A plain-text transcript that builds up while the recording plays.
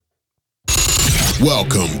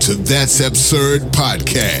Welcome to That's Absurd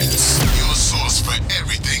Podcast, your source for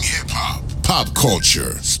everything hip-hop, pop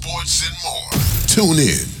culture, sports, and more. Tune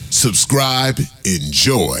in, subscribe,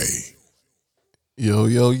 enjoy.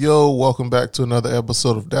 Yo, welcome back to another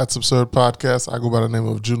episode of That's Absurd Podcast. I go by the name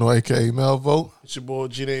of Juno, a.k.a. Melvo. It's your boy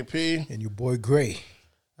GDP. And your boy Gray.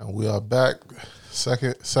 And we are back,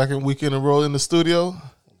 second week in a row in the studio.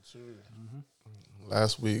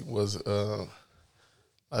 Last week was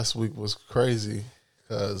crazy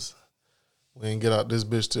because we didn't get out this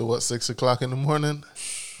bitch till 6 o'clock in the morning.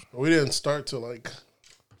 We didn't start till like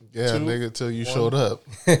 2? Nigga, till you showed up.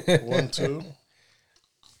 1, 2.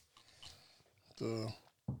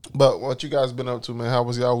 But what you guys been up to, man? How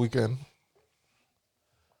was y'all weekend?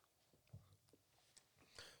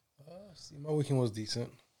 My weekend was decent.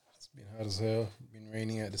 It's been hot as hell. Been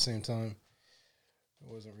raining at the same time. I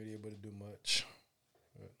wasn't really able to do much.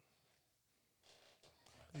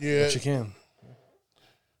 Yeah, but you can.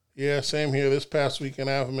 Yeah, same here. This past weekend,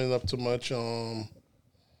 I haven't been up to much.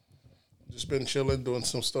 Just been chilling, doing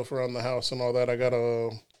some stuff around the house and all that. I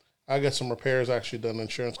got some repairs actually done. The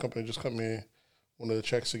insurance company just cut me one of the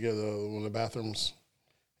checks to get one of the bathrooms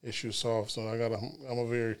issues solved. So I gotta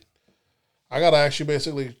actually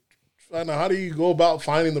basically find out, how do you go about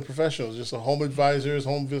finding the professionals? Just home advisors,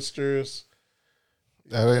 home visitors.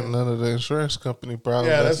 That ain't none of the insurance company problem.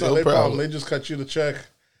 Yeah, that's not their problem. They just cut you the check.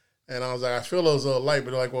 And I was like, I feel it was a light,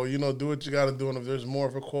 but they're like, well, do what you got to do. And if there's more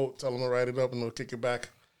of a quote, tell them to write it up and they'll kick it back.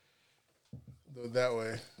 Do it that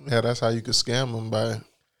way. Yeah, that's how you could scam them, by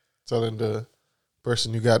telling the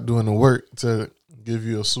person you got doing the work to give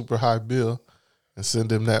you a super high bill and send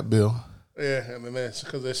them that bill. Yeah, and then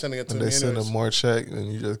because they're sending it to and me they send them more check,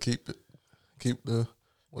 and you just keep the.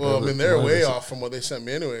 Well, I mean, they're way off from what they sent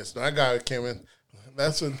me anyways. That guy came in.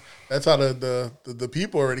 That's how the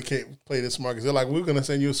people already play this smart, because they're like, we're gonna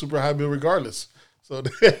send you a super high bill regardless. So,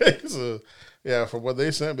 yeah, for what they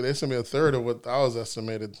sent me, they sent me a third of what I was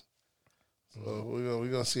estimated. So we're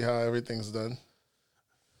gonna see how everything's done.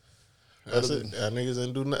 That's it. Y'all niggas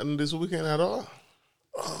didn't do nothing this weekend at all.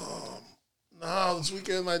 No, this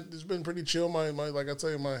weekend it's been pretty chill. My like I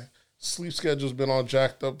tell you, my sleep schedule's been all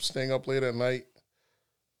jacked up, staying up late at night,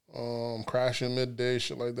 crashing midday,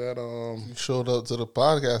 shit like that. You showed up to the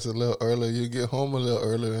podcast a little earlier. You get home a little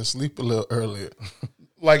earlier and sleep a little earlier.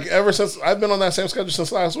 Like ever since I've been on that same schedule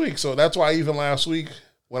since last week, so that's why even last week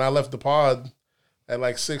when I left the pod at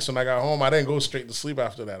like 6 when I got home, I didn't go straight to sleep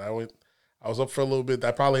after that. I was up for a little bit.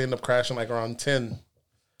 I probably ended up crashing like around 10.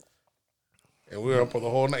 And we were up for the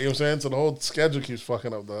whole night. You know what I'm saying? So the whole schedule keeps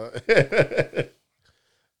fucking up, though.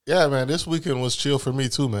 Yeah, man. This weekend was chill for me,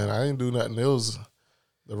 too, man. I didn't do nothing.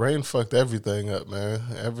 The rain fucked everything up, man.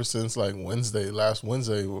 Ever since, like, last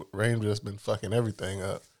Wednesday, rain just been fucking everything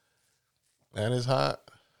up. And it's hot.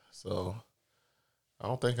 So, I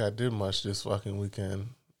don't think I did much this fucking weekend.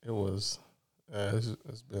 It was,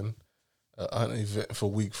 it's been an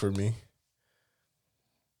uneventful week for me.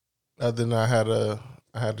 Other than I had a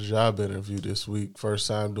job interview this week. First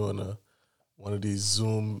time doing one of these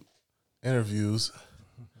Zoom interviews.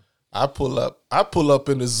 I pull up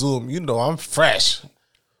in the Zoom. I'm fresh.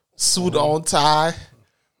 Suit on, tie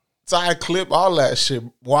clip, all that shit.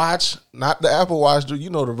 Watch, not the Apple Watch, the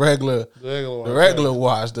regular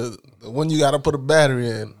watch, the one you got to put a battery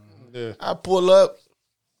in. Yeah. I pull up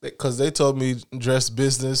because they told me dress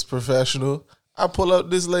business professional. I pull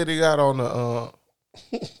up. This lady got on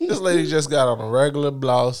this lady just got on a regular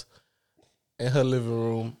blouse in her living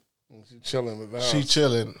room. She chilling with that. She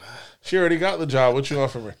chilling. She already got the job. What you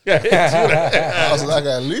offer me? I was like,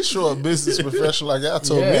 at least show up business professional like y'all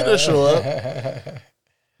told me to show up.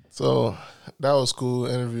 So that was cool.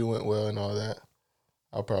 Interview went well and all that.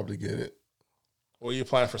 I'll probably get it. Were you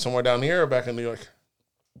applying for somewhere down here or back in New York?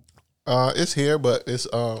 It's here, but it's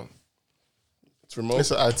remote. It's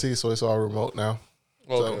an IT, so it's all remote now.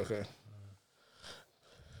 Okay.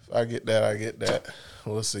 If I get that, I get that.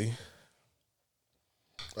 We'll see.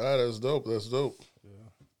 That's dope.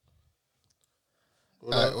 All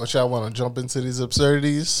right, what y'all want to jump into these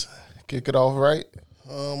absurdities? Kick it off right?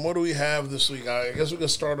 What do we have this week? I guess we can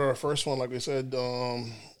start our first one. Like we said,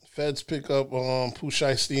 feds pick up Pooh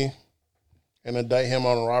Shiesty and indict him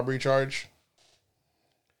on a robbery charge.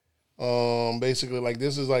 Basically, like,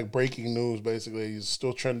 this is like breaking news. Basically, he's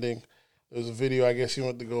still trending. There's a video. I guess he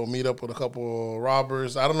went to go meet up with a couple of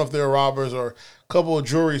robbers. I don't know if they're robbers or a couple of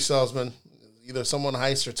jewelry salesmen. Either someone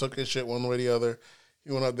heist or took his shit one way or the other.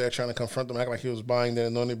 He went up there trying to confront them, act like he was buying,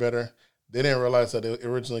 didn't know any better. They didn't realize that it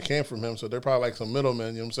originally came from him, so they're probably like some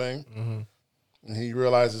middlemen, you know what I'm saying? Mm-hmm. And he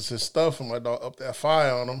realizes his stuff and like up that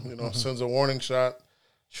fire on him, sends a warning shot,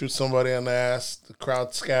 shoots somebody in the ass, the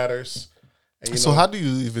crowd scatters, And, So how do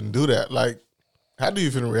you even do that? Like, how do you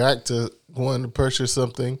even react to going to purchase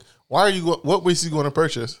something? Why are you? What was he going to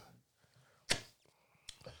purchase?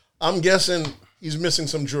 I'm guessing he's missing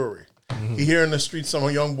some jewelry. He hear in the street some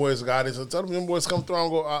young boys got it. So tell them young boys come through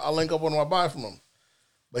and go. I'll link up on what I buy from him.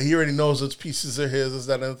 But he already knows which pieces are his, is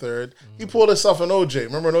that, and the third. He pulled himself an OJ.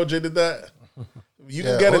 Remember when OJ did that? You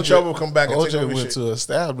can get in trouble, come back and take OJ over went shit. to an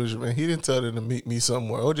establishment. He didn't tell them to meet me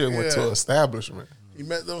somewhere. OJ went to an establishment. He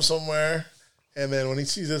met them somewhere, and then when he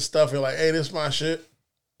sees this stuff, he's like, hey, this is my shit.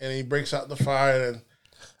 And he breaks out the fire, and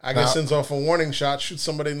I guess sends off a warning shot, shoots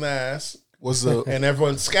somebody in the ass, and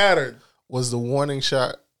everyone's scattered. Was the warning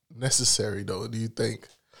shot necessary, though, do you think?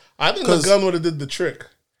 I think the gun would have did the trick.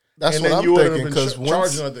 That's and what then I'm you would have thinking. been Because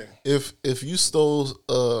charged nothing.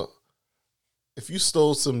 if you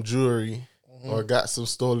stole some jewelry or got some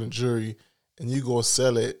stolen jewelry and you go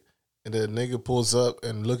sell it, and the nigga pulls up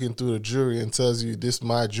and looking through the jewelry and tells you this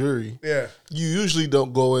my jewelry, Yeah. you usually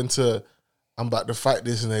don't go into I'm about to fight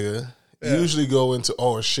this nigga. You usually go into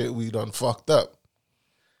shit, we done fucked up.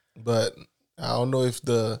 But I don't know if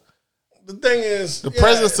the thing is,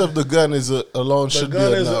 presence of the gun is alone should be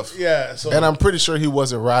enough. So, and I'm pretty sure he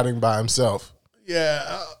wasn't riding by himself.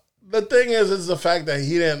 The thing is the fact that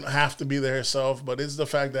he didn't have to be there himself, but it's the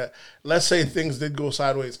fact that, let's say things did go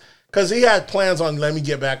sideways. Because he had plans on, let me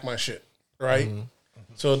get back my shit, right? Mm-hmm.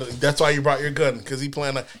 So that's why you brought your gun, because he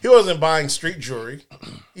wasn't buying street jewelry.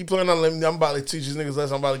 He planned on, I'm about to teach these niggas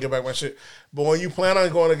lessons, I'm about to get back my shit. But when you plan on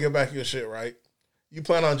going to get back your shit, right? You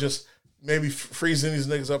plan on just maybe freezing these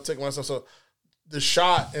niggas up, taking my stuff. So the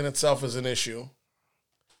shot in itself is an issue.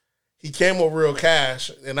 He came with real cash,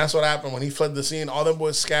 and that's what happened when he fled the scene. All them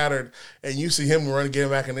boys scattered, and you see him running, getting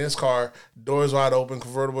back in his car, doors wide open,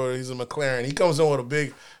 convertible. He's a McLaren. He comes in with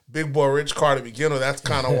a big boy rich car to begin with. That's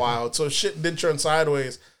kind of wild. So shit did turn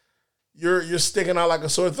sideways. You're sticking out like a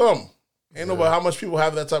sore thumb. Ain't nobody how much people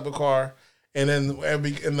have that type of car. And then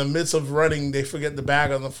in the midst of running, they forget the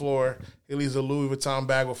bag on the floor. He leaves a Louis Vuitton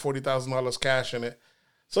bag with $40,000 cash in it.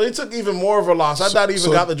 So he took even more of a loss. I thought he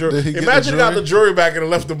even got the jewelry. Imagine he got the jewelry back and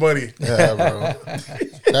left the money. Yeah, bro.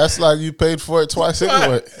 That's like you paid for it twice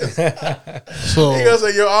anyway. So he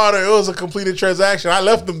goes, Your Honor, it was a completed transaction. I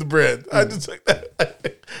left them the bread. I just took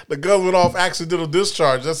that. The gun went off accidental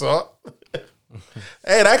discharge. That's all.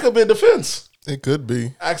 Hey, that could be a defense. It could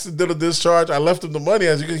be. Accidental discharge. I left them the money.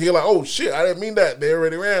 As you can hear, like, oh, shit, I didn't mean that. They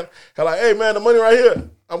already ran. They're like, hey, man, the money right here.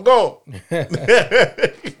 I'm gone.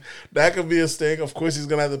 That could be a stake. Of course, he's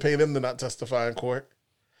going to have to pay them to not testify in court.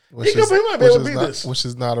 He might be able to beat this. Which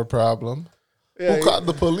is not a problem. Yeah, Who caught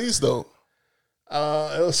the police, though?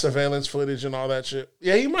 It was surveillance footage and all that shit.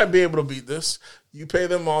 Yeah, he might be able to beat this. You pay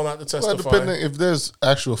them all not to testify. Well, depending if there's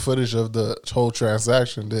actual footage of the whole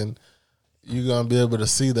transaction, then you're gonna be able to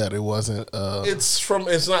see that it wasn't.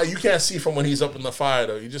 It's not. You can't see from when he's up in the fire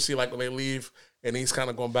though. You just see like when they leave and he's kind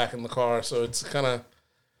of going back in the car. So it's kind of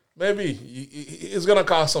maybe it's gonna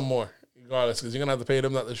cost some more regardless because you're gonna have to pay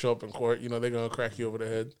them not to show up in court. You know they're gonna crack you over the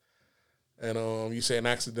head. And you say an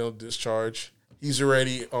accidental discharge. He's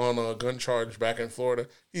already on a gun charge back in Florida.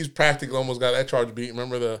 He's practically almost got that charge beat.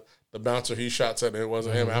 Remember the bouncer he shot said it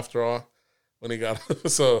wasn't him after all when he got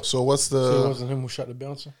so what's the? So it wasn't him who shot the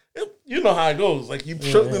bouncer. You know how it goes. Like you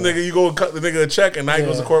shoot the nigga, you go and cut the nigga a check, and now he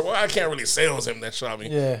goes to court. Well, I can't really say it was him that shot me.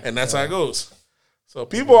 Yeah, and that's how it goes. So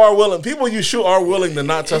people are willing. People you shoot are willing to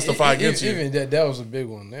not testify against you. Even that was a big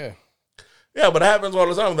one. Yeah. Yeah, but it happens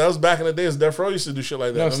all the time. That was back in the days. Death Row used to do shit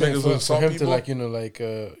like that. No, I'm saying niggas for him people.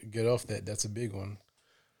 to get off that. That's a big one.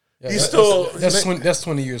 Yeah, that's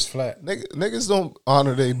 20 years flat. Niggas don't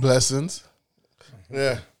honor their blessings.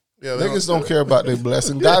 Yeah. Niggas don't care about their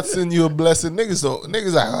blessing. God send you a blessing.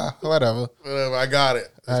 Niggas like whatever. Whatever. I got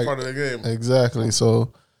it. It's part of the game. Exactly.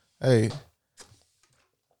 So, hey.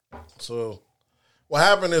 So, what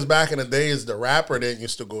happened is back in the days, the rapper didn't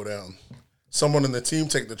used to go down. Someone in the team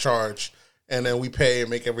take the charge, and then we pay and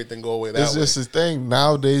make everything go away that way. It's just the thing.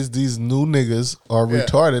 Nowadays, these new niggas are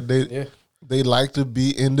retarded. They like to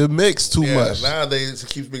be in the mix too much. Nowadays, it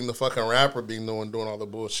keeps being the fucking rapper being the one doing all the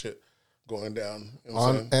bullshit going down. You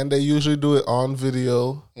know and they usually do it on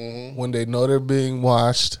video. When they know they're being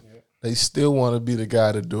watched, they still want to be the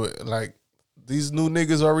guy to do it. Like, these new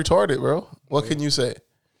niggas are retarded, bro. What can you say?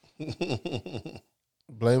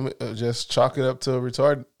 Blame it. Just chalk it up to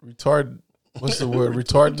retard. What's the word?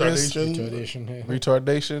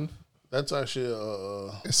 Retardation. That's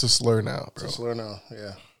actually it's a slur now, bro. It's a slur now.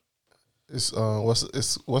 Yeah. It's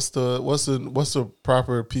what's the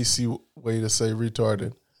proper PC way to say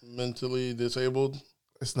retarded? Mentally disabled.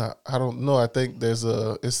 It's not. I don't know. I think there's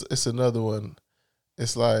it's another one.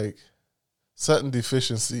 It's like sudden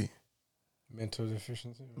deficiency. mental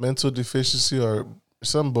deficiency or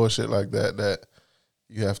some bullshit like that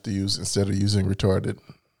you have to use instead of using retarded.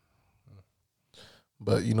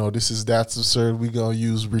 But that's absurd. We gonna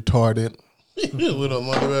use retarded. We don't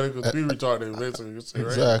want to be retarded, basically. Right?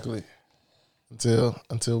 Exactly.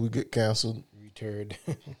 Until we get canceled. Retard.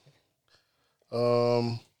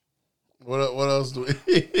 What else do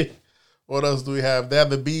we? What else do we have? They had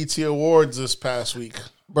the BET Awards this past week.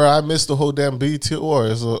 Bro, I missed the whole damn BET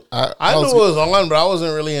Awards. So I knew it was on, but I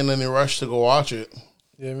wasn't really in any rush to go watch it.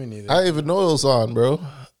 Yeah, me neither. I didn't even know it was on, bro.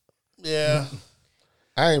 Yeah.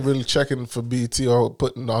 I ain't really checking for BET or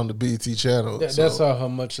putting on the BET channel. That's how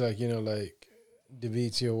much, like the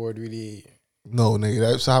BET Award really... No,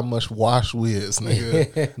 nigga, that's how much wash we is,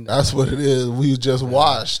 nigga. That's what it is. We just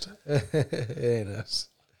washed.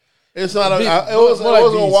 It's not. It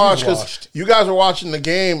wasn't watched because you guys were watching the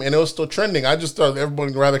game and it was still trending. I just thought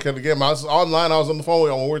everybody would rather catch the game. I was online. I was on the phone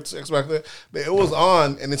with when we were expecting it. But it was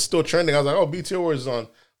on and it's still trending. I was like, oh, BET Awards is on.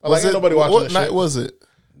 Ain't nobody watching what this night shit. was it?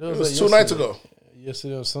 It was 2 nights ago.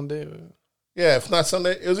 Yesterday or Sunday? Yeah, if not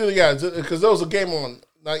Sunday. It was either, because there was a game on.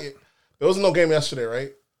 There was no game yesterday,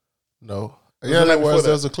 right? No. Yeah, there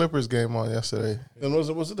was a Clippers game on yesterday. And was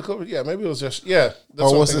it the Clippers? Yeah, maybe it was just, yeah.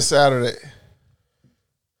 Or was it Saturday?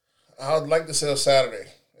 I would like to say it was Saturday.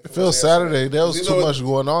 It feels Saturday. There was too much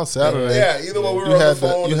going on Saturday. Yeah, either way we were on the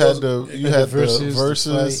phone. You had the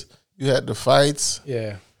verses. You had the fights.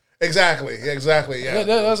 Yeah. Exactly. Yeah.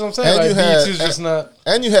 That's what I'm saying.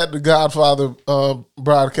 And you had the Godfather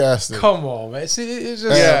broadcasting. Come on, man. See, it's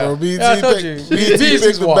just bro. BET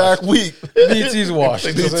picked the back week. BET's washed.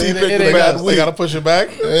 BET picked the back week. They gotta push it back.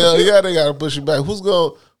 Yeah, they gotta push it back. Who's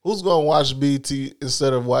gonna watch BET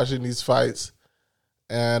instead of watching these fights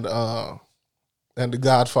and the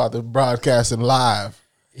Godfather broadcasting live?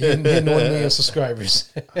 Hitting 1 million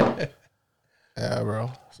subscribers. Yeah,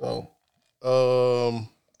 bro.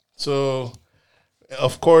 So,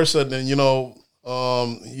 of course, and then your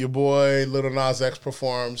boy Lil Nas X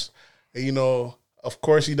performs. And, of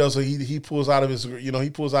course, he does. He pulls out his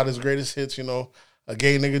greatest hits. A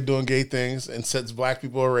gay nigga doing gay things and sets black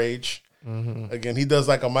people rage. Mm-hmm. Again, he does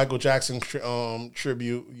like a Michael Jackson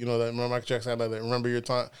tribute. That Michael Jackson had that Remember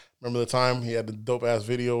the Time. He had the dope ass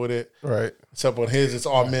video with it. Right. Except on his, it's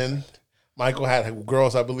all men. Michael had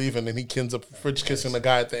girls, I believe, and then he ends up French kissing the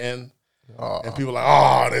guy at the end. And people are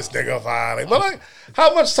like, oh, this nigga fine. But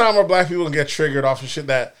how much time are black people gonna get triggered off of shit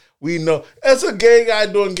that we know? As a gay guy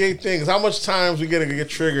doing gay things, how much times we get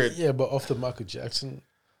triggered? Yeah, but off the Michael Jackson.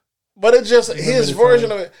 But it's just his version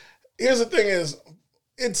of it. Here's the thing is,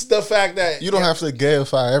 it's the fact that you don't have to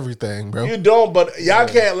gayify everything, bro. You don't, but y'all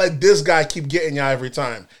can't let this guy keep getting y'all every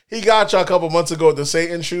time. He got y'all a couple months ago with the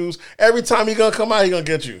Satan shoes. Every time he gonna come out, he gonna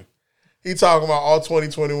get you. He talking about all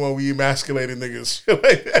 2021 we emasculating niggas,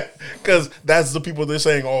 because that's the people they're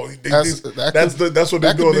saying. Oh, that's what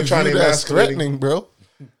they're doing. They're trying to emasculate, threatening, bro.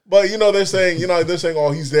 But they're saying,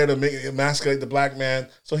 oh, he's there to emasculate the black man.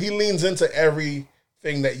 So he leans into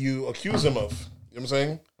everything that you accuse him of. You know what I'm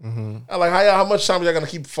saying? Mm-hmm. I like how much time y'all gonna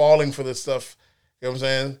keep falling for this stuff? You know what I'm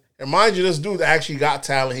saying? And mind you, this dude actually got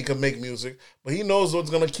talent. He can make music, but he knows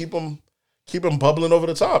what's gonna keep him bubbling over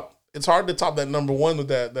the top. It's hard to top that number one with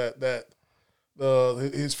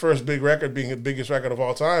his first big record being his biggest record of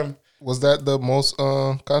all time. Was that the most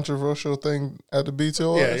controversial thing at the BET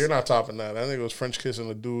Awards? Yeah, you're not topping that. I think it was French kissing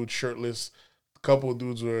a dude shirtless. A couple of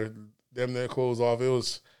dudes were damn their clothes off. It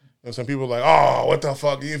was, some people were like, oh, what the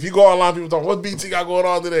fuck? If you go online, people talk, what BET got going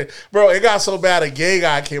on today? Bro, it got so bad a gay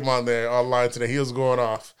guy came on there online today. He was going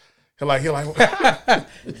off. He like, I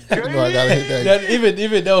gotta hit that.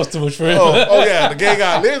 Even that was too much for him. Oh yeah, the gay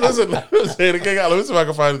guy. Listen, the gay guy. Let me see if I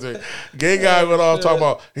can find it. Gay guy went off talking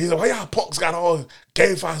about. He's like, why y'all punks got all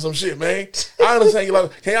gay find some shit, man? I understand you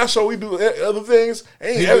like. Can y'all show we do other things?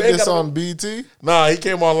 He did this on BT? Nah, he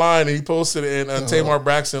came online and he posted it, and Tamar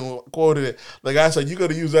Braxton quoted it. The guy said, "You got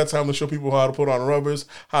to use that time to show people how to put on rubbers,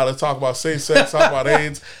 how to talk about safe sex, talk about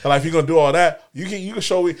AIDS, and like if you're gonna do all that, you can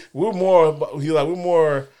show we're more. He's like we're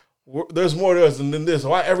more." There's more to us than this.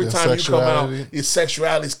 Why every time you come out, your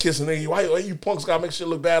sexuality is kissing niggas? Why you punks gotta make shit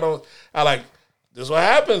look bad on? I like this. Is what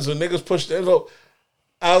happens when niggas push the envelope.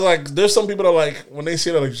 I was like, there's some people that like when they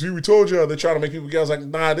say that like, see, we told you, they're trying to make people gay. I was like,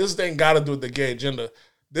 nah, this ain't got to do with the gay agenda.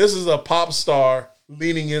 This is a pop star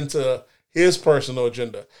leaning into his personal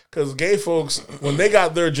agenda. Because gay folks, when they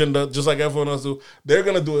got their agenda, just like everyone else do, they're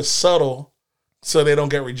gonna do it subtle. So they don't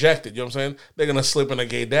get rejected. You know what I'm saying? They're going to slip in a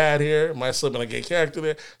gay dad here. Might slip in a gay character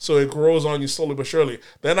there. So it grows on you slowly but surely.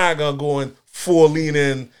 They're not going to go in full lean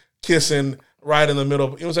in, kissing right in the middle.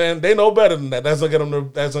 You know what I'm saying? They know better than that. That's going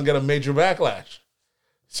to get a major backlash.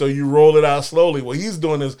 So you roll it out slowly. What he's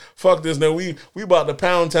doing is, fuck this. Now we about to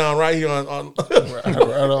pound town right here on right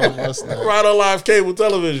on Mustang. right on live cable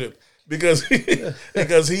television because he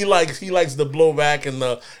likes the blowback and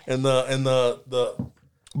the.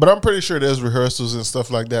 But I'm pretty sure there's rehearsals and stuff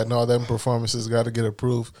like that, and all them performances got to get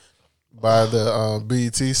approved by the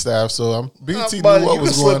BET staff. So BET knew what was going on. You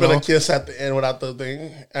can slip in a kiss at the end without the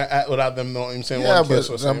thing, without them knowing. I'm saying Yeah, one kiss.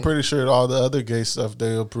 but I'm pretty sure all the other gay stuff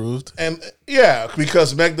they approved. And yeah,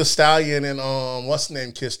 because Meg Thee Stallion and what's the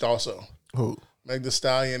name kissed also. Who? Meg Thee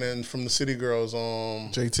Stallion and from the City Girls,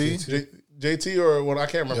 JT? JT or what? I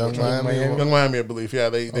can't remember. Young which one. Miami. Young Miami, I believe. Yeah,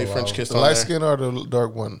 they French kissed The on light there. skin or the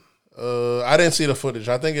dark one? I didn't see the footage.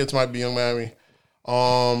 I think it might be Young Miami.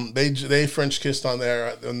 They French kissed on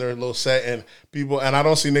their little set, and people, and I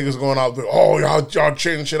don't see niggas going out there, oh y'all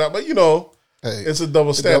changing shit up, but you know, Hey, it's a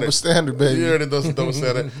double standard. Double standard, baby. You heard it, does a double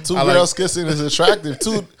standard. Two girls kissing is attractive.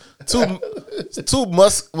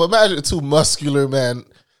 Imagine two muscular men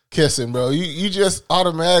kissing, bro. You just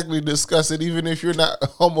automatically discuss it, even if you're not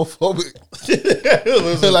homophobic.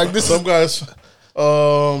 Listen, Like, this some guys.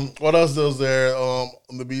 What else was there? On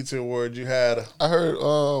the BET Awards, you had, I heard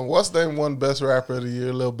what's the name won Best Rapper of the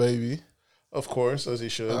Year, Lil Baby. of course, as he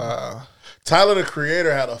should. Tyler the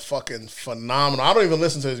Creator had a fucking phenomenal. I don't even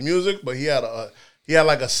listen to his music, but he had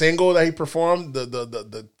like a single that he performed.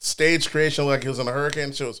 The stage creation, like he was in a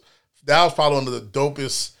hurricane. That was probably one of the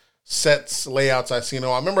dopest sets layouts I've seen.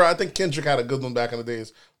 I think Kendrick had a good one back in the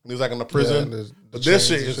days when he was like in the prison. Yeah, but this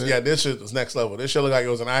shit is next level. This shit looked like it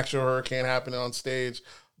was an actual hurricane happening on stage.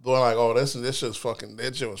 Going like, oh, this shit's fucking.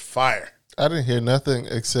 That shit was fire. I didn't hear nothing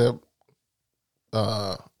except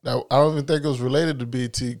I don't even think it was related to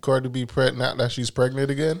BT. Cardi B pregnant that she's pregnant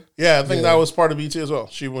again. Yeah, I think that was part of BT as well.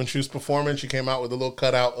 When she was performing, she came out with a little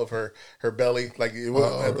cutout of her belly. Like it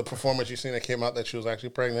was, at the performance you seen, it came out that she was actually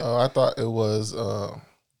pregnant. I thought it was.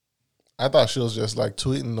 I thought she was just like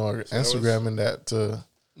tweeting or Instagramming that to.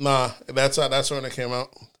 Nah, that's when it came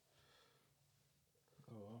out.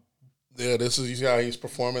 Yeah, this is, you see how he's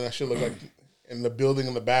performing. That shit looked like in the building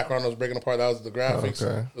in the background was breaking apart. That was the graphics.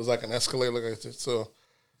 Okay. It was like an escalator. Like that. So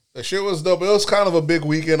the shit was dope. It was kind of a big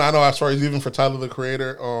weekend. I know as far as even for Tyler the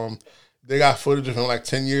Creator, they got footage of him like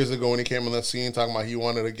 10 years ago when he came on the scene talking about he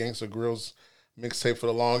wanted a Gangsta Grills mixtape for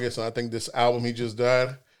the longest. And I think this album he just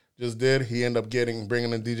did, he ended up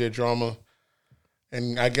bringing in DJ Drama.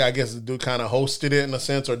 And I guess the dude kind of hosted it in a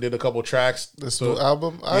sense, or did a couple tracks. This new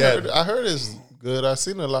album, I heard it's good. I've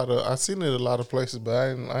seen it a lot of places, but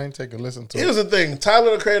I ain't taking a listen to it. Here's the thing: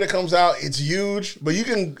 Tyler the Creator comes out, it's huge, but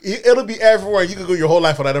it'll be everywhere. You can go your whole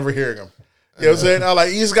life without ever hearing him. You know what I'm saying?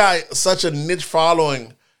 Like, he's got such a niche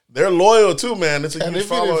following. They're loyal too, man. It's a huge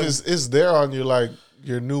following. If it's there on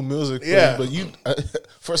your new music, Yeah. But you,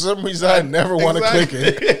 for some reason, I never want to click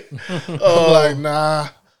it. I'm like, nah.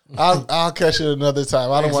 I'll catch it another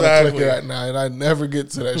time. I don't want to click it right now, and I never get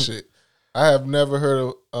to that shit. I have never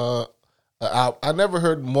heard I never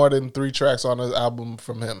heard more than 3 tracks on his album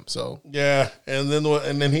from him. So Yeah, and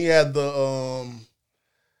then he had the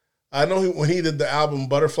I know when he did the album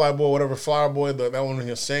Butterfly Boy, whatever, Flower Boy, that one when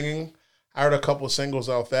he was singing. I heard a couple of singles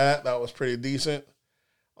off that. That was pretty decent.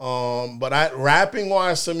 But rapping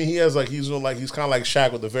wise, to me, he's kind of like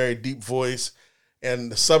Shaq with a very deep voice.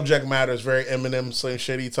 And the subject matter is very Eminem, Slim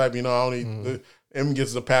Shady type. You know, Eminem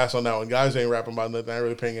gets the pass on that one. Guys ain't rapping about nothing. I ain't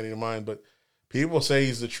really paying any mind. But people say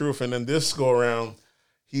he's the truth. And then this go around,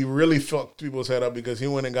 he really fucked people's head up because he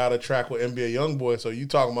went and got a track with NBA Youngboy. So you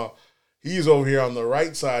talking about he's over here on the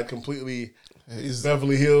right side completely. He's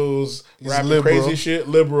Beverly Hills, rapping liberal, crazy shit,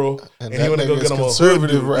 liberal, and he want to go get him a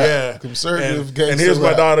conservative rap, yeah, conservative. And here's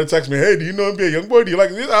my daughter text me, "Hey, do you know NBA Youngboy? Do you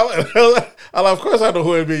like this?" I'm like, of course I know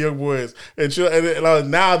who NBA Youngboy is.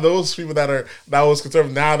 And now those people that was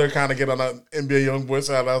conservative, now they're kind of getting on the NBA Youngboy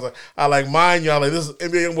side. I like mind y'all, like, this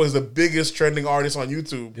NBA Youngboy is the biggest trending artist on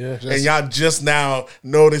YouTube, and y'all just now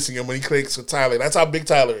noticing him when he clicks with Tyler. That's how big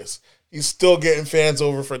Tyler is. He's still getting fans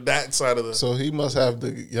over for that side of the. So he must have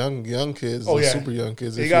the young kids, super young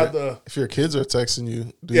kids. If your kids are texting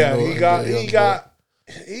you, he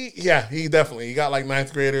definitely. He got like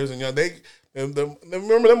 9th graders, and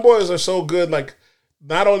remember them boys are so good. Like,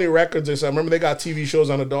 not only records, I remember they got TV shows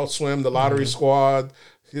on Adult Swim, The Lottery Squad.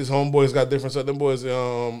 His homeboys got different stuff. Them boys,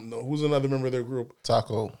 who's another member of their group?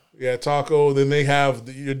 Taco. Yeah, Taco. Then they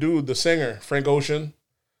have your dude, the singer, Frank Ocean.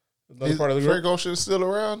 Another part of the group. Frank Ocean's still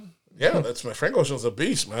around? Yeah, that's my Frank Ocean's a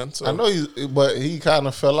beast, man. So. I know but he kind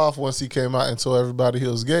of fell off once he came out and told everybody he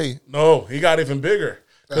was gay. No, he got even bigger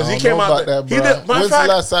because he came out. When's the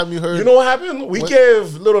last time you heard? You know what happened? We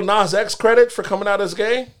gave Lil Nas X credit for coming out as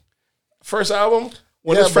gay. First album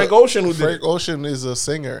when it's Frank Ocean who did. Frank Ocean is a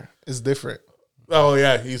singer. It's different. Oh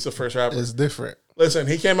yeah, he's the first rapper. It's different. Listen,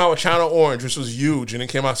 he came out with China Orange, which was huge, and then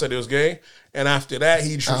came out and said he was gay. And after that,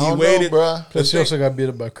 he waited. Bro. Plus, he also got beat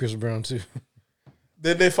up by Chris Brown too.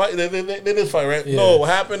 Did they fight? They did fight, right? Yeah. No, what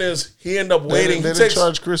happened is he ended up waiting. They didn't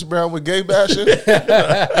charge Chris Brown with gay bashing.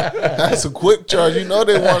 That's a quick charge. You know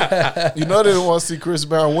they didn't want to see Chris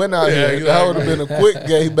Brown win out here. Exactly. That would have been a quick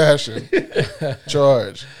gay bashing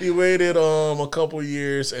charge. He waited a couple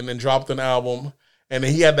years and then dropped an album, and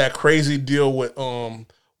then he had that crazy deal with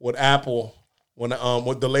Apple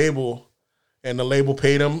with the label. And the label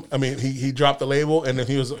paid him. I mean, he dropped the label, and then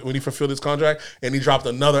when he fulfilled his contract, and he dropped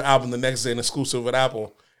another album the next day, an exclusive with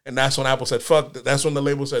Apple. And that's when Apple said, "Fuck." That's when the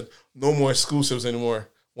label said, "No more exclusives anymore."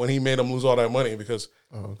 When he made him lose all that money because,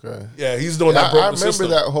 he's doing that. I remember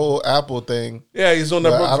that whole Apple thing. Yeah, he's doing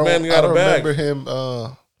that. Brooks man got a bag. I remember him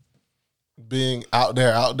being out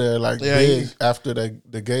there like big after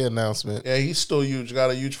the gay announcement. Yeah, he's still huge.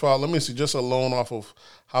 Got a huge file. Let me see, just alone off of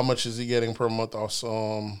how much is he getting per month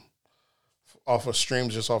off of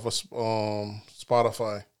streams, just off of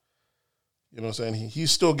Spotify. You know what I'm saying?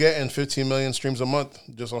 He's still getting 15 million streams a month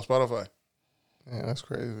just on Spotify. Yeah, that's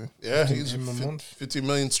crazy. Yeah, he's 15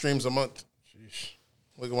 million streams a month. Sheesh.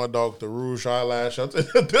 Look at my dog, the rouge eyelash. I'll tell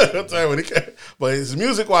you when he can. But his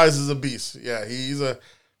music-wise is a beast. Yeah, he's a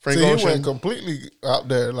Frank Ocean. He went completely out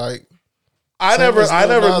there. Like I never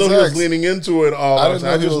knew he was leaning into it all. I didn't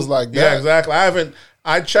know he was like that. Yeah, exactly.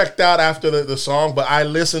 I checked out after the song, but I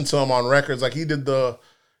listened to him on records. Like he had the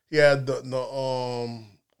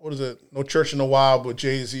what is it? No Church in the Wild with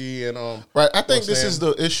Jay-Z and right. I think this is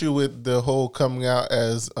the issue with the whole coming out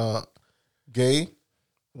as gay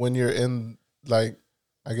when you're in like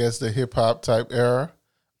I guess the hip hop type era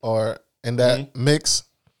or in that mix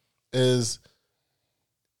is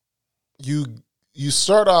you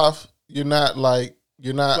start off you're not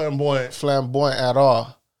flamboyant at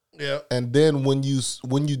all. Yeah. And then when you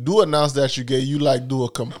do announce that you're gay, you like do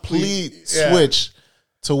a complete switch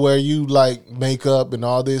to where you like make up and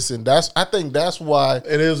all this, and I think that's why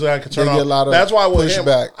it is like a turn off. A lot of that's why with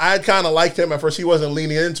pushback. Him, I kind of liked him at first. He wasn't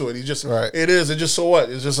leaning into it. He just It's just so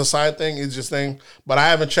what? It's just a side thing. It's just thing. But I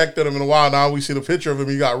haven't checked at him in a while. Now we see the picture of him.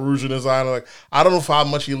 He got rouge in his eye. Like I don't know how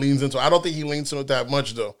much he leans into it. I don't think he leans into it that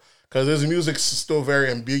much though, because his music's still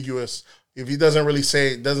very ambiguous. If he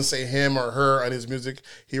doesn't say him or her on his music,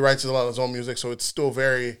 he writes a lot of his own music, so it's still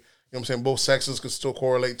very, you know what I'm saying, both sexes could still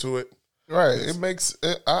correlate to it. Right.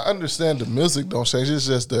 I understand the music don't change. It's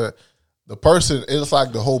just the person, it's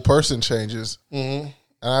like the whole person changes. Mm-hmm.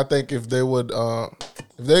 And I think if they would,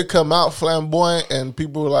 if they come out flamboyant and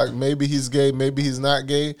people were like, maybe he's gay, maybe he's not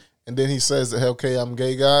gay, and then he says that, okay, I'm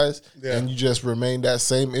gay, guys, and you just remain that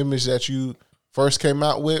same image that you first came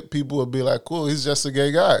out with, people would be like, cool, he's just a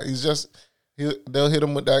gay guy. They'll hit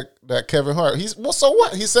him with that Kevin Hart. So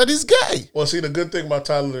what? He said he's gay. Well, see, the good thing about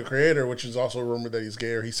Tyler, the Creator, which is also rumored that he's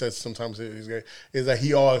gay, or he says sometimes he's gay, is that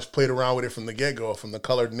he always played around with it from the get-go, from the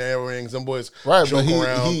colored narrowings. Them boys joke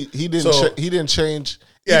around. He didn't change.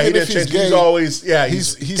 Yeah, he didn't change. Gay, he's always, he's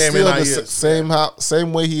still the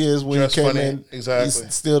same way he is when he came in. Exactly.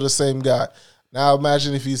 He's still the same guy. Now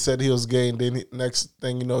imagine if he said he was gay, and then next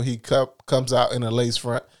thing you know, he comes out in a lace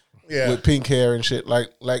front with pink hair and shit, like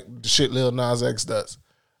the shit Lil Nas X does.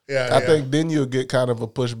 I think then you'll get kind of a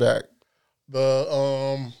pushback.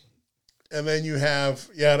 And then you have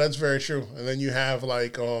that's very true. And then you have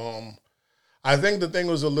like I think the thing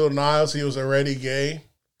was with Lil Nas, he was already gay,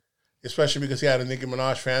 especially because he had a Nicki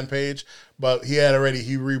Minaj fan page, but he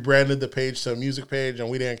rebranded the page to a music page, and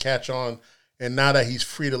we didn't catch on. And now that he's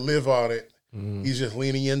free to live on it. He's just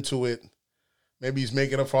leaning into it. Maybe he's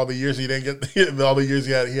making up for all the years he didn't get, all the years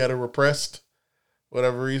he had it repressed,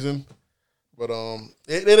 whatever reason. But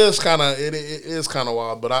it is kind of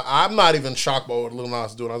wild. But I'm not even shocked by what Lil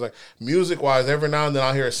Nas is doing. I was like, music wise, every now and then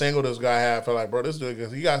I'll hear a single this guy have. I'm like, bro, this dude,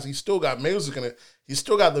 because he still got music in it. He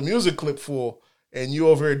still got the music clip full, and he's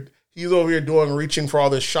over here reaching for all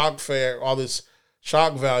this shock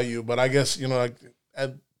value. But I guess like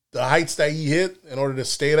at the heights that he hit, in order to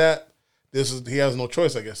stay that. He has no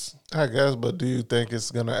choice, I guess. But do you think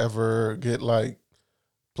it's gonna ever get like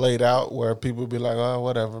played out where people be like, oh,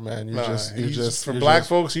 whatever, man. Black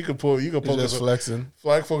folks, you can just flexing.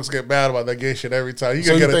 Black folks get mad about that gay shit every time. He's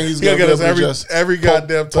gonna get us every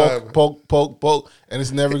goddamn time. Poke, and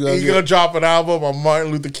it's never gonna. He's gonna drop an album on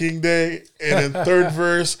Martin Luther King Day, and then third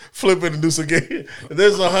verse, flip it and do some gay.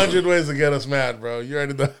 There's 100 ways to get us mad, bro. You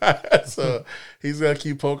already know. So he's gonna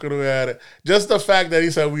keep poking away at it. Just the fact that he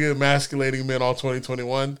said we emasculating men all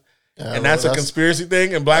 2021. Yeah, and that's a conspiracy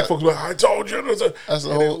thing, and black folks be like, I told you. That's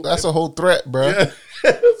a whole threat, bro. Yeah.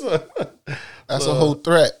 That's a whole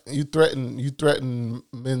threat. You threaten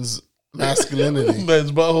men's masculinity.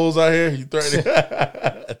 Men's buttholes out here. You threatening?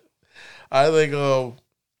 I think.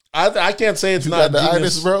 I can't say it's You not got the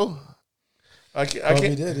genius, itis, bro. I can't.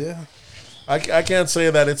 Probably did, yeah. I can't say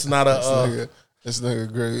that it's not This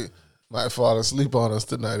nigga Greg might fall asleep on us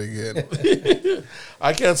tonight again.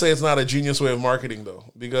 I can't say it's not a genius way of marketing though,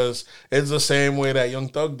 because it's the same way that Young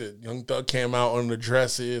Thug did. Young Thug came out on the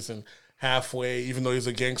dresses and halfway, even though he's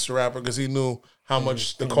a gangster rapper, because he knew how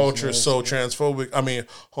much the culture is so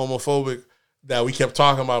homophobic that we kept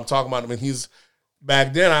talking about him. And he's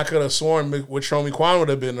back then. I could have sworn Rich Homie Quan would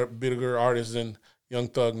have been a bigger artist than Young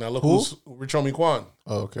Thug. Now look who's Rich Homie Quan.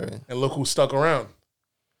 Okay, and look who stuck around.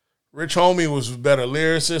 Rich Homie was better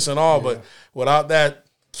lyricist and all, but without that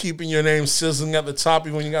keeping your name sizzling at the top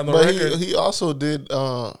even when you got no record. He also did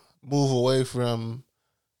move away from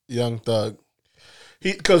Young Thug.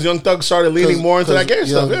 Because Young Thug started leaning more into that gay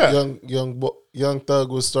stuff, Young Thug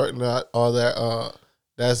was starting out all that,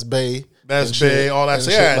 that's Bay. That's Bay, all that.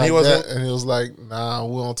 Yeah, and he wasn't. And he was like, nah,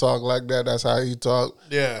 we don't talk like that. That's how he talk.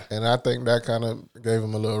 Yeah. And I think that kind of gave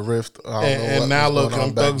him a little rift. And now look,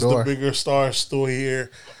 Young Thug's the bigger star still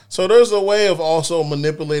here. So there's a way of also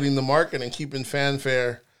manipulating the market and keeping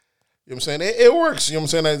fanfare. You know what I'm saying? It works. You know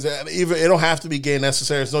what I'm saying? Even it don't have to be gay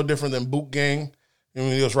necessary. It's no different than Boot Gang. You know,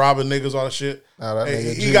 he was robbing niggas, all that shit.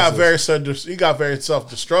 He got very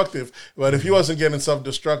self-destructive. But if he wasn't getting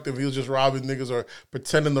self-destructive, he was just robbing niggas or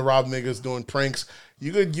pretending to rob niggas, doing pranks.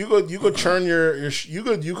 You could turn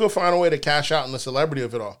you could find a way to cash out in the celebrity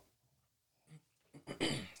of it all.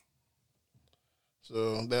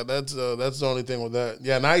 So that's the only thing with that.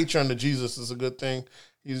 Yeah, now he turned to Jesus is a good thing.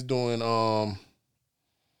 He's doing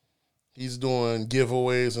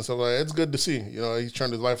giveaways and stuff like that. It's good to see. You know, he's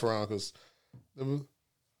turned his life around because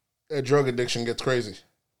that drug addiction gets crazy.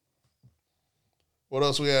 What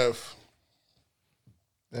else we have?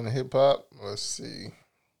 In hip hop, let's see.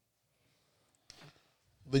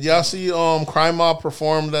 Did y'all see Crime Mob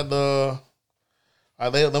performed at the?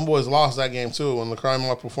 Them boys lost that game too when the Crime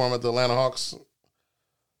Mob performed at the Atlanta Hawks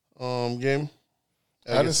game.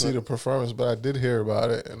 I didn't see the performance, but I did hear about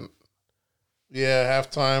it. And yeah,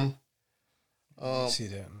 halftime. See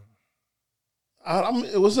that.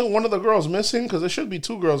 It wasn't one of the girls missing because there should be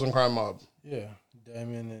two girls in Crime Mob. Yeah,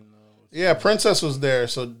 Diamond and yeah, Princess was there.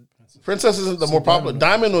 So Princess isn't the more popular.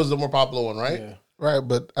 Diamond was the more popular one, right? Yeah. Right,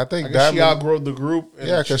 but I think Diamond, she outgrew the group.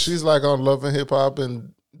 Yeah, because she's like on Love and Hip Hop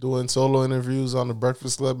and doing solo interviews on the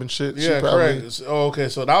Breakfast Club and shit. Yeah, correct. Oh, okay,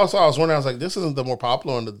 so that was what I was wondering. I was like, this isn't the more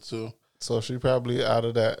popular one of the two. So she probably out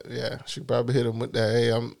of that. Yeah, she probably hit him with that.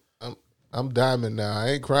 Hey, I'm Diamond now. I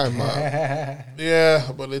ain't Crime Mob.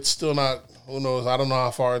 Yeah, but it's still not. Who knows? I don't know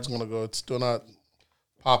how far it's gonna go. It's still not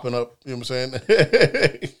popping up. You know what I'm saying?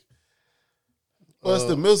 Well, it's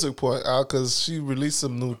the music point out because she released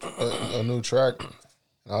some a new track. And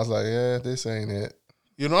I was like, yeah, this ain't it.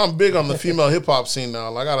 You know, I'm big on the female hip hop scene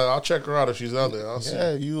now. Like, I'll check her out if she's out there. I'll see.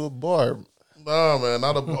 Yeah, you a Barb. No, man,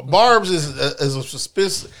 not a Barb's is a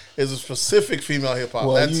specific female hip hop.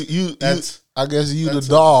 Well, I guess you the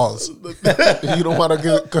dolls. You don't want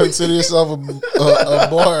to consider yourself a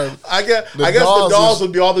Barb. I guess the dolls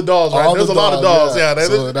would be all the dolls, right? There's a lot of dolls. Yeah,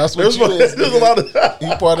 so that's what there's a lot of.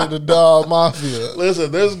 You part of the doll mafia.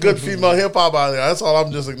 Listen, there's good female hip hop out there. That's all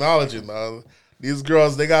I'm just acknowledging. These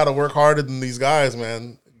girls, they got to work harder than these guys,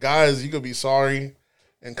 man. Guys, you could be sorry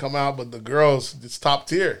and come out, but the girls, it's top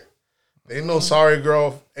tier. Ain't no sorry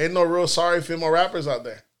girl. Ain't no real sorry female rappers out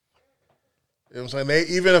there. You know what I'm saying?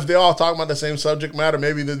 Even if they all talk about the same subject matter,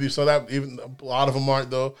 maybe there'd be even a lot of them aren't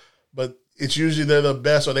though. But it's usually they're the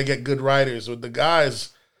best or they get good writers. With the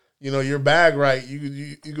guys, you know, your bag right,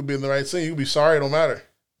 you could be in the right scene. You could be sorry, it don't matter.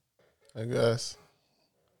 I guess.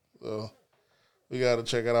 So we gotta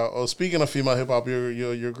check it out. Oh, speaking of female hip hop,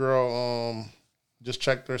 your girl just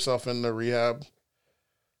checked herself in the rehab.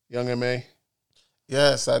 Young M.A.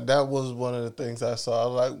 Yes, that was one of the things I saw. I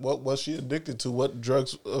was like, what was she addicted to? What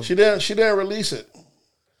drugs? She didn't release it.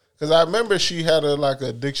 Because I remember she had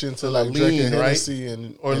addiction to like lean, drinking right? Hennessy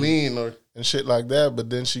and lean shit like that. But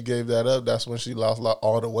then she gave that up. That's when she lost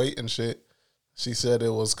all the weight and shit. She said it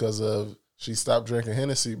was because of she stopped drinking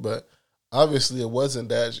Hennessy, but obviously it wasn't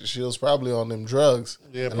that. She was probably on them drugs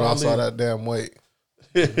and lost all that damn weight.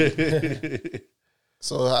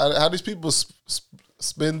 So how these people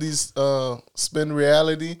spin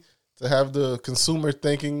reality to have the consumer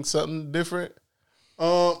thinking something different?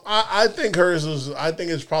 I think hers is. I think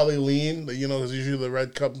it's probably lean. You know, it's usually the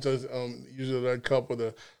red cup. Usually the red cup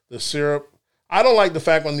with the syrup. I don't like the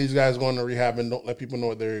fact when these guys go into rehab and don't let people know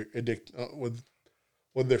what they're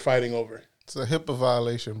what they're fighting over. It's a HIPAA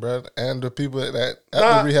violation, bro. And the people that at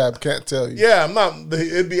the rehab can't tell you. Yeah, I'm not. I'm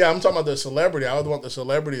talking about the celebrity. I would want the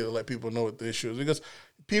celebrity to let people know what the issue is because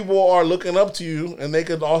people are looking up to you, and they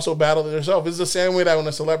could also battle it themselves. It's the same way that when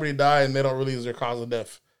a celebrity dies and they don't release their cause of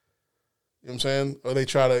death. You know what I'm saying? Or they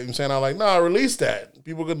try to. You know what I'm saying? I'm like, nah, release that.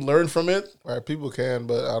 People could learn from it. Right, people can,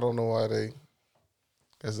 but I don't know why they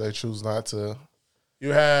choose not to. You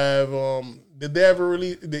have. Did they ever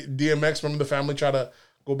release DMX? Remember the family try to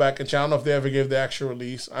go back and check. I don't know if they ever gave the actual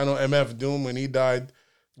release. I know MF Doom when he died.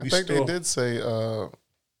 I think they did say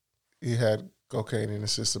he had cocaine in the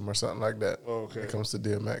system or something like that. Okay. When it comes to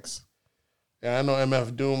DMX. Yeah, I know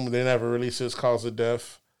MF Doom. They never released his cause of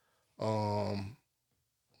death. You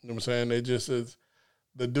know what I'm saying? They just is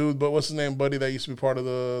the dude. But what's his name, buddy? That used to be part of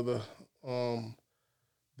the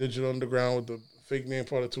Digital Underground with the fake name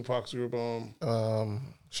part of Tupac's group.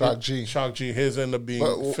 Shock G. Shock G. His ended up being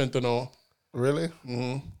fentanyl. Really?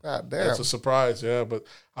 Mm-hmm. God damn. That's a surprise, yeah. But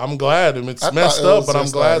I'm glad. I mean, it's messed up, but I'm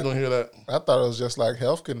glad to hear that. I thought it was just like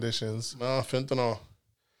health conditions. No, fentanyl.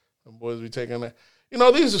 The boys be taking that. You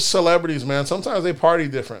know, these are celebrities, man. Sometimes they party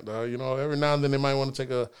different, though. You know, every now and then they might want to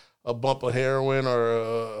take a bump of heroin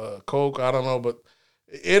or a coke. I don't know, but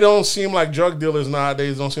it don't seem like drug dealers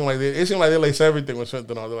nowadays. Don't seem like it seems like they lace everything with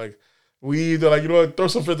fentanyl. They're like weed. They're like, you know what? Throw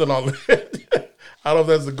some fentanyl in there. I don't know if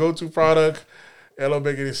that's the go-to product. It don't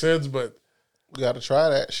make any sense, but we got to try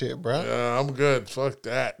that shit, bro. Yeah, I'm good. Fuck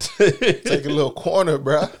that. Take a little corner,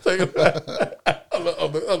 bro. Take a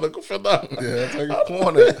look for that. Yeah, take a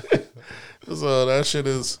corner. So that shit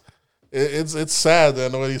is, it's sad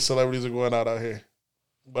that the way these celebrities are going out here.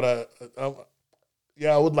 But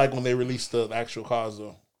I would like when they release the actual cause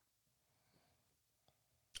though.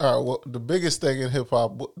 All right. Well, the biggest thing in hip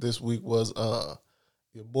hop this week was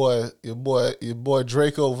your boy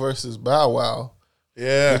Draco versus Bow Wow.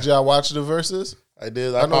 Yeah. Did y'all watch the verses? I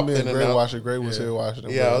did. I know me and Gray watched it. Gray was here watching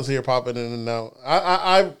it. Yeah, I was here popping in and out.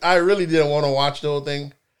 I really didn't want to watch the whole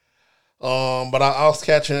thing. But I was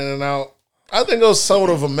catching in and out. I think it was somewhat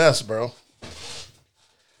of a mess, bro.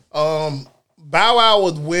 Bow Wow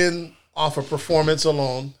would win off of performance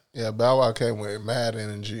alone. Yeah, Bow Wow came with mad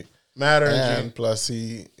energy. And plus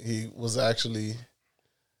he was actually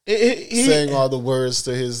saying all the words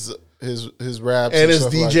to his raps. And his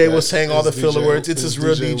DJ was saying all the filler words. It's his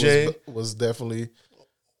real DJ. Was definitely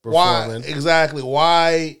performing. Why? Exactly.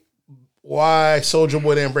 Why Soulja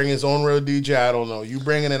Boy didn't bring his own real DJ? I don't know. You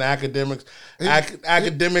bringing in academics.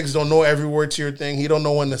 Academics don't know every word to your thing. He don't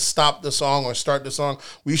know when to stop the song or start the song.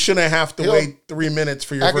 We shouldn't have to wait 3 minutes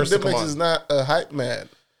for your verse to come on. Academics is not a hype man.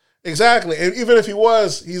 Exactly. And even if he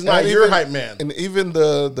was, he's not your hype man. And even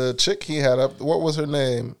the chick he had up, what was her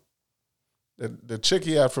name? The chick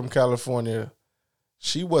he had from California,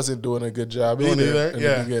 she wasn't doing a good job either in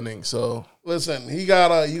the beginning. So listen, they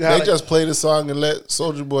just play the song and let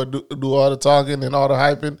Soulja Boy do all the talking and all the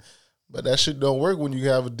hyping, but that shit don't work when you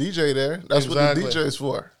have a DJ there. That's what the DJ is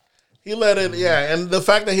for. He let it, and the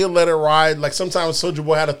fact that he'll let it ride, like sometimes Soulja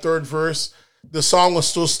Boy had a third verse, the song was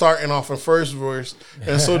still starting off a first verse,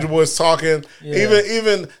 and Soulja Boy's talking. Yeah.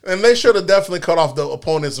 Even, and they should have definitely cut off the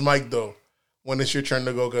opponent's mic though when it's your turn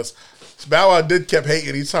to go, because Bow Wow kept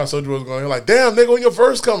hating each time Soulja Boy was going. He's like, damn, nigga, when your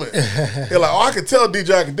verse coming? He's like, I can tell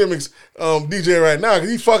DJ Academics DJ right now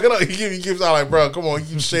because he fucking up. He keeps out like, bro, come on,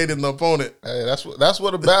 he keeps shading the opponent. Hey, that's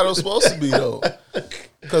what a battle's supposed to be though,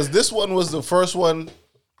 because this one was the first one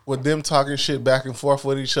with them talking shit back and forth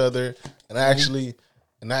with each other and actually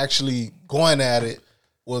going at it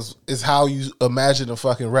is how you imagine a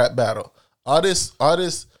fucking rap battle. All this.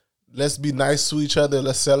 Let's be nice to each other.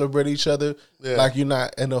 Let's celebrate each other. Yeah. Like you're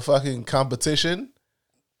not in a fucking competition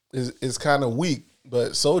is kind of weak.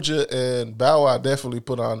 But Soulja and Bow Wow definitely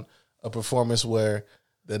put on a performance where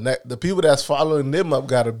the people that's following them up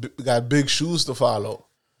got big shoes to follow.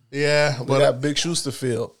 Yeah, they got big shoes to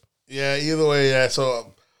fill. Yeah, either way, yeah.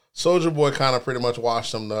 So Soulja Boy kind of pretty much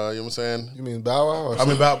washed them. You know what I'm saying? You mean Bow Wow?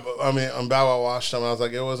 Bow Wow washed them. I was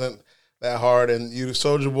like, it wasn't that hard, and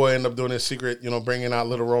Soulja Boy ended up doing his secret, bringing out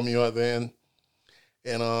Little Romeo at the end,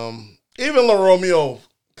 and even Little Romeo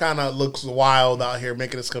kind of looks wild out here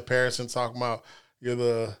making this comparison, talking about you're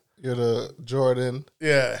the Jordan,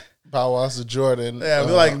 Bow Wow's the Jordan, be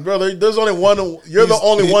like, brother, there's only one. You're the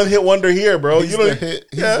only one hit wonder here, bro. He's the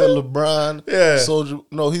LeBron, Soulja.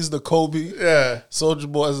 No, he's the Kobe,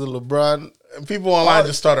 Soulja Boy is the LeBron. And people online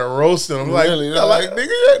just started roasting him. Really? Nigga,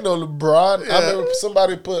 you ain't no LeBron. Yeah. I remember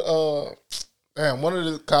somebody put, one of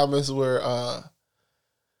the comments where,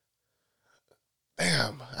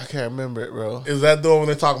 Damn, I can't remember it, bro. Is that the one when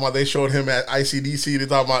they're talking about? They showed him at ICDC. They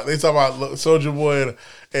talk about Soulja Boy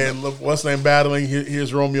and what's name battling.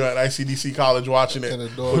 Here's Romeo at ICDC College watching it in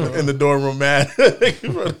the dorm room, man.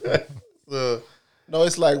 No,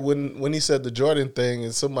 it's like when he said the Jordan thing,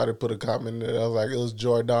 and somebody put a comment in there. I was like, it was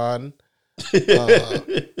Jordan,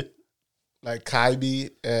 like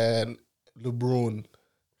Kyrie and LeBron.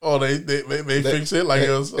 Oh, they fix it like it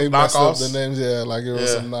was they knockoffs. The names, like it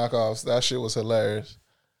was some knockoffs. That shit was hilarious.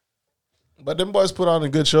 But them boys put on a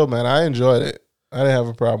good show, man. I enjoyed it. I didn't have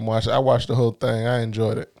a problem watching. I watched the whole thing. I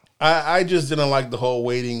enjoyed it. I just didn't like the whole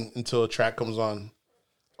waiting until a track comes on.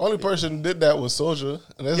 Only person who did that was Soulja.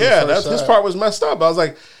 His part was messed up. I was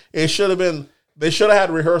like, it should have been. They should have had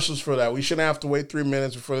rehearsals for that. We shouldn't have to wait 3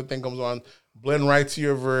 minutes before the thing comes on. Blend right to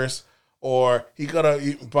your verse. Or he could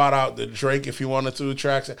have brought out the Drake if he wanted to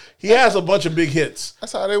tracks. He has a bunch of big hits.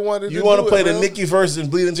 That's how they wanted to do it. You want to play the Nicki verse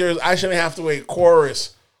and Bleeding Tears? I shouldn't have to wait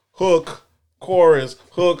chorus, hook,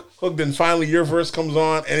 then finally your verse comes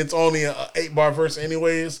on and it's only an 8-bar verse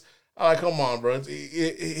anyways. I'm like, come on, bro.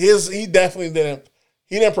 He definitely didn't.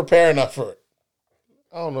 He didn't prepare enough for it.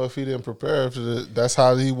 I don't know if he didn't prepare. That's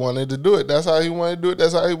how he wanted to do it. That's how he wanted to do it.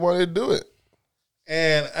 That's how he wanted to do it.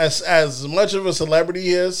 And as much of a celebrity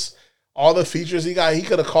he is, all the features he got, he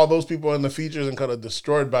could have called those people in the features and could have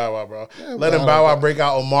destroyed Bow Wow, bro. Yeah, Letting Bow Wow break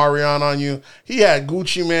out Omarion on you. He had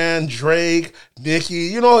Gucci Mane, Drake, Nicki.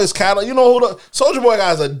 You know his catalog. You know who the Soulja Boy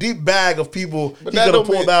has a deep bag of people he could have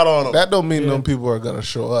pulled out on him. That don't mean them people are gonna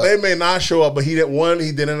show up. They may not show up, but he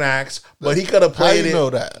didn't ask. But he could have played it. How you know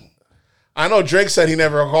that? I know Drake said he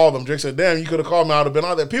never called them. Drake said, "Damn, you could have called me. I would have been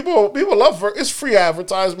out there." People love it's free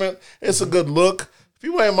advertisement. It's a good look.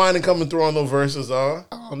 People ain't minding coming through on those verses, I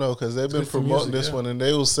don't know, because they've been promoting this one, and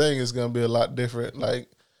they was saying it's gonna be a lot different. Like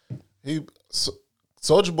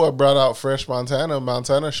Soulja Boy brought out Fresh Montana.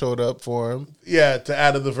 Montana showed up for him. Yeah, to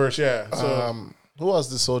add to the verse. Yeah. So, who else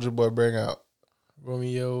did Soulja Boy bring out?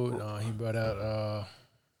 Romeo. He brought out.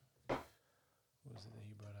 What was it that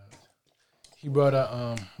he brought out? He brought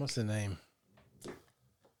out. What's the name?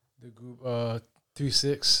 The group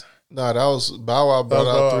 3-6. Nah, that was Bow Wow brought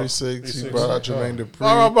out 3-6. He brought out Jermaine Dupri.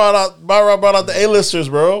 Bow Wow brought out the A-listers,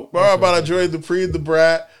 bro. Bow Wow brought out Jermaine Dupri, The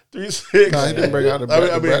Brat, 3-6. Nah, he didn't bring out the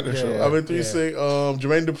Brat show. I mean 3-6.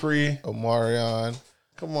 Jermaine Dupri, Omarion.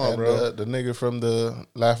 Come on, and, bro. The nigga from the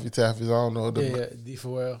Laffy Taffies. I don't know.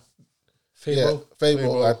 D4L. Fabo. Yeah,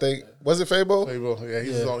 Fabo. I think. Was it Fabo? Fabo. Yeah,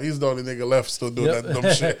 he's the only nigga left still doing that dumb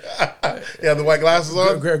shit. He had the white glasses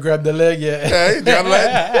on. Grab the leg. Yeah, he got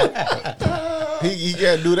leg. He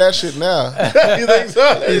can't do that shit now. You think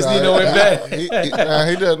so? He's no way back. He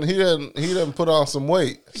doesn't put on some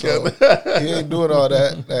weight, so he ain't doing all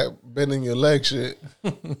that bending your leg shit.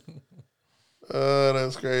 Oh,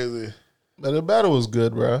 that's crazy. But the battle was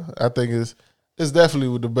good, bro. I think it's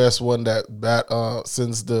definitely the best one that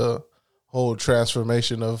since the whole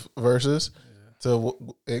transformation of verses to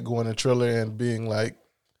it going to Triller and being like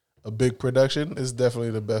a big production. It's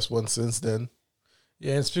definitely the best one since then.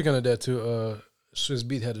 Yeah, and speaking of that too, Swiss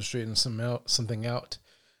Beat had to straighten something out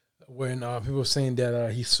when people were saying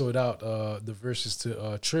that he sold out the verses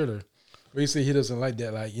to Triller. Basically, he doesn't like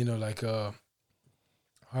that,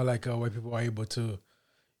 how white people are able to,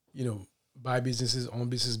 buy businesses, own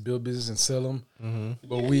business, build business, and sell them. Mm-hmm.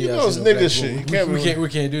 But we, it's nigga shit. We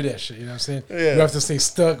can't do that shit. You know what I'm saying? Yeah. We have to stay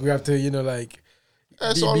stuck. We have to,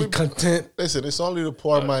 be content. Listen, it's only the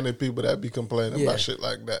poor-minded people that be complaining about shit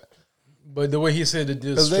like that. But the way he said it,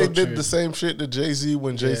 because they did the same shit to Jay-Z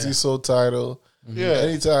when Jay-Z sold Tidal. Yeah.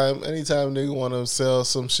 Anytime nigga want to sell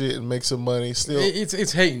some shit and make some money, still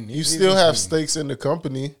it's hating. You still have stakes in the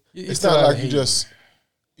company. It's not like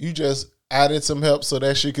you just added some help so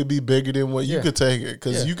that shit could be bigger than what you could take it.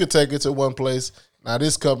 Because you could take it to one place. Now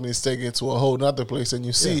this company is taking it to a whole nother place, and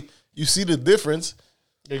you see the difference.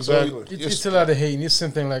 Exactly. So it's a lot of hating. It's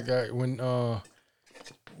something like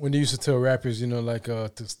when they used to tell rappers,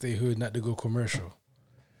 to stay hood, not to go commercial,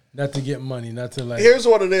 not to get money, not to Here's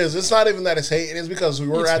what it is. It's not even that it's hating. It's because we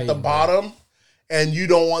were at the bottom, and you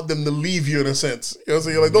don't want them to leave you in a sense. You know what I'm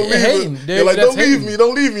saying? You're like, don't leave me. You're like,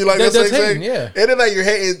 don't leave me. Like that's like saying, it ain't like you're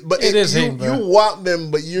hating, but it is hating. You want them,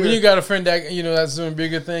 but when you got a friend that that's doing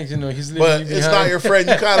bigger things, he's leaving you behind. But it's not your friend.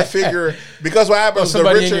 You kind of figure because what happens, the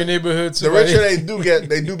richer in your neighborhood, the richer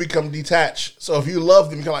they do become detached. So if you love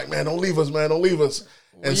them, you're like, man, don't leave us, man, don't leave us.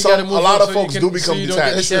 And a lot of folks do become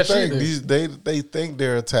detached. It's the thing. They think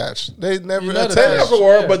they're attached. They never attached. They never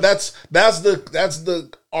were, but that's the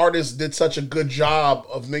artist did such a good job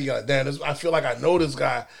of making like, damn, I feel like I know this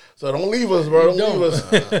guy. So don't leave us, bro. Don't leave us.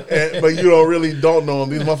 But you don't know them.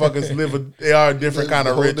 These motherfuckers they are a different kind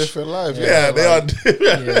of rich. Different life. Yeah, they are.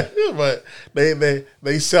 But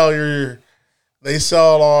they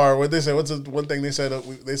sell our, what they say, what's the one thing they said,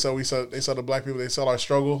 they sell the black people, they sell our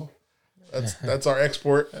struggle. That's our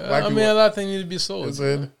export. A lot of things need to be sold.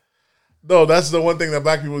 No, that's the one thing that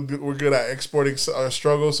black people were good at, exporting our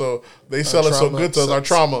struggle. So they sell it so good to us, our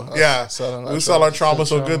trauma. We sell our trauma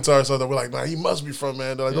so good to us, so that we're like, man, he must be from,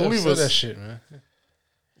 man. They're like, don't leave us. That shit, man.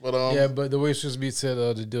 But but the way Swizz Beatz said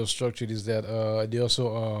the deal structured is that they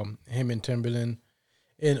also him and Timberland,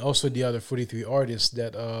 and also the other 43 artists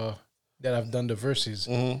that have done the verses,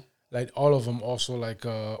 like all of them also like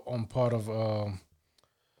on part of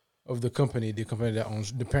the company that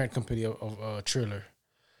owns the parent company of Triller.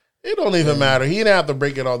 It don't even matter. He didn't have to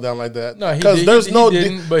break it all down like that. No, because there's no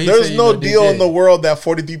deal in the world that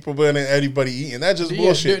 40 people and everybody eating. That's just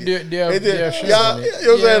bullshit.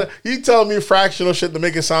 You telling me fractional shit to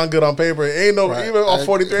make it sound good on paper. Ain't no even on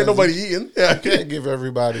 43. Ain't nobody eating. You can't give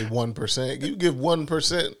everybody 1%. You give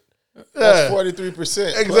 1%. That's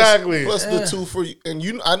 43%. Exactly. Plus the 2 for you. And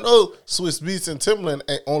I know Swizz Beatz and Timberland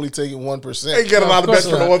ain't only taking 1%. They get a lot of best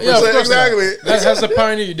for the 1%. Yeah, exactly. As a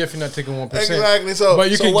pioneer, you're definitely not taking 1%. Exactly. But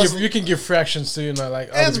you can give fractions to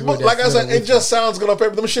like I said, it just sounds good on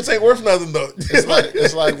paper. Them shits ain't worth nothing though.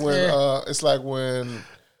 It's like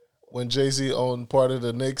when Jay-Z owned part of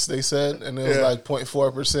the Knicks, they said, and it was like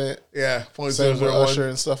 0.4%. Yeah, same with Usher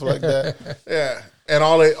and stuff like that. Yeah. And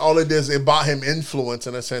all it did is it bought him influence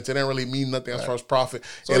in a sense. It didn't really mean nothing as far as profit.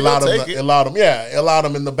 So it allowed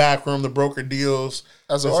him in the back room, the broker deals.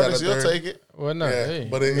 As an artist, you'll take it. Well, no,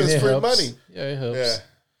 but it's free money. Yeah, it helps. Yeah.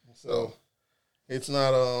 So it's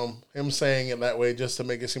not him saying it that way just to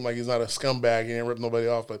make it seem like he's not a scumbag. He ain't rip nobody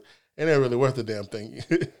off, but it ain't really worth the damn thing.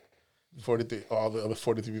 43, all the other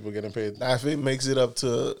 43 people getting paid. Now, if it makes it up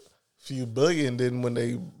to few billion, then when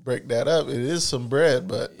they break that up, it is some bread,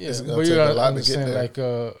 but it's going to take a lot to get there. Like,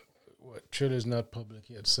 Triller's not public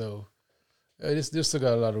yet, so this still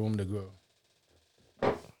got a lot of room to grow.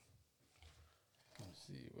 Let's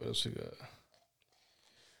see, what else we got?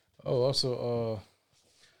 Oh, also,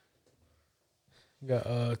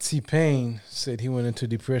 got T-Pain said he went into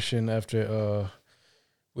depression after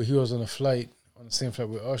he was on the same flight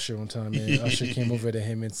with Usher one time, and Usher came over to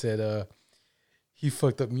him and said, he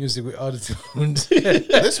fucked up music with auto-tune.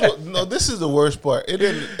 This is the worst part.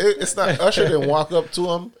 It's not Usher didn't walk up to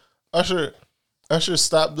him. Usher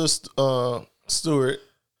stopped the steward.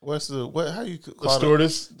 How you call the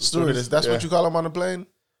stewardess? Stewardess. That's what you call him on the plane?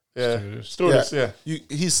 Yeah. Stewardess, yeah.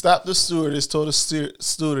 He stopped the stewardess, told the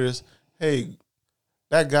stewardess, hey,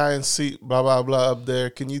 that guy in seat, blah, blah, blah, up there,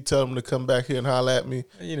 can you tell him to come back here and holler at me?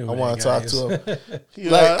 I want to talk to him.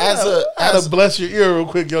 I bless your ear real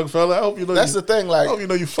quick, young fella. I hope you know. That's the thing. Like, I hope you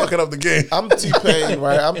know you fucking up the game. I'm T-Pain,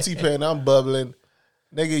 right? I'm T-Pain. I'm bubbling.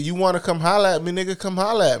 Nigga, you want to come holler at me? Nigga, come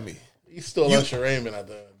holler at me. He's still Usher Raymond at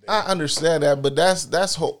the end. I understand that, but that's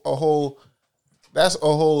a whole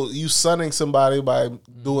you sunning somebody by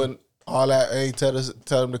doing all that. Hey, tell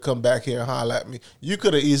them to come back here and holler at me. You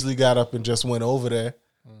could have easily got up and just went over there.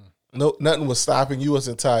 No, nothing was stopping. You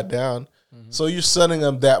wasn't tied down. So you're sunning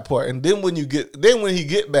him that part, and then when he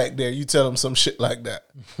get back there, you tell him some shit like that.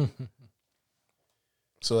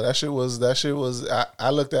 So that shit was. I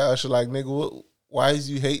looked at Usher like, nigga, why is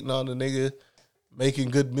you hating on the nigga making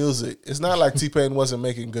good music? It's not like T-Pain wasn't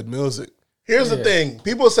making good music. Here's the thing: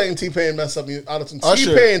 people saying T-Pain messed up auto-tune.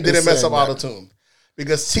 T-Pain didn't mess up auto-tune.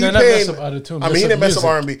 Because T-Pain, he didn't mess up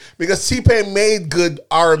R&B. Because T-Pain made good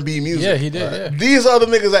R&B music. Yeah, he did. Right? Yeah. These other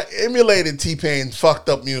niggas that emulated T-Pain fucked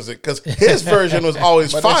up music because his version was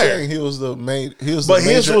always fire. He was the main. His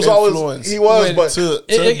was always. He was, but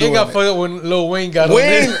it got fucked up when Lil Wayne got on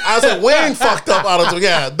there. I said Wayne fucked up auto-tune.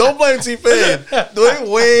 Yeah, don't blame T-Pain. Blame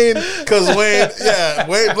Wayne because Wayne. Yeah,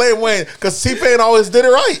 blame Wayne because T-Pain always did it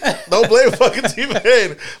right. Don't blame fucking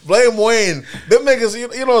T-Pain. Blame Wayne. Them niggas,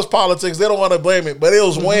 you know, it's politics. They don't want to blame it. But it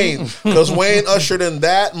was Wayne because Wayne ushered in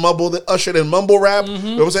mumble rap. You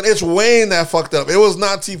know what I'm saying? It's Wayne that fucked up. It was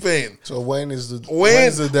not T-Pain. So Wayne's the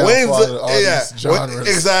godfather of all these genres.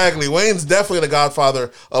 Exactly. Wayne's definitely the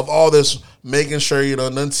godfather of all this, making sure you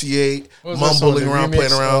enunciate, mumbling around,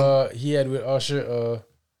 playing around. He had with Usher.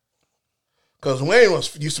 Because Wayne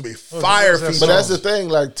used to be fire. But that's the thing,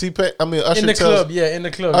 like T-Pain. I mean, Usher in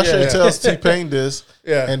the club. Usher tells T-Pain this,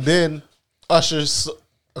 yeah, and then Usher.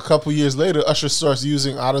 A couple years later, Usher starts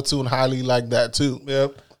using autotune highly like that too.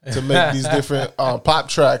 Yep. to make these different pop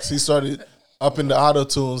tracks. He started upping the auto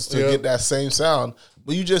tunes to get that same sound.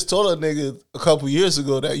 But you just told a nigga a couple years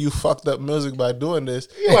ago that you fucked up music by doing this,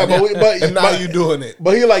 and now you doing it.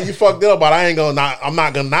 But he like, you fucked it up, but I'm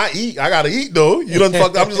not gonna not eat. I gotta eat though. You done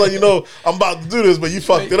fucked up. I'm just letting you know I'm about to do this, but you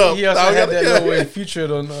fucked it up. He also had that little way featured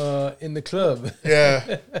on in the club.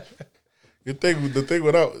 Yeah, the thing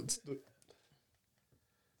went out.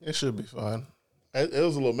 It should be fine. It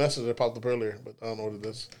was a little message that popped up earlier, but I don't know what it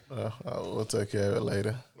is. We'll take care of it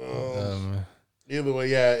later. Either way,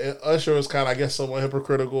 yeah, Usher was kind of, I guess, somewhat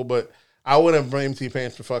hypocritical, but I wouldn't blame T-Pain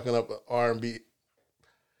for fucking up R&B.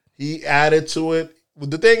 He added to it.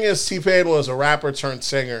 The thing is, T-Pain was a rapper turned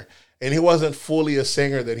singer, and he wasn't fully a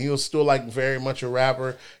singer then. He was still, like, very much a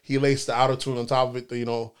rapper. He laced the auto-tune on top of it,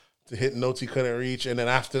 to hit notes he couldn't reach, and then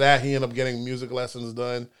after that, he ended up getting music lessons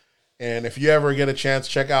done. And if you ever get a chance,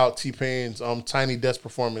 check out T-Pain's Tiny Desk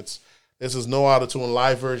performance. This is no auto-tune,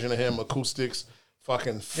 live version of him, acoustics.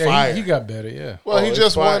 Fucking fire. Yeah, he got better, yeah. Well, he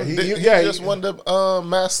just won. He just won the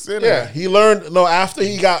Masked Singer. Yeah, he learned. No, after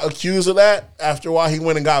he got accused of that, after a while he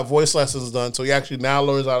went and got voice lessons done. So he actually now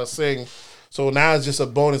learns how to sing. So now it's just a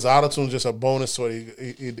bonus. Autotune's just a bonus to what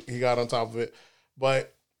he got on top of it.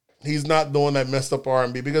 But he's not doing that messed up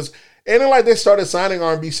R&B because it ain't like they started signing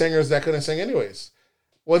R&B singers that couldn't sing anyways.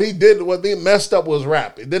 What they messed up was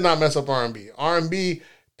rap. It did not mess up R&B. R&B.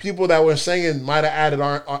 People that were singing might have added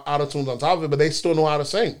autotunes on top of it, but they still know how to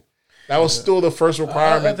sing. That was still the first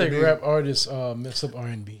requirement. I think rap artists mess up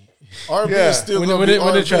R&B. R&B is still when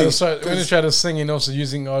they try to sing and also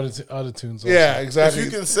using autotunes. Yeah, exactly. If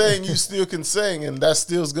you can sing, you still can sing, and that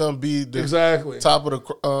still's gonna be the top of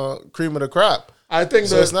the cream of the crop. I think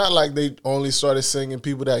so. It's not like they only started singing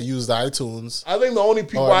people that used iTunes. I think the only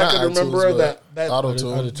people I can remember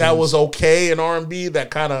that was okay in R&B that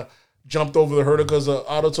kind of jumped over the hurdle because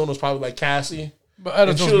autotune was probably like Cassie. But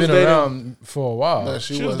autotune's been around for a while. No,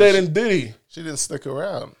 she was dating Diddy. She didn't stick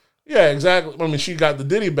around. Yeah, exactly. I mean, she got the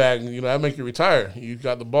Diddy bag. That make you retire. You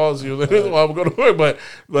got the balls. While I'm going to work. But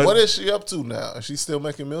what is she up to now? Is she still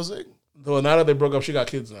making music? Well, now that they broke up, she got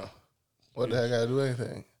kids now. What the heck got to do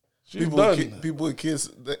anything? People with kids.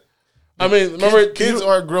 I mean, remember, kids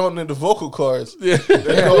aren't growing into vocal cords. Yeah.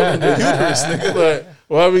 They're growing into uterus, nigga.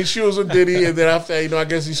 Well, I mean, she was with Diddy, and then after, I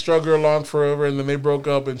guess he struggled her along forever, and then they broke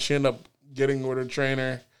up, and she ended up getting with her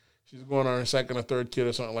trainer. She's going on her second or third kid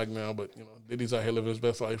or something like now, but, Diddy's out here living his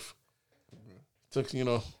best life. Took,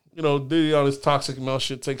 Diddy on his toxic male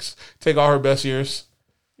shit take all her best years,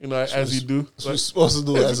 as you do. What you're supposed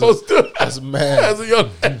to do as a man. As a young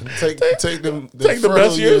take the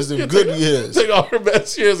best years, the good years. Take all her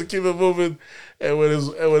best years and keep it moving. And when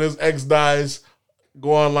his ex dies,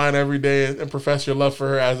 go online every day and profess your love for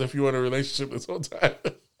her as if you were in a relationship this whole time.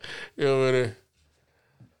 With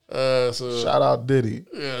her. So shout out Diddy.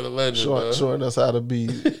 Yeah, the legend. Showing us how to be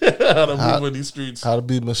how to move in these streets. How to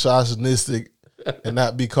be misogynistic and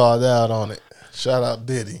not be called out on it. Shout out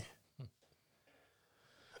Diddy.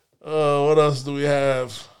 What else do we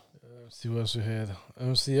have? Let's see what else we had.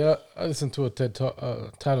 I listened to a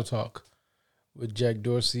Title Talk with Jack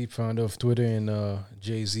Dorsey, founder of Twitter, and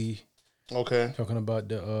Jay-Z. Okay. Talking about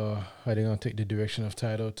how they're going to take the direction of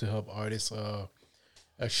Tidal to help artists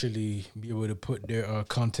actually be able to put their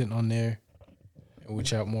content on there and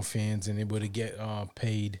reach out more fans and able to get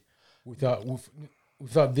paid without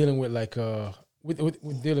dealing with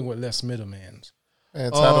with dealing with less middlemen.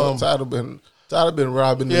 And Tidal been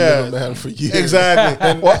robbing the middleman for years. Exactly.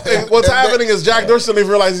 And what's happening is Jack Dorsey doesn't even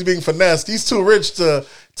realize he's being finessed. He's too rich to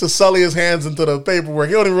sully his hands into the paperwork.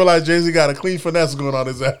 He don't even realize Jay-Z got a clean finesse going on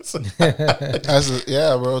his ass.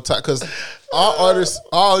 Bro. Because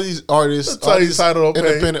all these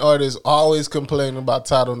independent artists always complain about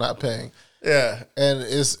Tidal not paying. Yeah. And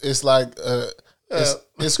it's like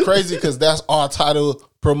it's crazy because that's all Tidal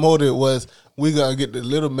promoted was, we gonna get the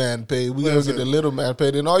little man paid. We gonna get the little man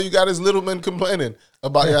paid, and all you got is little men complaining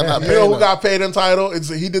about y'all not paying. You know who got paid in Tidal?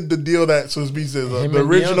 He did the deal that Swizz Beatz says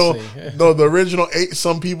the original 8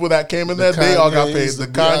 some people that came in there. They all got paid. The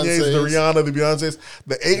Kanyes, the Rihanna, the Beyonces,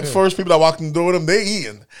 the 8 first people that walked in the door with them, they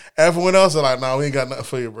eating. Everyone else are like, nah, we ain't got nothing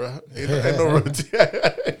for you, bro. Ain't no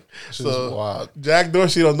routine. So wild. Jack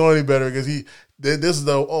Dorsey don't know any better because this is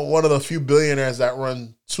one of the few billionaires that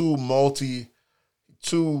run two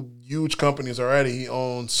huge companies already. He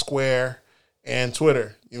owns Square and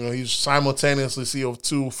Twitter. He's simultaneously CEO of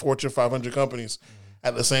 2 Fortune 500 companies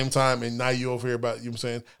at the same time. And now you over here about, you know what I'm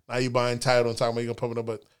saying, now you buying Tidal and talking about you going to pump it up.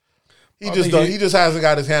 But he just hasn't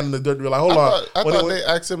got his hand in the dirt to be like, hold on. I thought they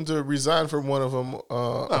asked him to resign from one of them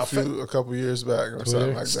a couple years back or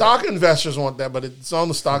something like that. Stock investors want that, but it's on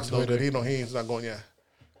the stocks though. But he's not going yet.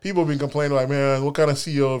 people have been complaining like, man, what kind of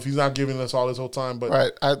CEO if he's not giving us all this whole time? But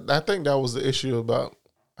right, I think that was the issue about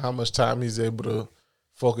how much time he's able to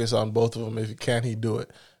focus on both of them. If he can, he do it.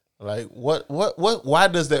 Like what? Why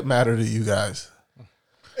does that matter to you guys?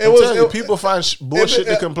 People find bullshit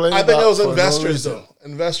to complain about. I think it was investors though.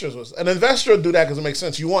 An investor would do that because it makes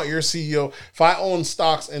sense. You want your CEO. If I own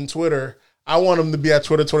stocks in Twitter, I want him to be at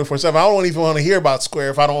Twitter 24/7. I don't even want to hear about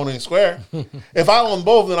Square if I don't own any Square. If I own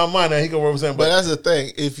both, then I'm mine and he can represent. But that's the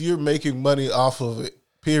thing. If you're making money off of it,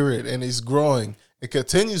 period, and it's growing, it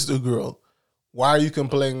continues to grow. Why are you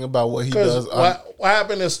complaining about what he does? What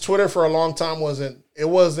happened is Twitter for a long time wasn't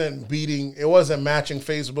matching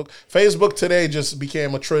Facebook. Facebook today just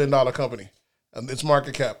became $1 trillion company. And its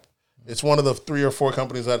market cap. It's one of the 3 or 4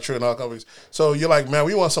 companies that are $1 trillion companies. So you're like, man,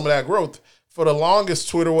 we want some of that growth. For the longest,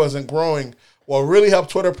 Twitter wasn't growing. What really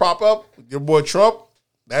helped Twitter prop up, your boy Trump,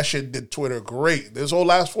 that shit did Twitter great. This whole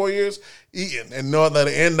last 4 years, eating. And know that at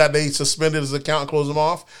the end that they suspended his account and closed him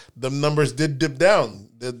off, the numbers did dip down.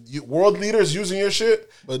 The world leaders using your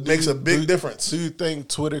shit makes a big difference. Do you think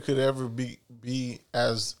Twitter could ever be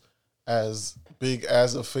as big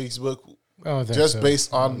as a Facebook? I don't think just so.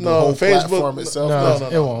 based on the whole platform itself? No,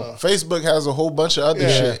 it won't. Facebook has a whole bunch of other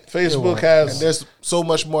shit. Facebook has... And there's so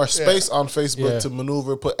much more space on Facebook to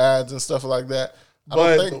maneuver, put ads and stuff like that. I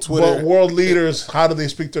don't think Twitter... But world leaders, how do they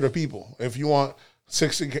speak to their people? If you want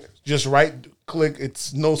 60... Just right-click.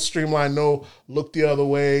 It's no streamline, no look the other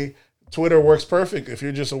way. Twitter works perfect. If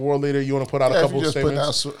you're just a world leader, you want to put out a couple of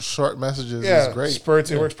statements. Put out short messages, it's great.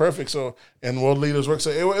 Spurts, it works perfect. So, and world leaders work. So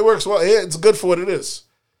it works well. It's good for what it is.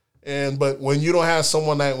 But when you don't have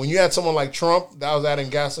someone when you had someone like Trump, that was adding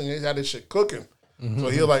gasoline, he had this shit cooking. So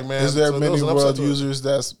he was like, man. Is there many world users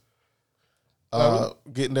that's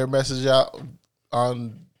getting their message out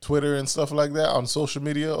on Twitter and stuff like that, on social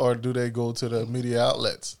media, or do they go to the media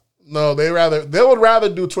outlets? No, they would rather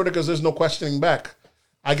do Twitter because there's no questioning back.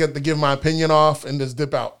 I get to give my opinion off and just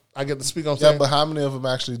dip out. I get to speak on saying. Yeah, but how many of them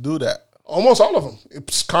actually do that? Almost all of them.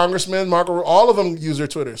 It's congressmen, all of them use their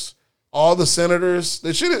Twitters. All the senators.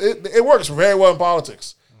 It works very well in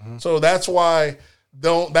politics. Mm-hmm. So that's why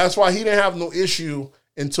he didn't have no issue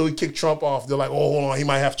until he kicked Trump off. They're like, oh, hold on, he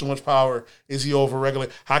might have too much power. Is he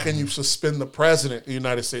over-regulated? How can you suspend the president of the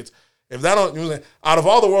United States? If that don't, out of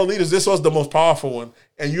all the world leaders, this was the most powerful one.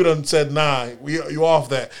 And you done said, nah, you off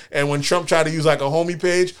that. And when Trump tried to use like a homie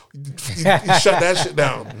page, he shut that shit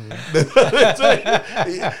down.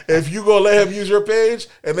 If you go let him use your page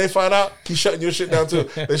and they find out, he's shutting your shit down too.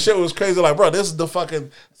 The shit was crazy. Like, bro, this is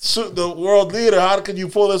the world leader. How can you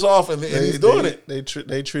pull this off? And he's doing it.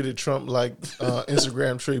 They treated Trump like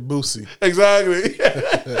Instagram treat Boosie. Exactly.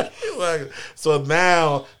 So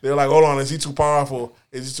now they're like, hold on, is he too powerful?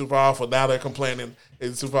 Is he too powerful? Now they're complaining.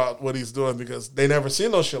 Is he too powerful what he's doing because they never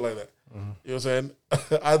seen no shit like that. Mm-hmm. You know what I'm saying?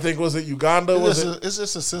 I think, was it Uganda? It's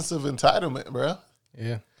just a sense of entitlement, bro.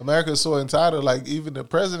 Yeah. America's so entitled. Like, even the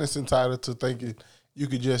president's entitled to thinking you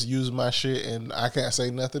could just use my shit and I can't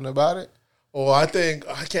say nothing about it. Oh, I don't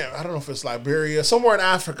know if it's Liberia. Somewhere in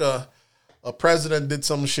Africa, a president did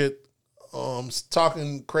some shit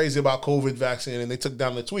talking crazy about COVID vaccine and they took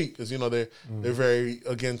down the tweet because, they're very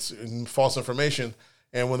against false information.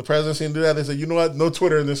 And when the president seen do that, they said, you know what? No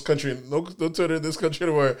Twitter in this country. No Twitter in this country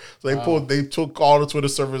anywhere. So they took all the Twitter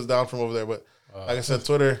servers down from over there. But like I said,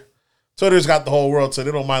 Twitter's got the whole world, so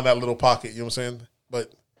they don't mind that little pocket. You know what I'm saying?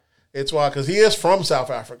 But it's why, because he is from South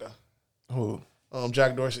Africa. Who?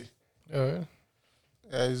 Jack Dorsey.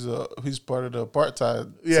 Yeah, he's part of the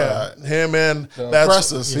apartheid. Yeah, side. Him and the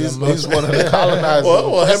oppressors. He's one of the colonizers.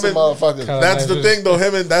 Motherfuckers. That's the thing, though.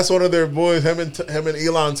 That's one of their boys. Him and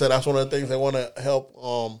Elon said that's one of the things they want to help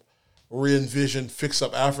re-envision, fix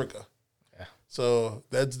up Africa. Yeah. So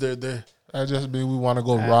that's their. That just means we want to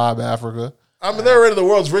go rob Africa. I mean, they're already the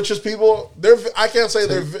world's richest people. I can't say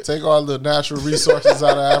take all the natural resources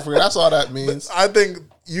out of Africa. That's all that means. I think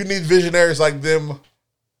you need visionaries like them.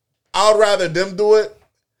 I would rather them do it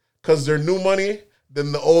because they're new money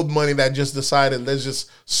than the old money that just decided let's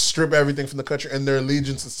just strip everything from the country and their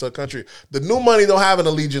allegiances to the country. The new money don't have an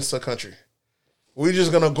allegiance to the country. We're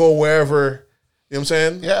just going to go wherever, you know what I'm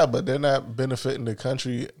saying? Yeah, but they're not benefiting the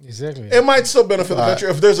country. Exactly. It might still benefit the country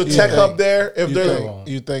if there's a tech hub there.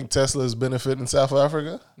 You think Tesla is benefiting South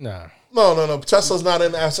Africa? No. Tesla's not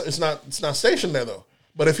in. It's not stationed there though.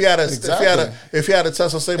 But if he had a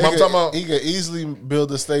Tesla station, I'm talking about he could easily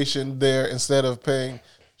build a station there instead of paying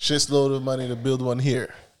shitload of money to build one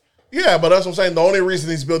here. Yeah, but that's what I'm saying. The only reason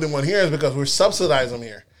he's building one here is because we're subsidizing him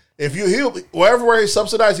here. If wherever he's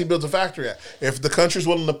subsidized, he builds a factory at. If the country's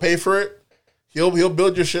willing to pay for it, he'll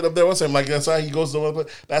build your shit up there with him. Like that's how he goes to.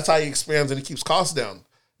 That's how he expands and he keeps costs down.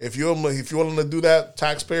 If you're willing to do that,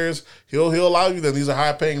 taxpayers, he'll allow you. Then these are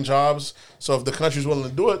high paying jobs. So if the country's willing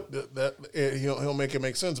to do it, he'll make it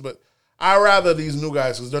make sense. But I rather these new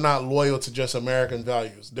guys because they're not loyal to just American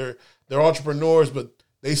values. They're entrepreneurs, but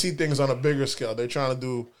they see things on a bigger scale. They're trying to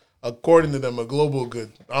do, according to them, a global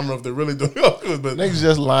good. I don't know if they're really doing good, but niggas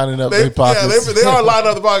just lining up their pockets. Yeah, they are lining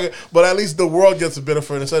up the pocket. But at least the world gets a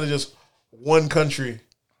benefit instead of just one country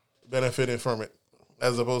benefiting from it,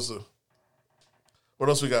 as opposed to. What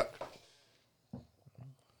else we got?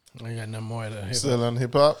 I got no more of that. Still on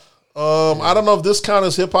hip hop. I don't know if this count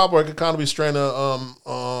as hip hop or it could kind of be straight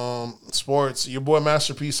of sports. Your boy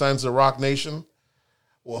Master P signs the Rock Nation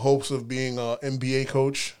with hopes of being an NBA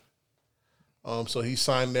coach. So he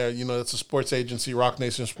signed there. You know, it's a sports agency, Rock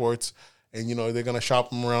Nation Sports, and you know they're gonna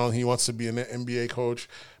shop him around. He wants to be an NBA coach.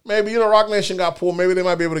 Maybe Rock Nation got pulled. Maybe they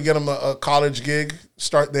might be able to get him a college gig.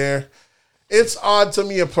 Start there. It's odd to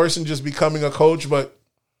me a person just becoming a coach, but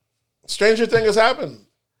stranger thing has happened.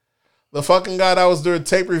 The fucking guy that was doing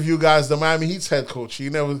tape review guys, the Miami Heat's head coach. He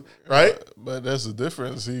never, right? But that's the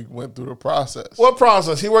difference. He went through the process. What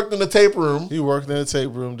process? He worked in the tape room. He worked in the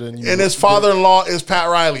tape room. Then and his father-in-law is Pat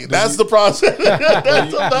Riley. That's the process.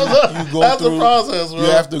 That's the process, bro.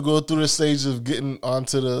 You have to go through the stage of getting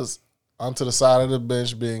onto the side of the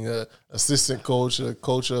bench, being a assistant coach, a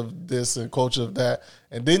coach of this and coach of that,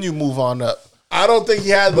 and then you move on up. I don't think he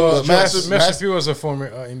had the Master P was a former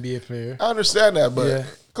NBA player. I understand that, but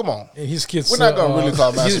come on, and his kids. We're not gonna really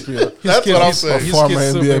call Master P. That's what I'm saying. His former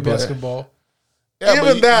kids NBA play player. basketball. Yeah,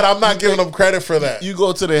 even that, I'm not giving him credit for that. You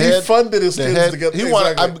go to the he head. He funded his kids to get.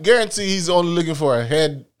 I guarantee he's only looking for a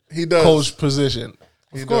head coach position.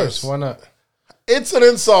 Of course, why not? It's an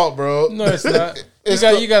insult, bro. No, it's not.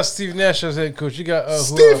 You got Steve Nash as head coach. You got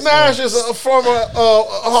Steve Nash is a former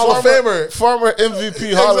Hall of Famer, former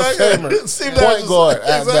MVP Hall of Famer, Steve point Nash guard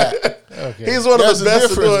at that. Okay. He's one of the best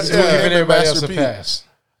to do it. Giving everybody else a pass.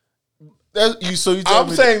 I'm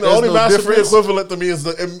saying the only Master P equivalent to me is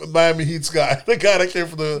the Miami Heat's guy. The guy that came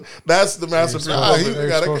from that's the Master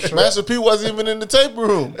P. Master P wasn't even in the tape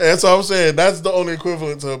room. That's what I'm saying. That's the only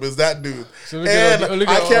equivalent to him is that dude. So and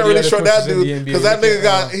I can't really show that dude because that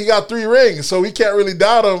nigga got 3 rings, so we can't really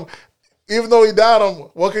doubt him. Even though he doubt him,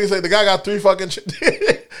 what can you say? The guy got 3 fucking.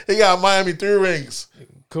 He got Miami 3 rings.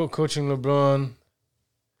 Coaching LeBron,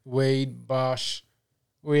 Wade, Bosh,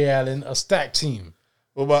 Ray Allen, a stacked team.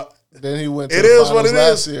 Well, but. Then he went. It is what it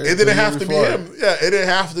is. It didn't have to be him. Yeah, it didn't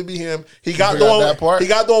have to be him. He got the one. He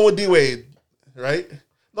got the one with D Wade, right?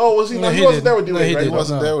 No, was he? No, he wasn't there with D Wade. Right? He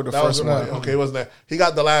wasn't there with the first one. Okay, he wasn't there. He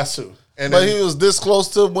got the last 2. But he was this close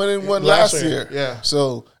to winning one last year. Yeah.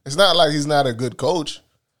 So it's not like he's not a good coach.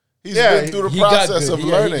 He's been through the process of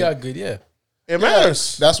learning. He got good. Yeah, it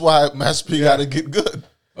matters. That's why Master P got to get good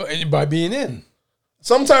by being in.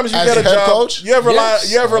 Sometimes you get a job. Coach? You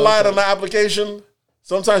ever lied on the application?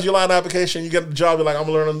 Sometimes you lie on the application, you get the job, you're like, I'm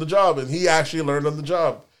going to learn on the job. And he actually learned on the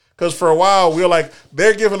job. Because for a while, we were like,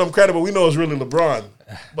 they're giving him credit, but we know it's really LeBron.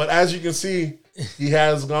 But as you can see, he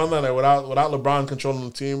has gone down there without LeBron controlling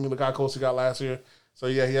the team. Look how close he got last year. So,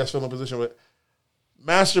 yeah, he has filling position. But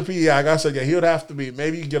Master P, like I said, he would have to be,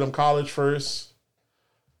 maybe you get him college first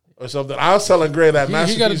or something. I was telling Gray that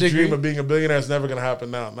Master P's dream of being a billionaire is never going to happen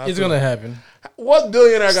now. It's going to happen. What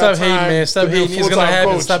billionaire got time Stop hating, man. Stop hating. It's going to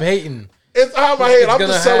happen. Coach? Stop hating. It's out of my head. I'm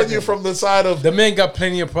just telling you from the side of the man got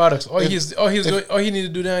plenty of products. All he need to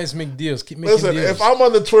do now is make deals. Keep making deals. If I'm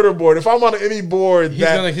on the Twitter board, if I'm on any board, he's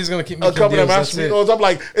gonna keep making deals. I'm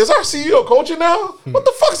like, is our CEO coaching now? What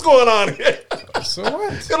the fuck's going on here? So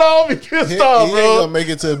what? You know, I'll be pissed off, bro. He ain't gonna make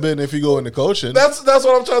it to a bid if he go into coaching. That's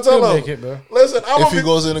what I'm trying to tell him. Make it, bro. Listen, if he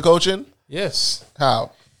goes into coaching, yes.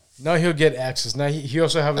 How? Now he'll get access. Now he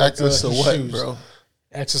also have access to what, shoes. Bro?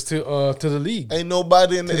 Access to the league. Ain't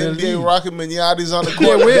nobody in the NBA rocking Miniatis on the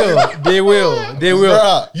court. They will.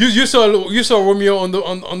 Bruh. You saw Romeo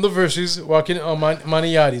on the verses rocking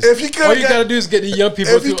Maniatis. If he all you gotta do is get the young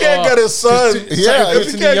people. If he can't get his son,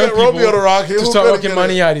 if he can't get Romeo to rock him, to start rocking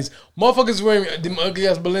Maniatis. Motherfuckers wearing them ugly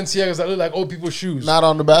ass Balenciagas that look like old people's shoes. Not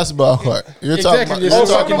on the basketball court. You're talking about.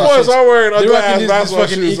 Some of the boys are wearing ugly ass basketball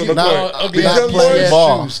shoes on the court. Not playing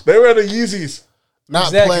ball. They wear the Yeezys.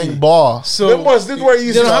 Not playing ball. So them boys didn't wear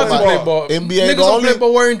Yeezys. They don't have to play ball. NBA don't play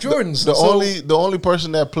ball wearing Jordans. The only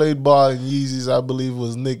person that played ball in Yeezys, I believe,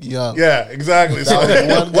 was Nick Young. Yeah, exactly. So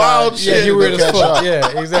one wild shit. Yeah, he weird as fuck.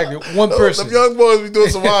 Yeah, exactly. One person. Them young boys be doing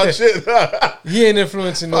some wild shit. He ain't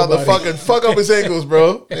influencing nobody. Fuck up his ankles,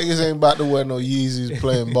 bro. Niggas ain't about to wear no Yeezys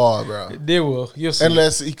playing ball, bro. They will. You'll see.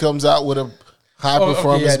 Unless he comes out with a high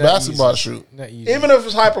performance basketball shoot. Even if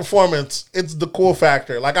it's high performance, it's the cool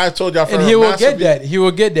factor. Like I told y'all, and he will get that. He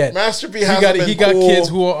will get that. Master P hasn't been cool kids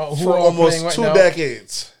who are almost right 2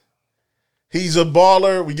 decades. He's a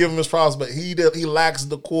baller. We give him his props, but he lacks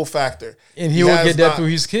the cool factor. And he will get that through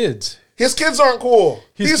his kids. His kids aren't cool.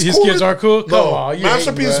 His kids aren't cool? Come on.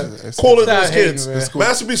 Master P's cooler than his kids.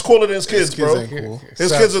 Master P's cooler than his kids, bro.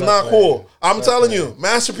 His kids are not cool. I'm telling you,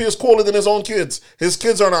 Master P is cooler than his own kids. His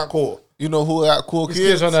kids are not cool. You know who got cool kids? His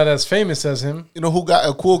kids are not as famous as him. You know who got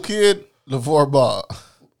a cool kid? LeVar Ball.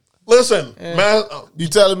 Listen, you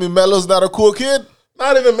telling me Melo's not a cool kid?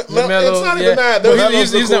 Not even Melo, it's not even that. Well,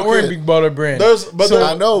 he's not wearing Big Baller brand.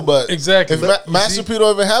 I know, but exactly. If Master P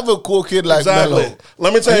don't even have a cool kid like Melo,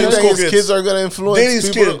 let me tell you, his kids are gonna influence Diddy's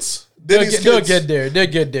people. Kids. They'll get there. They'll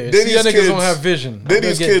get there. Diddy's See, kids niggas don't have vision.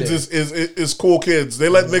 Diddy's kids is cool kids. They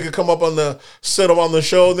let nigga come up on the set up on the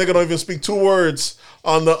show. Nigga don't even speak 2 words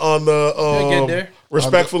on the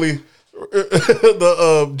respectfully.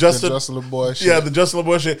 The Justin LeBoy shit. Yeah, the Justin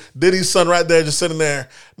LeBoy shit. Diddy's son right there just sitting there.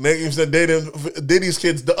 Nigga said Diddy's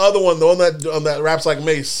kids. The other one, the one that raps like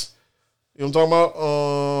Mace. You know what I'm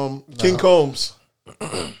talking about? King Combs.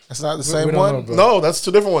 That's not the same one? No, that's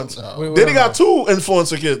 2 different ones. Diddy got 2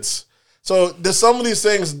 influencer kids. So there's some of these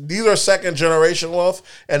things, these are second generation wealth,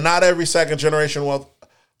 and not every second generation wealth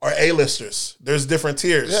are A-listers. There's different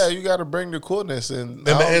tiers. Yeah, you got to bring the coolness in.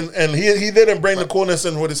 And he didn't bring the coolness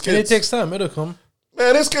in with his kids. And it takes time. It'll come.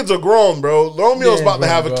 Man, his kids are grown, bro. Romeo's about to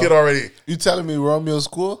have a kid already. You telling me Romeo's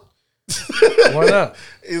cool? Why not?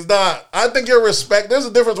 He's not. I think there's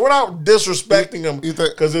a difference. We're not disrespecting him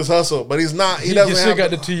because it's hustle, but he's not. He doesn't. You still got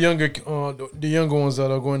the younger ones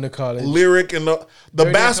that are going to college. Lyric and the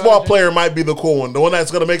basketball player might be the cool one, the one that's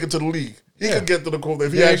going to make it to the league. He could get to the cool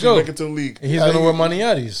if he actually make it to the league. And he's going to wear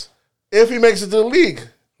Maniatis. If he makes it to the league.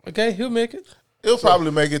 Okay, he'll make it. He'll probably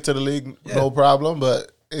make it to the league, no problem.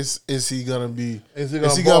 But is he gonna be? Is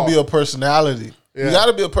he gonna be a personality? Yeah. You got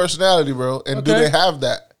to be a personality, bro. And do they have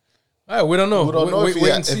that? All right, we don't know. Wait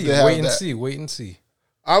and see. Wait and see.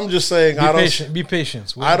 I'm just saying, be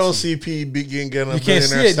patient. I don't see P getting a you can't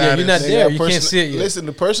see it yet. You're not there. You can't see it yet. Listen,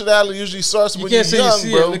 the personality usually starts when you're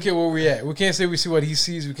young, bro. Look at where we at. We can't say we see what he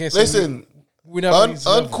sees. We can't say. Listen,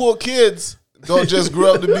 uncool kids don't just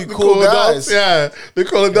grow up to be cool guys. Adults, yeah, they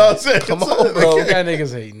cool adults. Come on, bro. That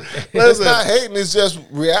niggas hating. It's not hating. It's just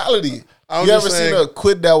reality. You ever seen a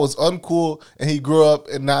kid that was uncool and he grew up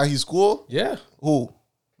and now he's cool? Yeah. Who?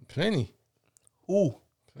 Plenty. Who?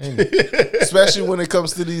 Especially when it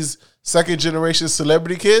comes to these second generation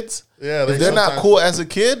celebrity kids. Yeah, if they're not cool as a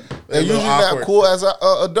kid, they're usually not cool as an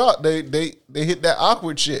adult. They hit that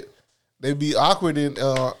awkward shit. They be awkward in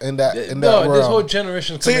that realm. This whole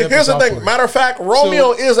generation. See, here's the thing. Matter of fact,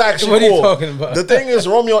 Romeo is actually cool. What are you talking about? The thing is,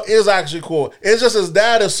 Romeo is actually cool. It's just his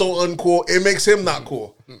dad is so uncool, it makes him not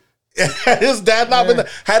cool. Had his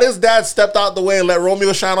dad stepped out the way and let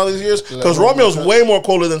Romeo shine all these years, because Romeo's way more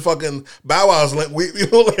cooler than fucking Bow Wow's.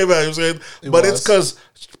 But it's because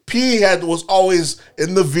P was always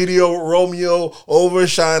in the video. Romeo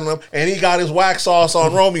overshining him, and he got his wax sauce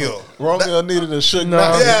on Romeo. Romeo needed a Suge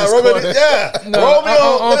Knight. Romeo. I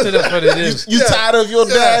don't think that's what it is. You tired of your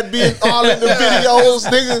dad being all in the videos,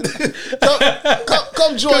 nigga?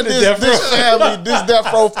 Come join this family, this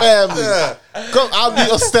Death Row family. Yeah. Come, I'll be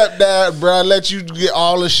a stepdad, bro. I'll let you get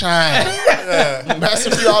all the shine. Master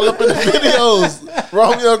P all up in the videos.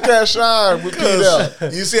 Romeo can't shine with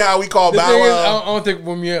P. You see how we call Bow Wow? I don't think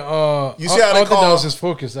when you see how they call that was his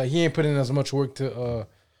focus. Like he ain't put in as much work to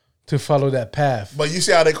follow that path. But you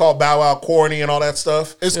see how they call Bow Wow corny and all that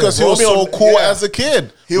stuff? It's because he was so cool as a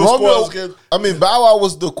kid. He was cool as a kid. I mean, Bow Wow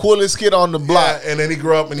was the coolest kid on the block. And then he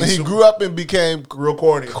grew up and became real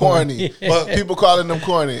corny. But people calling him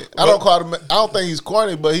corny. I don't think he's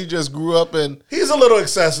corny, but he just grew up and he's a little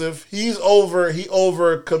excessive. He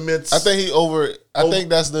over commits. I think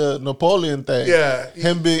that's the Napoleon thing. Yeah.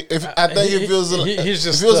 Him being it feels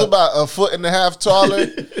stuck. about a foot and a half taller.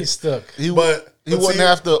 He's stuck. He wouldn't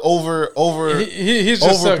have to he's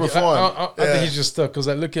just overperform. Stuck. I think he's just stuck because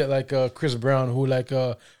I look at Chris Brown, who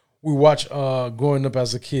we watched growing up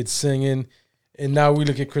as a kid singing, and now we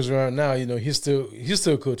look at Chris Brown now. You know, he's still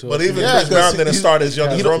cool to us. But even Chris Brown didn't start as young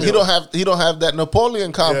as Romeo. He don't have that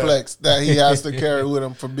Napoleon complex that he has to carry with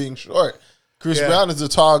him for being short. Chris Brown is a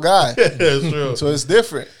tall guy. That's true. So it's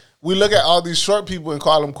different. We look at all these short people and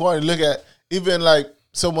call them corny. Look at even like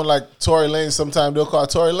someone like Tory Lanez. Sometimes they'll call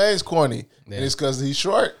Tory Lanez corny, and it's because he's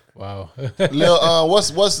short. Wow.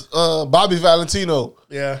 What's Bobby Valentino?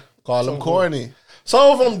 Yeah, call him corny.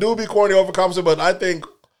 Some of them do be corny, overcompensating, but I think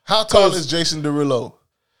how tall is Jason Derulo?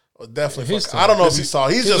 Definitely. I don't know if he saw.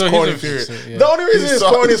 He's just corny. Period. Yeah. The only reason he's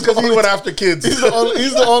corny is because he went after kids. He's the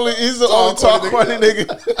only tall corny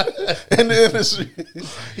nigga in the industry.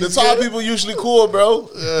 The tall people usually cool, bro.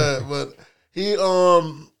 Yeah, but he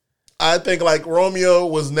I think like Romeo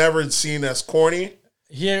was never seen as corny.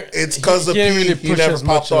 It's because of P. Really he never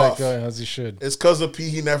popped off as he should. It's because of P.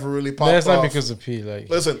 He never really popped off. That's not because of P. Like,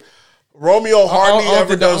 listen, Romeo hardly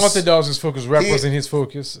ever does. Unorthodox his focus. Rap wasn't his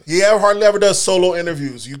focus. He hardly ever does solo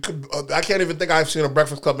interviews. You could. I can't even think I've seen a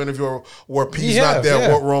Breakfast Club interview where P's not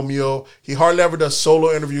there with Romeo. He hardly ever does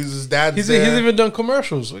solo interviews. His dad's there. He's even done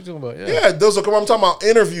commercials. What are you talking about? Yeah, those are. I'm talking about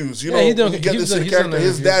interviews. You know, you get to see the character.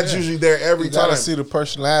 His dad's usually there every time. You gotta see the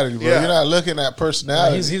personality, bro. You're not looking at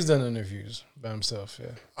personality. He's done interviews by himself.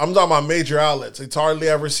 Yeah, I'm talking about major outlets. It's hardly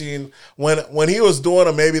ever seen when he was doing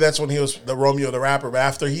it. Maybe that's when he was the Romeo the rapper. But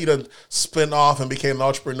after he done spin off and became an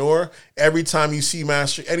entrepreneur, every time you see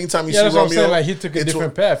anytime you see that's Romeo, what I'm saying. Like he took a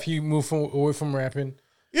different path. He moved away from rapping.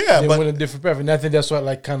 Yeah, but went a different path, and I think that's what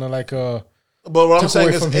But what I'm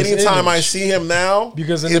saying is, anytime I see him now,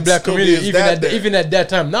 because in the black community, even at that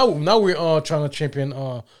time, now we're trying to champion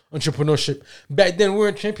entrepreneurship. Back then, we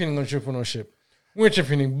weren't championing entrepreneurship. We weren't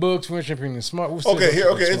championing books. We weren't championing smart.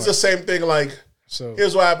 It's the same thing. Like,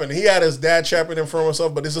 here's what happened. He had his dad championing for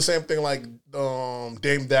himself, but it's the same thing like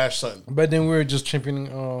Dame Dash son. But then we were just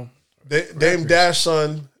championing Dame Dash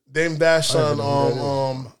son. He's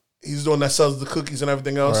the one that sells the cookies and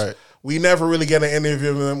everything else. Right. We never really get an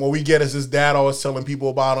interview with him. What we get is his dad always telling people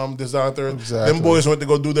about him, this, that, third. Exactly. Them boys went to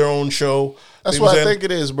go do their own show. That's what I think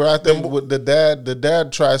it is, bro. I think with the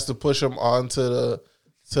dad tries to push him on to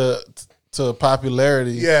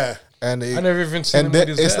popularity. Yeah. And I never even seen him with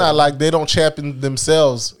his it's dad. not like they don't champion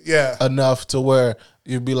themselves enough to where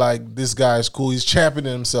you'd be like, this guy's cool. He's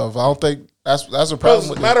championing himself. I don't think that's a problem.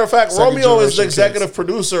 With matter of fact, Romeo is the executive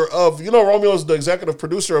producer of, Romeo is the executive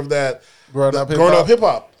producer of that Growing Up Hip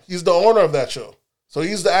Hop. He's the owner of that show. So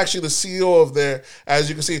he's actually the CEO of there, as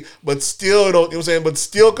you can see. But still, you know what I'm saying? But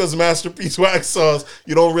still, because Masterpiece Wax Sauce,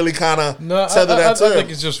 you don't really kind of tether that to him. I think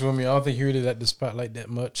it's just Romeo. I don't think he really at the spotlight that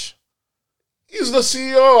much. He's the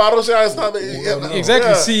CEO. I don't say it's not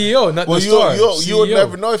CEO, not the star. You would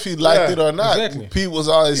never know if he liked it or not. Exactly. P was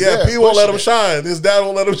always there. P won't let him shine. His dad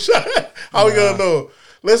won't let him shine. How we gonna know?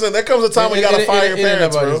 Listen, there comes a time when you gotta fire your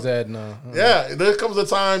parents, bro. His dad, no. Yeah, there comes a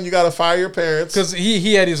time you gotta fire your parents. Because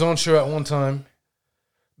he had his own show at one time.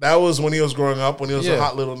 That was when he was growing up, when he was a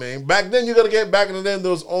hot little name. Back then, you gotta get back in the day,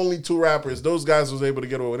 there was only 2 rappers. Those guys was able to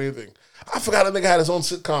get away with anything. I forgot a nigga had his own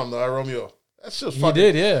sitcom though, Romeo. That's just fucking.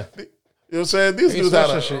 He did, yeah. You know what I'm saying? These dudes had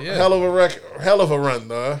a hell of a run,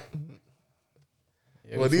 though.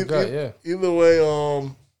 Yeah, but either way,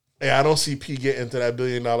 I don't see P getting to that $1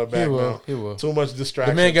 billion bag now. He will. Too much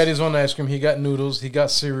distraction. The man got his own ice cream. He got noodles. He got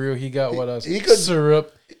cereal. He got what else?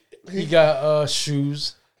 Syrup. He got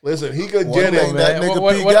shoes. Listen, he could get it. That nigga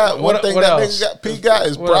One thing that nigga P got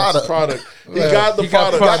is product. He got the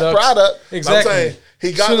product. Exactly. I'm saying,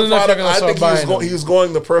 he got the product. I think he was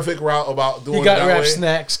going the perfect route about doing it. He got rap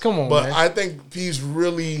snacks. Come on, but man. I think he's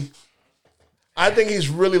really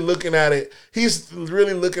looking at it. He's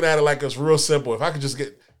really looking at it like it's real simple. If I could just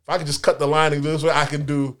cut the line and do this way, I could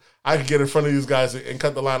get in front of these guys and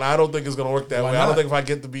cut the line. I don't think it's gonna work that way. I don't think if I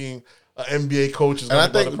get to being an NBA coach, and I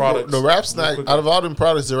think the rap snack out of all them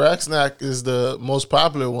products, the rap snack is the most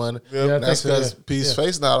popular one. Yeah, that's because P's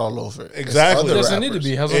face not all over it. Exactly, it doesn't need to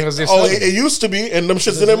be. It used to be, and them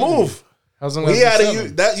shits didn't move.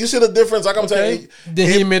 You see the difference. Like I'm saying,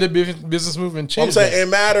 then he made a business move and changed. I'm saying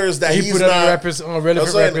it matters that he put other rappers on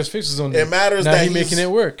relevant rappers' faces on there. It matters now that he's making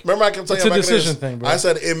it work. Remember, I can tell you it's a decision thing, bro. I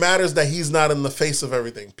said it matters that he's not in the face of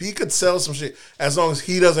everything. P could sell some shit as long as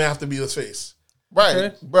he doesn't have to be the face.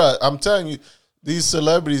 Right, bro. I'm telling you, these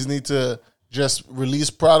celebrities need to just release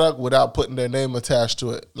product without putting their name attached to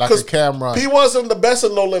it, like a Cameron. He wasn't the best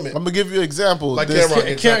of No Limit. I'm gonna give you an example. Like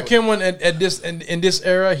Cameron, Cameron in this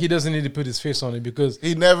era, he doesn't need to put his face on it because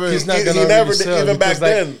he's not gonna sell even back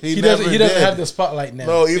then. He doesn't have the spotlight now.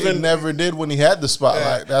 No, he never did when he had the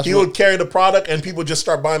spotlight. Yeah. He would carry the product and people just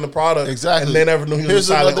start buying the product. Exactly, and they never knew he was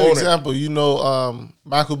a silent owner. Here's another example. You know,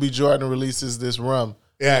 Michael B. Jordan releases this rum.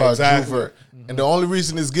 Yeah, exactly. Mm-hmm. And the only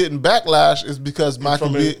reason it's getting backlash is because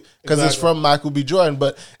it's from Michael B. Jordan.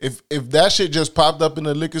 But if that shit just popped up in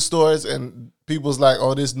the liquor stores and people's like,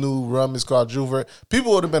 oh, this new rum is called Juver.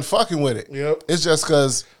 People would have been fucking with it. Yep. It's just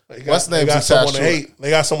because what's They name's got someone attached to to it. hate. They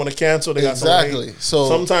got someone to cancel. They got someone to hate. So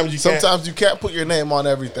sometimes you can't put your name on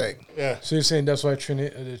everything. Yeah. So you're saying that's why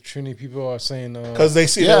the Trinity people are saying Because they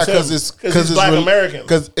see because he's Black American.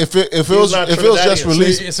 Because if it was just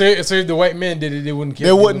released, so if the white man did it, they wouldn't care.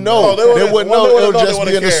 they wouldn't know. No, They wouldn't know. It would just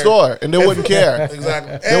be in the store, and they wouldn't care.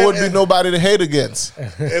 Exactly. There wouldn't be nobody to hate against.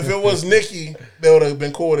 If it was Nicki, they would have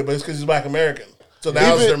been cool with it, but it's because he's Black American. So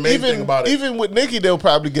that was their main thing about it. Even with Nicki, they'll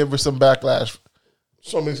probably give her some backlash.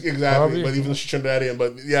 Exactly, Probably. but even though she's Trinidadian,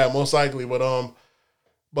 but yeah, most likely.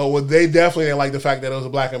 But what they definitely didn't like the fact that it was a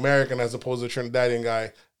Black American as opposed to a Trinidadian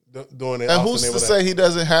guy doing it. And who's to say he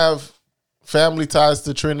doesn't have family ties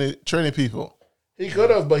to Trini people? He could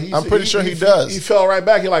have, but I'm pretty sure he does. He fell right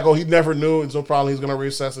back. He's like, oh, he never knew. It's no problem. He's going to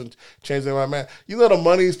reassess and change their mind. You know the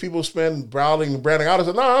money these people spend branding out. I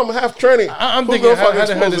said, no, I'm half Trini. I'm thinking, how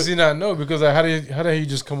the hell does he not know? Because how did he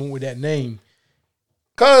just come up with that name?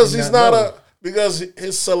 Because he's not because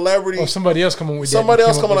his celebrity. Oh, somebody else coming with somebody that.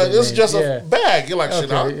 else coming like, this is just yeah. a bag. You're like,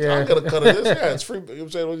 shit, Okay, I'm going to cut it. Yeah, it's free. You know what I'm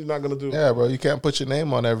saying? What are you not going to do? Yeah, bro, you can't put your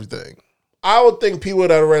name on everything. I would think P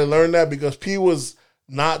would have already learned that because P was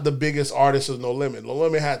not the biggest artist of No Limit. No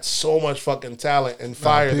Limit had so much fucking talent and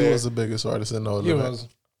fire P there. was the biggest artist in No He Limit. was.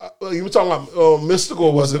 You were talking about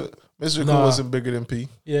Mystical wasn't. Mr. Nah. Cool wasn't bigger than P.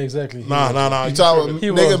 Yeah, exactly. Nah. You talking about He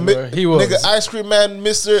nigga, was, bro. He was. nigga, Ice Cream Man,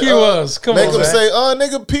 Mr. He was. Come make on, him man. say,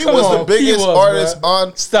 nigga, P Come was on, the P biggest was, artist bro.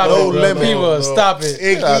 on Stop No it, bro. Limit. He was. bro. Stop it.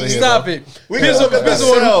 Get outta here, Stop bro. it. We He's can look at the one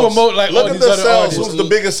who sales. promote like Look all at these the other sales. artists. Who's the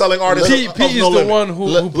biggest selling artist? P of is No the Limit? one who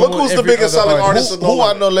Look promote who's the every biggest other selling artist. artist of No Who on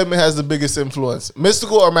Limit? No Limit has the biggest influence?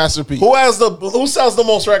 Mystical or Master P? Who sells the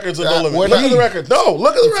most records of No Limit? we're Look not- at the records. No,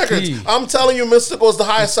 look at the It's records. P. I'm telling you, Mystical is the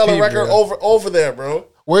highest selling P, record bro. over there, bro.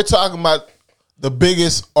 We're talking about the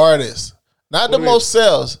biggest artist, not the do you most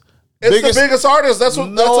sales. It's the biggest artist. That's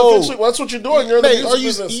what you're doing. You're in the Nate, music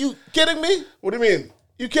are business. you kidding me? What do you mean?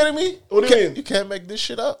 You kidding me? What do you mean? You can't make this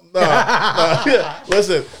shit up. Nah.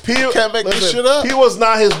 Listen, P Can't make this shit up. He was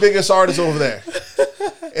not his biggest artist over there.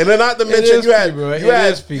 And then not to mention is you had P, bro. you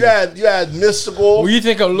It is P. had Mystical. When you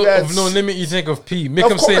think of had- No Limit, you think of P. Make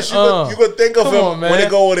Of him say, course, you could think of Come him on, man. when they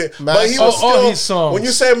go with it. But he was all still his songs. when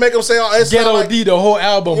you say make him say, it's Ghetto not like, D, the whole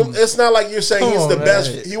album. it's not like you're saying Come he's on, the man.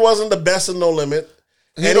 best. He wasn't the best in No Limit.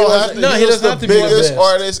 He And don't he have wasn't- to, No, he he was doesn't the have to be the biggest best.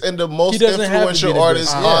 artist and the most He doesn't have to be influential the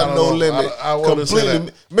artist best. on I No don't- Limit. I wouldn't say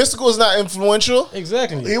Completely. Mystical is not influential.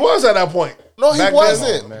 Exactly. He was at that point. No, he Back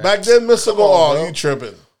wasn't. Then, back then, Mystical, bro. you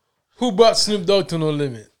tripping. Who brought Snoop Dogg to No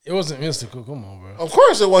Limit? It wasn't Mystical. Come on, bro. Of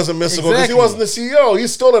course, it wasn't Mystical because he Exactly. wasn't the CEO.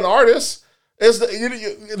 He's still an artist. It's the, You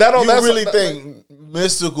really think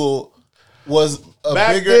Mystical was a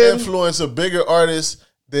Back bigger then- influence, a bigger artist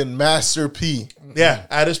than Master P? Yeah,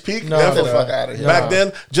 at his peak, No, definitely. Get the fuck outta here. Back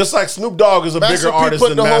then, just like Snoop Dogg is a Master bigger P artist put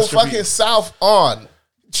than the whole Master fucking P. South on.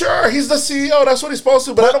 Sure, he's the CEO. That's what he's supposed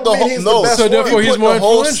to. But I Put don't mean he's the best So one. therefore He he's put more the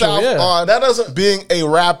whole influential, South yeah. on. That doesn't- being a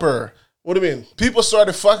rapper. What do you mean? People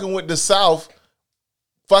started fucking with the South,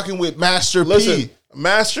 fucking with Master Listen, P.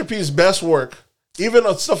 Master P's best work, even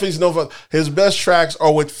on stuff he's known for, his best tracks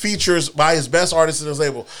are with features by his best artists in his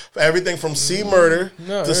label. Everything from C Murder No,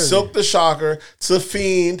 to really. Silk the Shocker to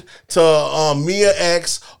Fiend to Mia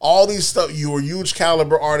X. All these stuff, you were huge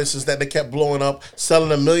caliber artists that they kept blowing up, selling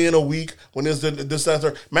 $1 million a week. When there's this, that,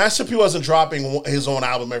 third. Master P wasn't dropping his own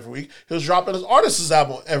album every week. He was dropping his artist's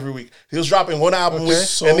album every week. He was dropping one album a week.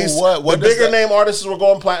 So and these, what the does bigger that- name artists were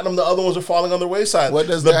going platinum. The other ones were falling on their wayside. What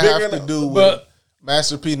does the that bigger have to do with But-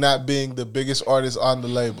 Master P not being the biggest artist on the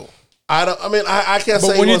label? I can't say.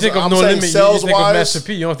 But when he you was, think of I'm No saying Limit, you sales think of wise, Master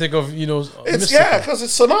P. You don't think of, It's Mystical. because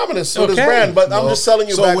it's synonymous with his Okay. brand. But I'm just telling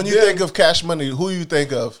you. So back when you then, think of Cash Money, who you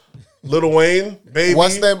think of? Lil Wayne, Baby,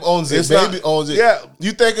 What's name owns it? It's Baby not- owns it. Yeah,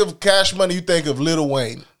 You think of Cash Money, you think of Lil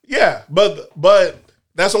Wayne. yeah, but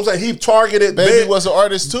that's what I'm saying. He targeted Baby was an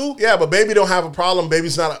artist too. Yeah, but Baby don't have a problem.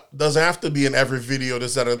 Baby's doesn't have to be in every video,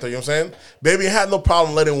 this, that, and the thing. You know what I'm saying? Baby had no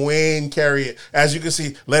problem letting Wayne carry it. As you can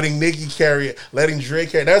see, letting Nicki carry it, letting Dre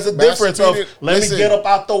carry it. There's a Master difference P of did- let listen. me get up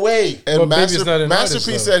out the way. And But Baby's not an Master artist,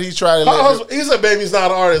 P though. said he tried to let He said Baby's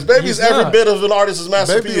not an artist. Baby's He's every not. bit of an artist as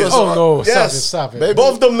Master Baby P is. was- Oh, no. Yes. Stop it. Baby-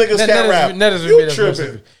 Both them niggas That- can't that is- rap. that is You ridiculous.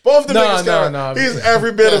 tripping. Both them No, niggas no, can't no. rap. He's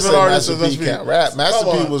every bit of an artist Master as P me. can't rap. Master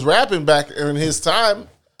Come P on. was rapping back in his time.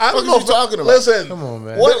 I don't know What is he talking about? Listen, Come on,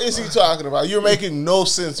 man. What is he talking about? You're making no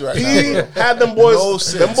sense right he now. had them boys. No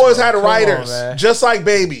sense, them boys bro. had on, writers, man. just like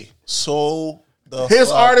Baby. So the His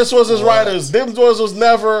fuck artist was his what? writers. Them boys was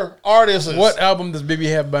never artists. What album does Baby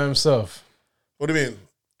have by himself? What do you mean?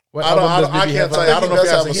 What I can't tell you. I don't know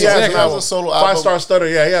if he has. He has a solo album. 5-Star Stutter.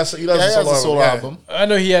 Yeah, he does a solo album. I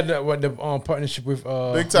know he had the partnership with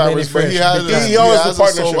Big Time, Manny but he Fresh. has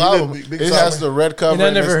a solo album. It has the red cover. And I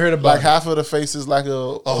never heard about like it. half of the face is like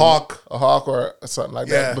a hawk or something like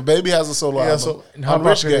that. But Baby has a solo album. And how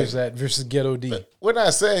popular is that versus Ghetto D? We're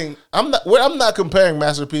not saying I'm not comparing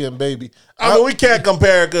Master P and Baby. I mean, we can't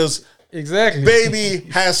compare because Exactly. Baby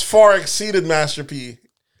has far exceeded Master P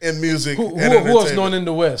in music. Who else known in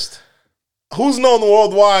the West? Who's known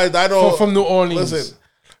worldwide? I don't. From New Orleans. Listen,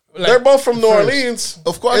 they're both from New Orleans.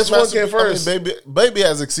 Of course, it's one came first. I mean, Baby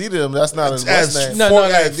has exceeded him. That's not his West name.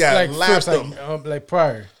 Like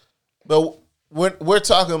prior. But we're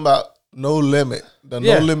talking about No Limit,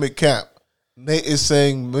 No Limit camp. Nate is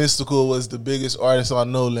saying Mystical was the biggest artist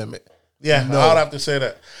on No Limit. Yeah, I would have to say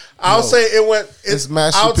that. I'll say it went. It's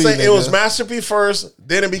Master P. I would say it was Master P first,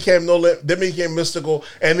 then it became No Limit, then it became Mystical,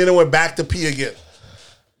 and then it went back to P again.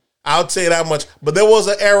 I would say that much. But there was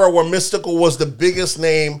an era where Mystical was the biggest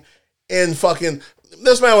name in fucking.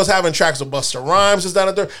 This man was having tracks with Busta Rhymes, is that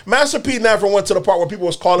a third? Master P never went to the part where people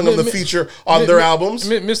was calling him the feature on their albums.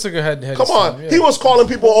 Mystical had come on, he was calling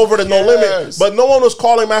people over to No Limit, but no one was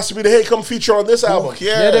calling Master P to hey, come feature on this album. Who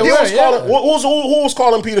was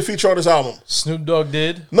calling P to feature on this album? Snoop Dogg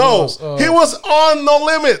did. No, he was on No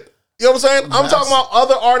Limit. You know what I'm saying? I'm talking about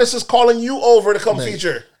other artists calling you over to come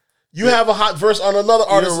feature. You have a hot verse on another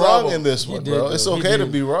artist's You're wrong album. in this one, bro. It's okay to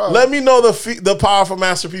be wrong. Let me know the powerful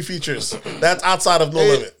Master P features. That's outside of No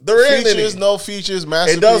Limit. There ain't any. No features.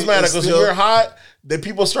 Master P. It does matter because when you're hot, then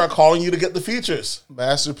people start calling you to get the features.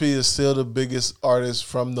 Master P is still the biggest artist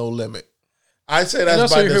from No Limit. I say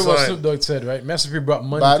that's by design. You heard what Snoop Dogg said, right? Master P brought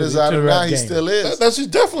money by to design the rap game. He still is. That's he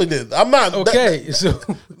definitely did. I'm not okay.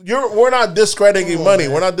 We're not discrediting money.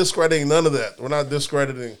 We're not discrediting none of that. We're not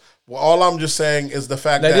discrediting. Well, all I'm just saying is the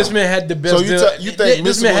fact that this man had the best. So you think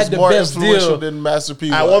this man had the more best influential deal than Master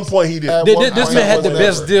P? At one point, he did. This man had the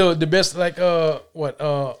best deal. The best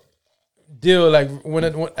deal like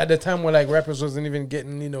when at the time when like rappers wasn't even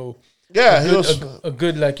getting a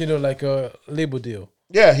good label deal.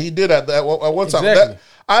 Yeah, he did at one time. Exactly.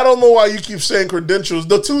 I don't know why you keep saying credentials.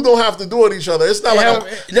 The two don't have to do with each other. It's not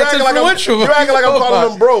you're acting like I'm calling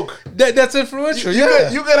them broke. That's influential. You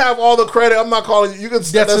can have all the credit. I'm not calling you. You can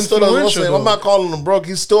that's influential. I'm not calling him broke.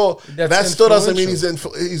 He's still that still doesn't mean he's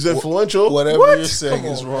influential. Whatever you're saying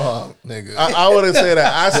is wrong, nigga. I wouldn't say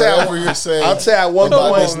that. I say whatever you're saying. I'd say at one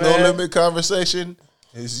point this No Limit conversation.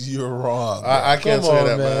 You're wrong. I can't say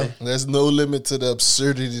that, man. There's no limit to the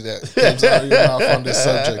absurdity that comes out of your mouth on this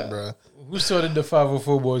subject, bro. Who started the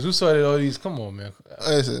 504 boys? Who started all these? Come on, man.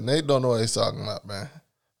 Listen, Nate don't know what he's talking about, man.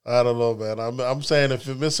 I don't know, man. I'm saying if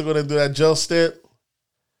Mystical didn't do that Jill stint,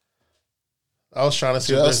 I was trying to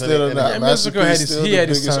see if there's any. Yeah, Mystical had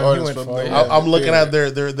his time. He went far. I'm looking at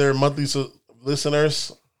their monthly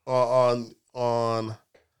listeners on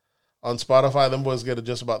Spotify. Them boys get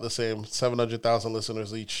just about the same 700,000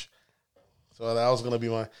 listeners each. So that was gonna be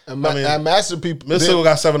my. And Master P. Mystical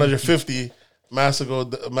got 750. Master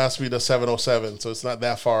P does 707. So it's not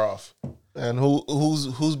that far off. And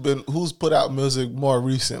who's put out music more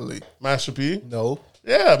recently? Master P. No.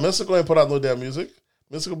 Yeah, Mystical ain't put out no damn music.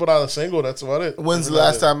 Mystical put out a single. That's about it. When's the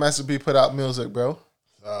last time Master P put out music, bro?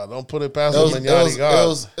 Don't put it past him.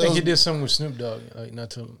 I think he did something with Snoop Dogg, like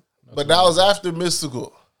but that was after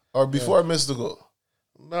Mystical or before Mystical.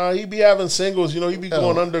 Nah, he be having singles. He be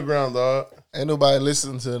going underground, dog. Ain't nobody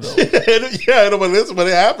listening to it though. Ain't nobody listening, but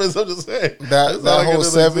it happens. I'm just saying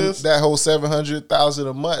that whole 700,000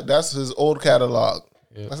 a month. That's his old catalog.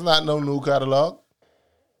 Yep. That's not no new catalog.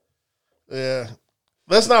 Yeah,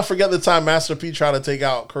 let's not forget the time Master P tried to take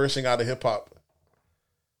out cursing out of hip hop.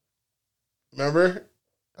 Remember?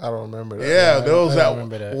 I don't remember that. Yeah, there was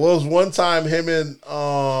that. Was one time him and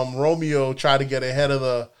Romeo tried to get ahead of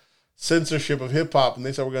the censorship of hip hop, and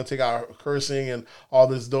they said we're gonna take out cursing and all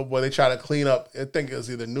this dope. Boy, they try to clean up. I think it was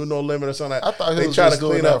either New No Limit or something. I thought they tried to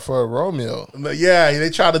clean up for Romeo. Yeah, they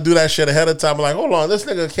tried to do that shit ahead of time. I'm like, hold on, this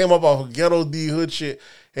nigga came up off of Ghetto D hood shit,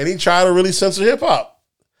 and he tried to really censor hip hop.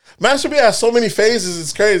 Master P has so many phases,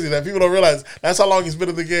 it's crazy that people don't realize that's how long he's been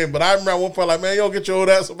in the game. But I remember at one point, like, man, yo, get your old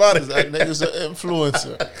ass about it. That nigga's an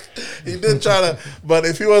influencer. He did try to, but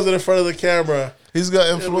if he wasn't in front of the camera, he's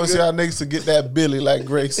gonna influence y'all niggas to get that Billy, like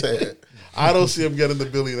Greg said. I don't see him getting the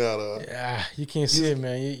Billy now, though. Yeah, you can't see it,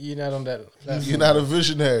 man. You're not on that platform. You're not a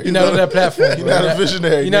visionary. You're not on that platform. You're not a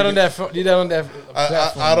visionary. You're not on that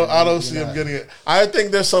platform. I don't see him getting it. I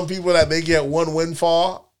think there's some people that they get one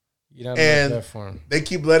windfall And they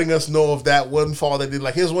keep letting us know of that windfall that did.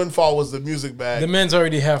 Like his windfall was the music bag. The man's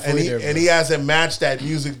already halfway there, and he hasn't matched that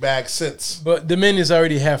music bag since. But the man is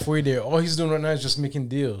already halfway there. All he's doing right now is just making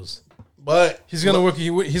deals. But he's gonna work.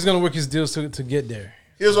 He's gonna work his deals to get there.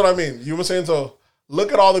 Here's what I mean. You were saying so.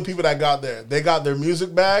 Look at all the people that got there. They got their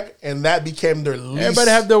music bag, and that became their least. Everybody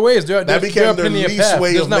have their ways. That became their least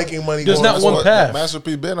way of making money. There's not one path. Master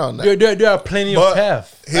P been on that. There are plenty of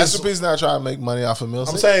paths. Master P's not trying to make money off of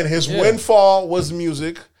music. I'm saying his windfall was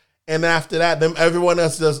music, and after that, everyone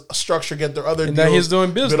else does structure, get their other deals. Now he's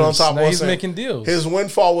doing business. On top now he's making deals. His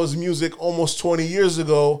windfall was music almost 20 years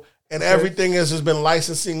ago. And everything has just been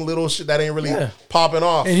licensing little shit that ain't really popping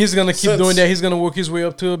off. And he's going to keep doing that. He's going to work his way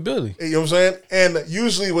up to $1 billion. You know what I'm saying? And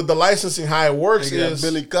usually with the licensing, how it works is...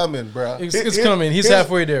 Billy coming, bro. It's coming. He's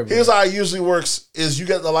halfway there, bro. Here's how it usually works is you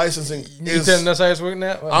get the licensing. You telling that's how it's working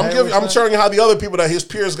now? I'm showing you how the other people that his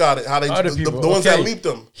peers got it. How they the ones that leaped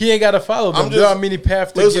them. He ain't got to follow them. There are many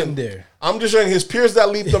paths to getting there. I'm just showing his peers that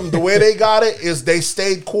leaped them. The way they got it is they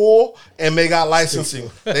stayed cool and they got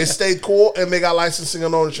licensing. They stayed cool and they got licensing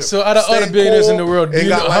and ownership. So out of all the billionaires in the world,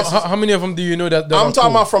 how many of them do you know that I'm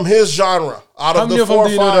talking about from his genre. Out of the 4 or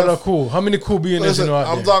 5 that are cool? How many cool billionaires you know out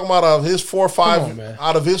there? I'm talking about of his 4 or 5.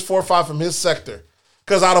 Out of his 4 or 5 from his sector.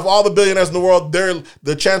 Because out of all the billionaires in the world,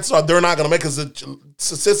 the chances are they're not going to make it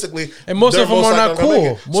statistically. And most of them are not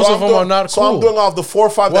cool. Most of them are not cool. So I'm doing off the 4 or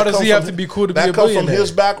 5. Why does he have to be cool to be a billionaire? That come from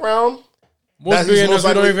his background. Most billionaires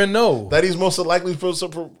we don't even know. That he's most likely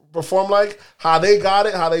to perform like. How they got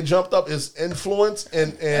it, how they jumped up is influence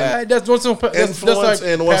and that's what's that's like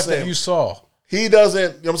and what's that you saw. He doesn't, you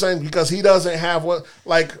know what I'm saying? Because he doesn't have what,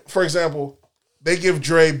 like, for example, they give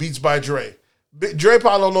Dre Beats by Dre. Dre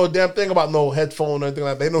probably don't know a damn thing about no headphone or anything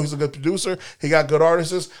like that. They know he's a good producer. He got good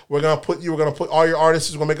artists. We're gonna put all your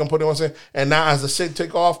artists. We're gonna make them put it on saying. And now as the shit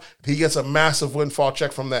take off, he gets a massive windfall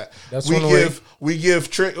check from that. That's we give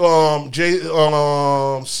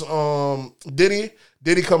Diddy.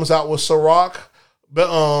 Diddy comes out with Ciroc.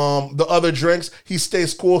 The other drinks, he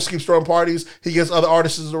stays cool, keeps throwing parties. He gets other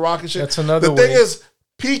artists to rock and shit. That's another way. The thing is,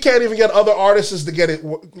 P can't even get other artists to get it.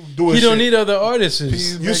 He don't need other artists.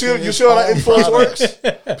 You see how that influence works?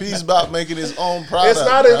 P's about making his own product.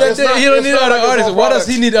 He don't need other artists. Why does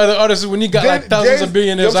he need other artists when he got like thousands of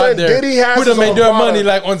billionaires out there who done made their money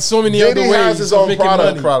like on so many other ways? Diddy has his own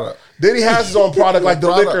product. Diddy has his own product like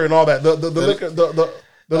the liquor and all that. The liquor, the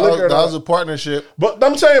liquor. That was a partnership. But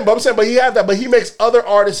I'm saying, he had that. But he makes other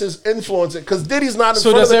artists influence it because Diddy's not in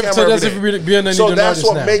front of the camera every day. So that's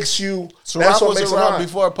what makes you. That's what makes around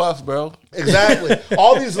before Puff, bro. Exactly.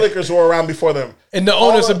 All these liquors were around before them. And the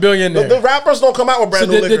owner's a billionaire. The rappers don't come out with brand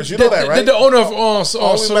new liquors. You know that, right? The owner of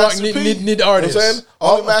Ciroc need artists.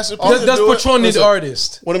 Only Master P. That's Patron need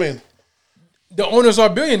artists. What do you mean? The owners are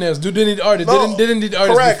billionaires. Do they need artists? No, they didn't need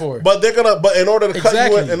artists before. But they're gonna. But in order to cut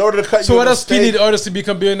you, so why does P need artists to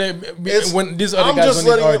become billionaire when these other guys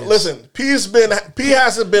don't need artists? Listen, P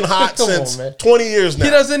hasn't been hot since 20 years now.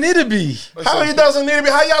 He doesn't need to be. How he doesn't need to be?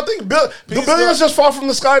 How y'all think the billions just fall from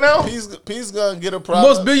the sky now? P's gonna get a product.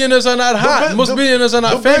 Most billionaires are not hot. Most billionaires are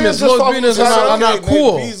not famous. Most billionaires are not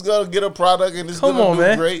cool. P's gonna get a product and it's gonna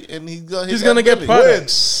do great, and he's gonna get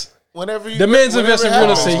products. The man's investing in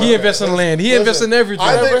real estate. He invests in land. He invests in everything.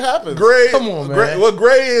 Whatever happens. Gray, come on, man. What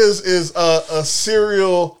Gray is a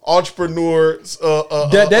serial entrepreneur.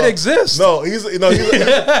 That exists. No, he's a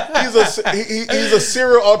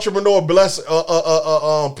serial entrepreneur.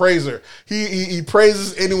 Praiser. He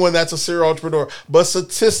praises anyone that's a serial entrepreneur. But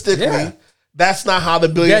statistically, that's not how the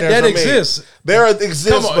billionaires are made. That exists. There exists.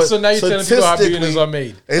 Come on, so now you're telling people how billionaires are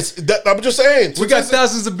made. I'm just saying. We got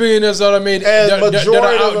thousands of billionaires that are made that are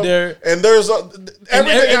out there. And there's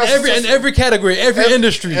every category, every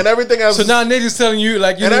industry. And everything else. So now Nate's telling you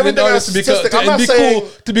like you need an artist to be cool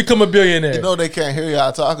to become a billionaire. You know they can't hear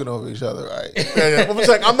y'all talking over each other, right? I'm just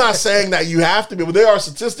like, I'm not saying that you have to be, but there are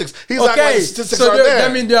statistics. He's like statistics are there.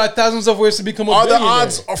 That means there are thousands of ways to become a billionaire. Are the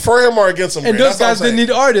odds for him or against him? And those guys didn't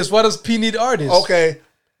need artists. Why does P need artists? Okay.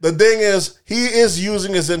 The thing is, he is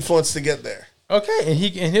using his influence to get there. Okay, and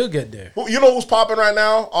he'll get there. You know who's popping right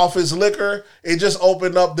now off his liquor? It just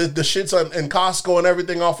opened up the shits in Costco and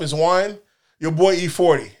everything off his wine. Your boy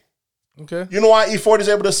E40. Okay. You know why E40 is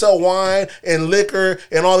able to sell wine and liquor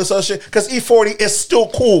and all this other shit? Because E40 is still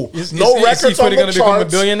cool. Is E40 going to become a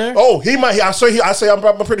billionaire? Oh, he might. I'm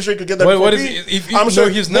pretty sure he could get that. What is? I'm sure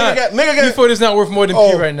he's not. E40 is not worth more than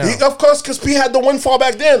P right now. Of course, because P had the windfall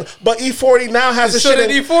back then. But E40 now has the shit.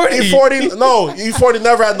 E40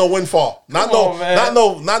 never had no windfall. Not no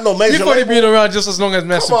major. E40 been around just as long as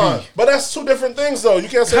Master P. But that's two different things, though. You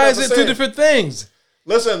can't say how is it two different things?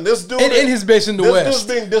 Listen, this dude and he's based in the West. This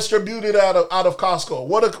dude's being distributed out of Costco.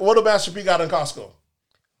 What do Master P got in Costco?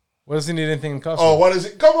 What does he need anything in Costco? Oh, what is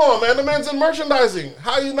it? Come on, man. The man's in merchandising.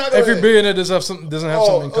 How you not going to... Every billionaire doesn't have something in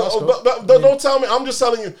Costco. But don't tell me. I'm just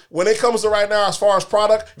telling you, when it comes to right now, as far as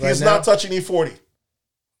product, he's not touching E40.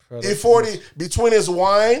 E40, between his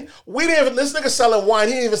wine, this nigga selling wine,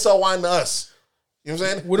 he didn't even sell wine to us. You know what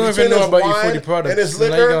I'm saying? We don't even know about E40 products. And his So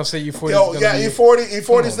liquor. now you're going to say E40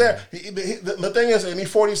 E40's there. The thing is, in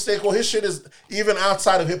E40 staple, his shit is even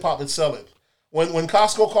outside of hip hop, it's selling. When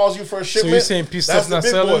Costco calls you for a shipment, you're saying P stuff's not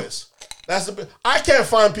selling? Boys. I can't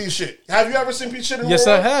find P shit. Have you ever seen P shit in the Yes,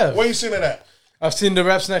 world? I have. Where you seen it at? I've seen the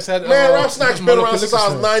Rap Snacks had. Man, Rap Snacks been around since I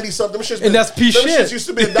was 90-something. And that's P shit. Them shits used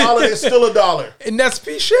to be $1. It's still $1. And that's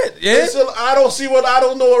P shit. Yeah. I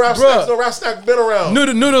don't know what Rap Snacks. No Rap Snack been around.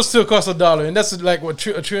 Noodles still cost $1, and that's like what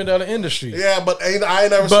 $1 trillion industry. Yeah, but I ain't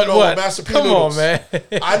never seen no Master P Come noodles. on, man.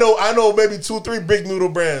 I know maybe 2-3 big noodle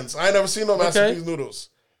brands. I ain't never seen no Master P noodles.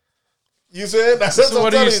 You said that's So what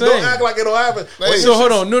what I'm are you telling you. saying? Don't act like it don't happen. So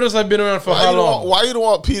hold on, noodles have been around for how long? Why you don't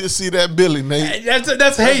want P to see that Billy, Nate?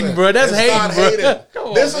 That's hating, bro. That's hating, bro. Come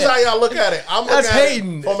on, This man. is how y'all look at it. I'm looking at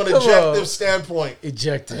it from an objective standpoint.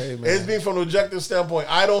 Ejected. It's being from an objective standpoint.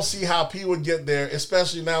 I don't see how P would get there,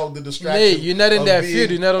 especially now with the distraction. Nate, you're not in of that being-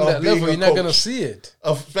 field. You're not on of that being level. a You're not coach. gonna see it.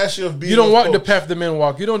 Especially of being You don't a walk coach. the path the men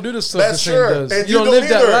walk. You don't do the stuff That's the sure. same does. And You don't live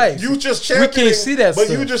that either. life. You just We championing. can't see that But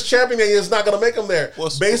stuff. you just championing it's not going to make him there.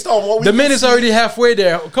 Based on what we The can man is see. already halfway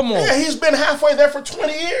there. Come on. Yeah, he's been halfway there for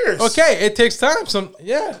 20 years. Okay, it takes time.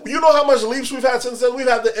 You know how much leaps we've had since then? We've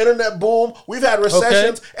had the internet boom. We've had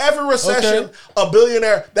recessions. Okay. Every recession, a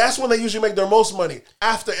billionaire, that's when they usually make their most money,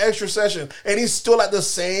 after each recession. And he's still at the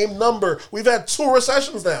same number. We've had 2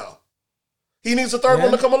 recessions now. He needs a third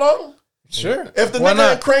one to come along? Sure. If the Why nigga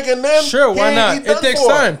not? ain't cranking them, Sure, why not? He done It takes for.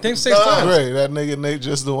 time. Things takes time. Right, that nigga Nate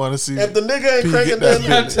just don't want to see. If the nigga ain't P cranking get that them,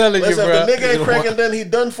 Billy. I'm telling you, listen, bro. if the nigga ain't cranking them, he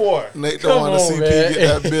done for. Nate don't Come want to on, see man. P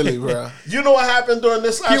get that Billy, bro. You know what happened during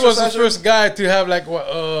this last He was the recession? first guy to have like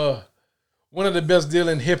one of the best deal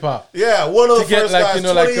in hip hop. Yeah, one of the To get, first like, guys you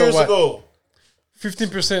know, 20 like, years what? ago.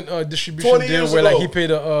 15% distribution 20 deal years where like ago. he paid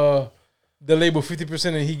the label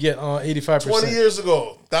 50% and he get 85%. 20 years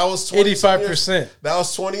ago. That was 20 85%. That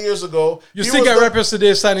was 20 years ago. You He still was got the- rappers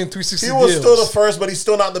today signing 360 He was deals. still the first, but he's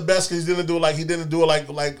still not the best because he didn't do it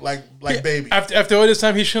like Baby. After all this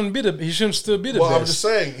time, he shouldn't still be the Well, best. I'm just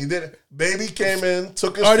saying he did it. Baby came in,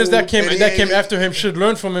 took his Artists food, that came 80, after him should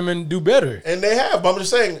learn from him and do better. and they have. But I'm just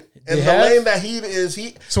saying, in They the have? lane that he is,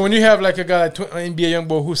 So when you have like a guy like NBA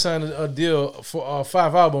YoungBoy who signed a deal for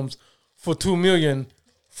 5 albums for $2 million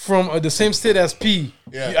from the same state as P,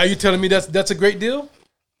 Yeah. are you telling me that's a great deal?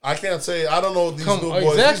 I can't say. I don't know these new boys.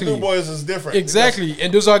 Exactly. These new boys is different. Exactly,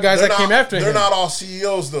 and those are guys They're that came after him. They're not all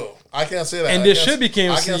CEOs though. I can't say that. And I they can't should say-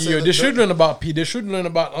 become I can't say CEO. that They should learn about P. They should learn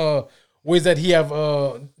about ways that he have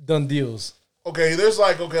done deals. Okay,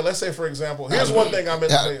 let's say for example, here's one thing I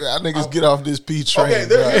meant to say. Y'all niggas get off this P train. Okay,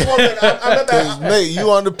 here's one thing I meant Cause that. Nate, you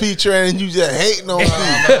on the P train and you just hating on P.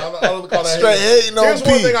 I don't call that Straight hating on Here's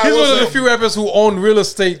one P. thing I He's will one of the say. few rappers who own real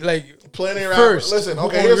estate, like Plenty of first. Listen, who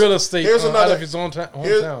okay, own real estate here's out another. of his own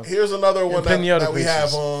hometown. Here's another one plenty other that we have.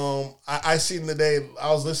 places. I seen today.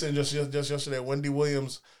 I was listening just yesterday. Wendy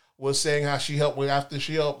Williams was saying how she helped after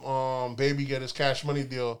she helped Baby get his Cash Money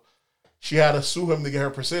deal. She had to sue him to get her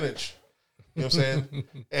percentage. You know what I'm saying?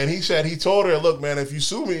 And he told her, "Look, man, if you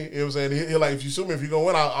sue me, you know what I'm saying? He like, if you sue me, if you're gonna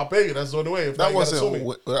win, I'll pay you. That's the only way. If That not, you gotta sue me."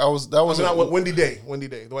 wasn't. That wasn't. Not Wendy Day,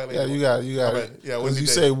 the white lady. Yeah, you got My it. bad. Yeah, Because Wendy you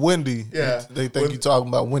Day. say Wendy. Yeah. They think you talking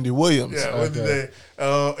about Wendy Williams. Yeah, Wendy Day.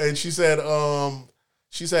 And she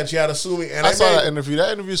said she had to sue me. And I it saw made- that interview.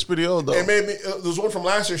 That interview's pretty old though. It made me. There was one from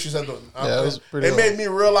last year. She said, Yeah, it was pretty It old. made me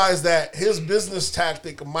realize that his business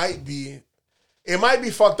tactic might be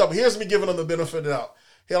fucked up. Here's me giving him the benefit of the doubt.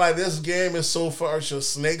 He like, this game is so first of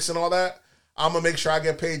snakes and all that. I'm gonna make sure I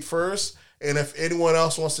get paid first. And if anyone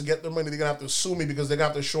else wants to get their money, they're gonna have to sue me because they're gonna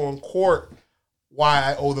have to show in court why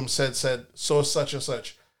I owe them said so such and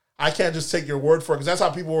such. I can't just take your word for it because that's how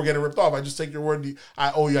people were getting ripped off. I just take your word.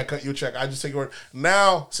 I owe you. I cut you a check. I just take your word.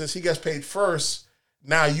 Now, since he gets paid first,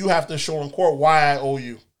 now you have to show in court why I owe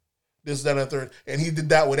you this, that, and the third. And he did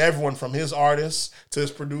that with everyone from his artists to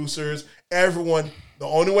his producers. Everyone. The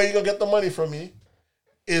only way you're going to get the money from me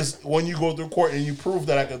is when you go through court and you prove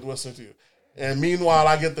that I can listen to you. And meanwhile,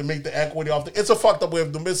 I get to make the equity off it's a fucked up way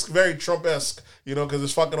of doing it. It's very Trump-esque, because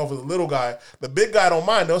it's fucking over the little guy. The big guy don't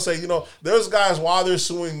mind. They'll say, there's guys while they're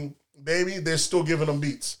suing Baby, they're still giving them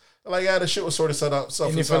beats. They're like, yeah, the shit was sort of set up.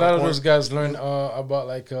 And if a lot of those guys learn about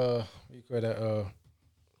like what you call that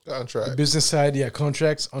Contract. business side,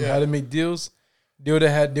 contracts on Yeah. how to make deals, they would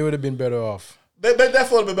have been better off. They're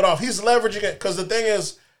definitely a little bit off. He's leveraging it because the thing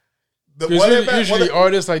is, usually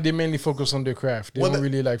artists like they mainly focus on their craft. They don't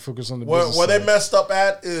really like focus on the business. Where they messed up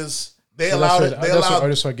at is they allowed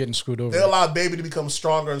artists are getting screwed over. They allowed Baby to become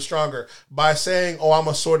stronger and stronger by saying, "Oh, I'm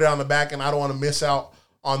gonna sort it on the back, and I don't want to miss out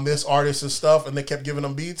on this artist and stuff." And they kept giving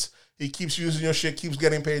him beats. He keeps using your shit, keeps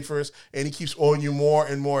getting paid for it, and he keeps owing you more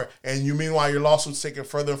and more. And you, meanwhile, your lawsuit's taking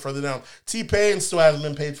further and further down. T-Pain still hasn't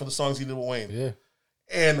been paid for the songs he did with Wayne. Yeah.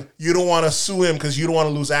 And you don't want to sue him because you don't want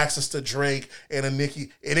to lose access to Drake and a Nicki.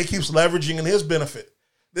 And it keeps leveraging in his benefit.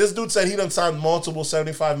 This dude said he done signed multiple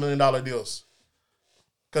 $75 million deals.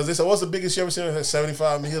 Because they said, what's the biggest you ever seen? He said,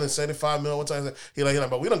 $75 million, $75 million. What time? He like,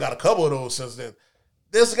 but we done got a couple of those since then.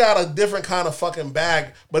 This got a different kind of fucking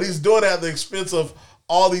bag, but he's doing it at the expense of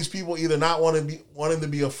all these people either not wanting to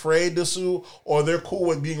be afraid to sue, or they're cool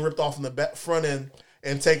with being ripped off in the front end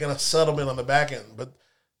and taking a settlement on the back end. But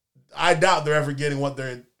I doubt they're ever getting what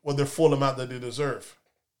their full amount that they deserve.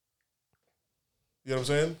 You know what I'm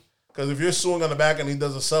saying? Because if you're suing on the back end, he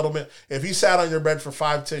does a settlement. If he sat on your bed for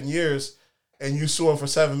 5-10 years and you sue him for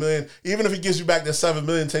 $7 million, even if he gives you back that $7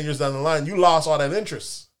 million 10 years down the line, you lost all that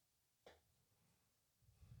interest.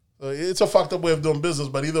 So it's a fucked up way of doing business,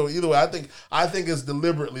 but either way, I think it's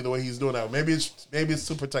deliberately the way he's doing that. Maybe it's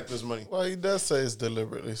to protect his money. Well, he does say it's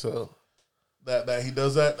deliberately, so that he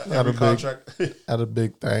does that every contract. At a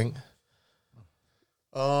big thing.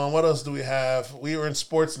 What else do we have? We are in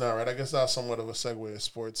sports now, right? I guess that's somewhat of a segue.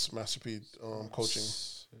 Sports, Master P, coaching.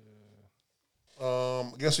 I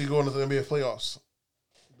guess we go into the NBA playoffs.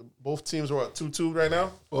 Both teams are what, 2-2 right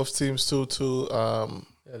now? Both teams 2-2.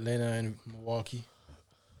 Atlanta and Milwaukee.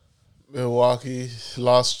 Milwaukee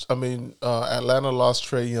lost. Atlanta lost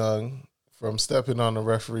Trae Young from stepping on the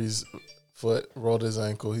referee's foot, rolled his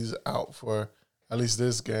ankle. He's out for at least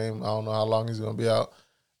this game. I don't know how long he's going to be out.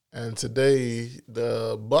 And today,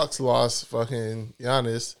 the Bucks lost fucking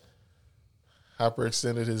Giannis.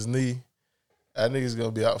 Hyperextended his knee. That nigga's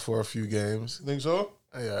going to be out for a few games. You think so?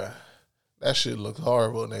 Yeah. That shit looked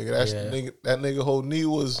horrible, nigga. That nigga whole knee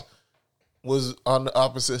was on the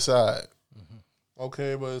opposite side.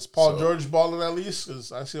 Okay, but is Paul George balling at least?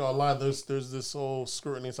 Because I see online there's this whole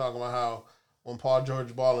scrutiny talking about how when Paul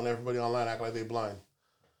George balling, everybody online act like they blind.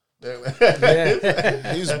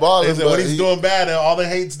 He's balling. When he's doing bad, all the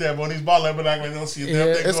hate's there. But when he's balling, everybody act like they don't see it. Yeah,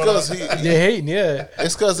 it's because they hating. Yeah,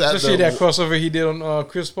 it's because especially that crossover he did on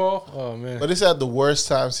Chris Paul. Oh man! But it's at the worst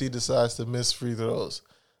times he decides to miss free throws.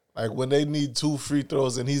 Like when they need 2 free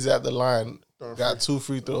throws and he's at the line, got 2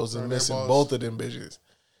 free throws and missing both of them bitches.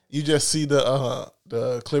 You just see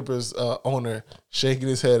the Clippers owner shaking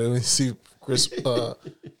his head and we see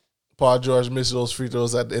Paul George miss those free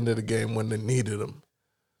throws at the end of the game when they needed them.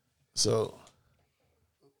 So,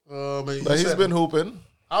 but he's been hooping.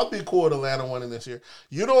 I'll be cool with Atlanta winning this year.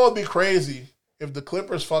 You know what would be crazy? If the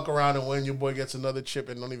Clippers fuck around and win, your boy gets another chip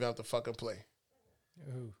and don't even have to fucking play.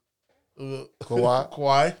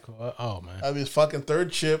 Kawhi. Oh, man. That'd be his fucking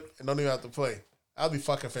 3rd chip and don't even have to play. That'd be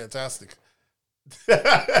fucking fantastic.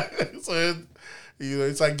 So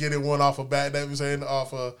it's like getting one off a bat. That was saying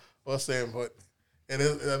off a what's saying, but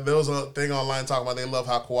there was a thing online talking about they love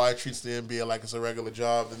how Kawhi treats the NBA like it's a regular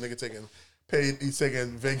job. The nigga he's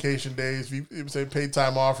taking vacation days. He saying paid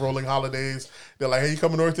time off, rolling holidays. They're like, hey, you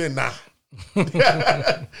coming north end? Nah.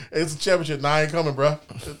 It's a championship. Nah, I ain't coming, bro.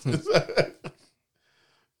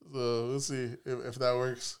 So we'll see if that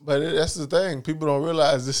works. But that's the thing. People don't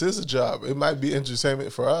realize this is a job. It might be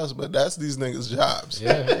entertainment for us, but that's these niggas' jobs.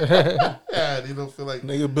 Yeah. Yeah, you don't feel like...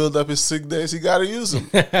 Nigga build up his sick days. He got to use them.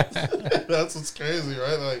 That's what's crazy,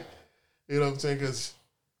 right? Like, you know what I'm saying? Because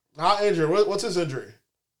how injured? What's his injury?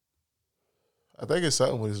 I think it's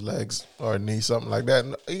something with his legs or knee, something like that.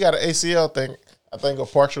 He got an ACL thing. I think a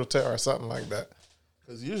partial tear or something like that.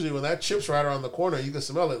 Because usually when that chip's right around the corner, you can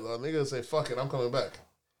smell it. The nigga say, fuck it, I'm coming back.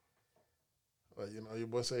 But, you know, your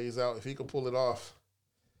boy say he's out. If he could pull it off,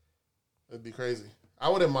 it'd be crazy. I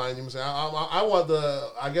wouldn't mind. You know what I'm saying? I want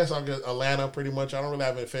I guess I'll get Atlanta pretty much. I don't really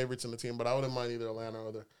have any favorites in the team, but I wouldn't mind either Atlanta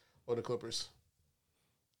or the Clippers.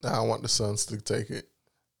 Nah, I want the Suns to take it.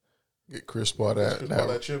 Get Chris Paul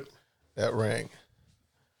that chip. That ring.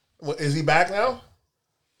 Well, is he back now?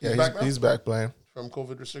 He's back playing. From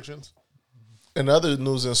COVID restrictions? In other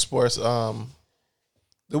news in sports,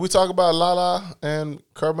 did we talk about Lala and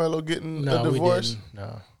Carmelo getting a divorce? We didn't.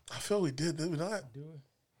 No. I feel we did we not?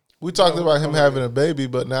 We talked about him having a baby,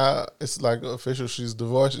 but now it's like official. She's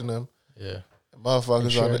divorcing him. Yeah.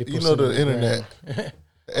 Motherfuckers on it. You know the internet.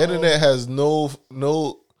 The internet has no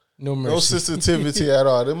sensitivity at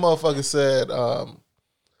all. Them motherfuckers said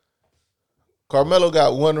Carmelo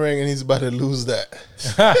got one ring and he's about to lose that.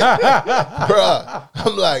 Bruh,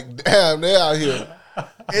 I'm like, damn, they out here.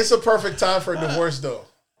 It's a perfect time for a divorce, though.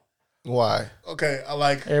 Why? Okay, I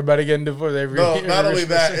like. Everybody getting divorced every No, year. not only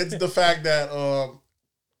that, it's the fact that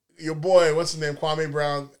your boy, what's his name, Kwame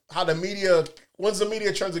Brown, how the media, once the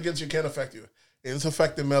media turns against you, can't affect you. It's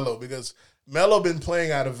affecting Melo because Melo been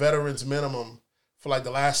playing at a veteran's minimum for like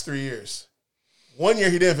the last 3 years. 1 year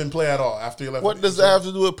he didn't even play at all after he left. What does that have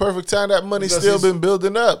to do with perfect time? That money's Because still been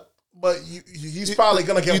building up. But he's probably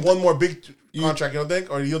going to get one more big contract, you don't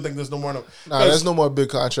think? Or you don't think there's no more? Nah, there's no more big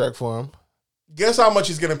contract for him. Guess how much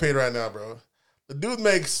he's getting paid right now, bro? The dude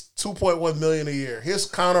makes $2.1 million a year. His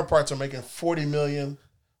counterparts are making $40 million,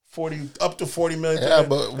 up to $40 million. Yeah,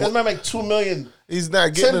 but this man make $2 million. He's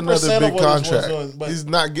not getting 10% another of big what he's contract. doing, but- He's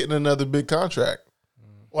not getting another big contract.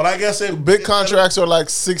 Well, I guess Big contracts are like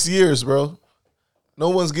 6 years, bro. No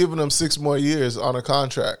one's giving him 6 more years on a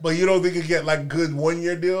contract. But you don't think he could get like good 1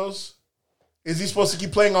 year deals? Is he supposed to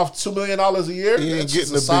keep playing off $2 million a year? He ain't That's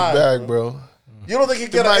getting a just big side, bag, bro. You don't think he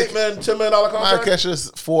get an $8 million, $10 million Might contract? catch us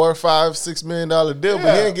 $4, $5, $6 million deal,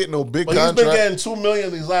 but he ain't getting no big But contract. he's been getting $2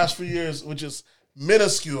 million these last few years, which is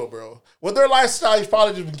minuscule, bro. With their lifestyle, he's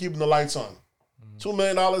probably just been keeping the lights on. $2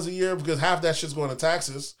 million a year because half that shit's going to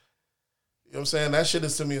taxes. You know what I'm saying? That shit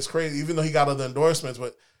is to me is crazy, even though he got other endorsements.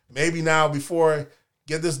 But maybe now before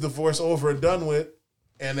get this divorce over and done with,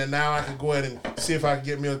 and then now I can go ahead and see if I can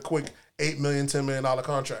get me a quick $8 million, $10 million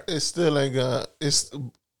contract. It still ain't gonna.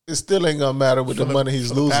 It still ain't gonna matter with the money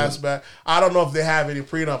he's losing. Back. I don't know if they have any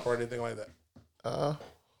prenup or anything like that.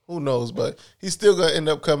 Who knows? But he's still gonna end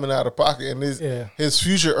up coming out of pocket, and his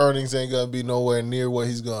future earnings ain't gonna be nowhere near what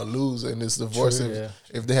he's gonna lose in this divorce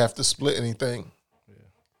if they have to split anything.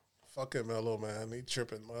 Fuck it, Melo, man. He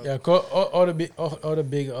tripping, man. Yeah, all the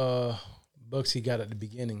big bucks he got at the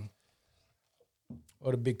beginning.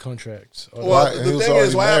 All the big contracts. Well, the thing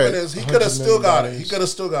is, what happened is he could have still got it. $100 He could have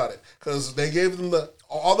still got it because they gave them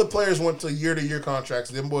all the players went to year contracts.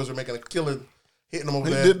 Them boys were making a killing, hitting them over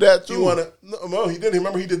there. He did that too. No, he didn't.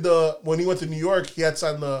 Remember, he did when he went to New York, he had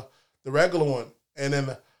signed the regular one, and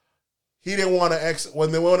then he didn't want to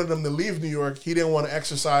when they wanted him to leave New York, he didn't want to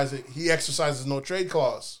exercise it. He exercises no trade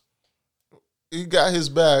clause. He got his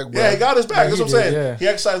bag, bro. Yeah, he got his bag. That's what I'm saying. Yeah. He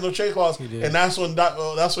exercised no trade clause, and that's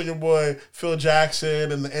when your boy Phil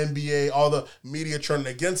Jackson and the NBA, all the media turned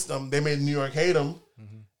against them. They made New York hate him,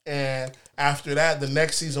 and after that, the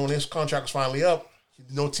next season when his contract was finally up,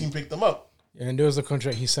 no team picked him up. And there was a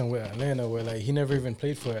contract he signed with Atlanta where like he never even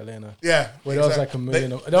played for Atlanta. Yeah, where that was like $1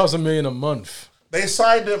 million. That was $1 million a month. They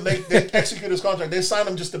signed him. They executed his contract. They signed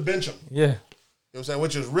him just to bench him. Yeah. You know what I'm saying?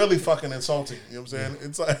 Which is really fucking insulting. You know what I'm saying?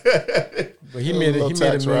 It's like but he made $1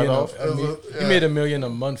 million. He made $1 million a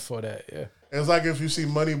month for that. Yeah. It's like if you see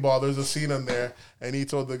Moneyball, there's a scene in there, and he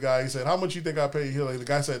told the guy, he said, "How much you think I pay you?" Like, the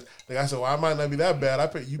guy said, "Well, I might not be that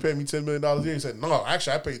bad. You pay me $10 million a year." He said, "No,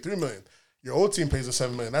 actually, I pay you $3 million. Your old team pays us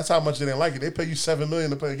 $7 million. That's how much they didn't like it. They pay you $7 million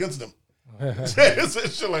to play against them." It's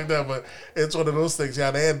shit like that, but it's one of those things.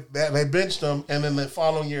 Yeah, they benched him, and then the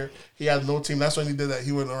following year he had no team. That's when he did that.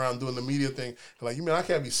 He went around doing the media thing. Like, you mean I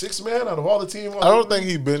can't be sixth man out of all the team? I don't think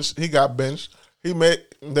he benched. He got benched.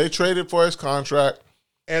 They traded for his contract,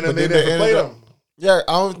 and then they never played him. Yeah,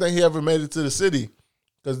 I don't think he ever made it to the city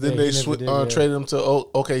because then they traded him to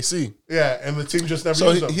OKC. Yeah, and the team just never so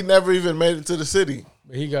used him. He never even made it to the city.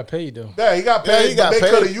 But he got paid though. Yeah, he got paid. They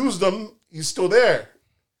could have used him. He's still there.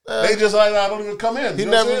 They just like, I don't even come in. He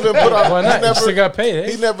never even put on. Why not? He still got paid.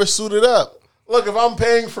 He never suited up. Look, if I'm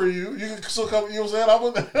paying for you, you can still come. You know what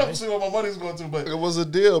I'm saying? I'm seeing what my money's going to. But it was a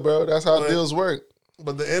deal, bro. That's how deals work.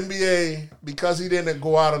 But the NBA, because he didn't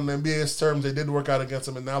go out on the NBA's terms, they did work out against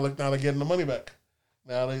him, and now they're getting the money back.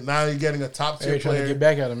 Now you're getting a top tier player. Trying to get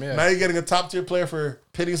back at him. Yeah. Now you're getting a top tier player for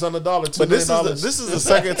pennies on the dollar. $2 But this million. is the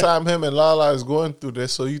second time him and Lala is going through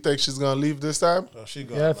this. So you think she's gonna leave this time? Oh, she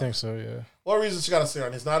gone. Yeah, I think so. Yeah. What reason she got to stay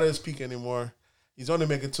on? He's not at his peak anymore. He's only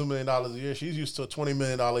making $2 million a year. She's used to a $20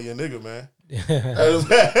 million a year nigga, man.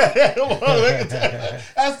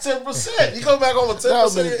 That's 10%. You come back over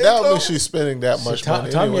 10%. That means she's spending that much money.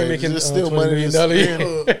 Tommy anyway. making still $20 money.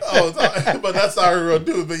 million. But that's not her real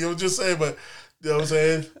dude. But you're just saying, but you know what I'm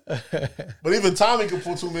saying? But even Tommy can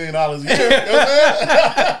pull $2 million a year. You know what I'm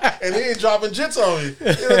saying? And he ain't dropping jits on me.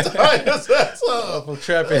 You know, I'm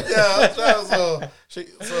trapping. Yeah,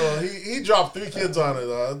 so he dropped 3 kids on it.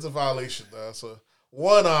 It's a violation. So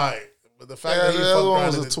one eye. But the fact that he the other one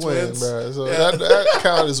was a twin, bro. So that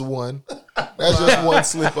count as one. That's just one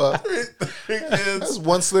slip up. 3 kids. That's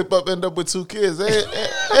one slip up, end up with 2 kids.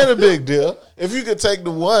 Ain't a big deal. If you could take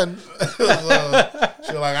the one.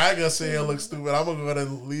 She's like, I ain't gonna sit here and look stupid. I'm gonna go ahead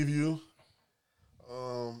and leave you.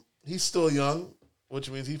 He's still young, which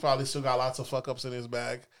means he probably still got lots of fuck ups in his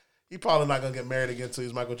bag. He probably not gonna get married again until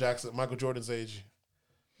he's Michael Jordan's age.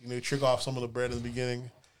 You know, you trick off some of the bread in the beginning,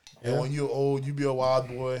 and when you're old, you be a wild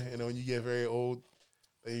boy, and then when you get very old,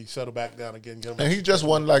 then you settle back down again. And he just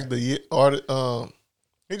won like he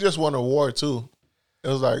just won an award too. It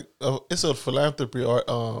was like it's a philanthropy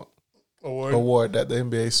award that the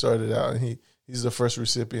NBA started out, and he's the first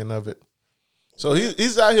recipient of it. So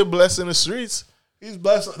he's out here blessing the streets. He's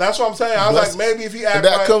blessed. That's what I'm saying. I was like, maybe if he act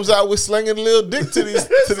that comes out with slinging a little dick to these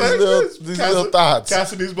little thoughts.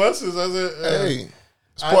 Casting these buses. Hey.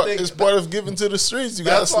 It's part of giving to the streets. You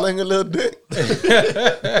got to sling a little dick.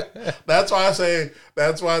 That's why I say.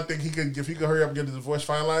 That's why I think if he could hurry up and get the divorce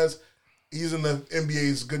finalized, he's in the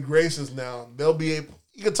NBA's good graces now. They'll be able.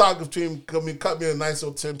 You can talk to him. Cut me a nice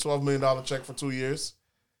little $10-12 million check for 2 years.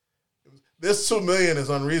 This $2 million is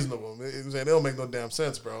unreasonable. They don't make no damn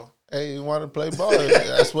sense, bro. Hey, you want to play ball?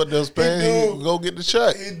 That's what they're paying. Go get the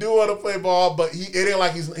check. He do want to play ball, but it ain't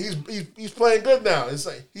like he's playing good now. It's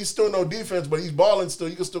like he's still no defense, but he's balling still.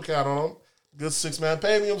 You can still count on him. Good 6-man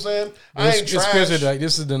pay. You know what I'm saying? I ain't trash. Especially like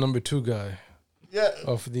this is the number 2 guy. Yeah.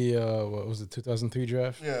 Of the what was it, 2003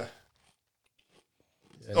 draft? Yeah.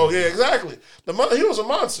 Oh yeah, exactly. He was a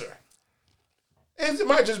monster. It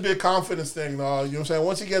might just be a confidence thing, though. You know what I'm saying?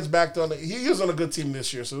 Once he gets back to he was on a good team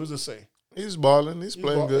this year, so who's to say? He's balling. He's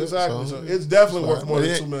playing good. Exactly. So it's definitely worth more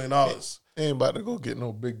than $2 million. He ain't about to go get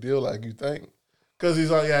no big deal like you think. Because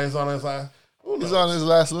he's on his last. He's on his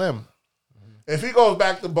last limb. If he goes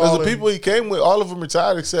back to balling, because the people he came with, all of them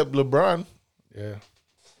retired except LeBron. Yeah.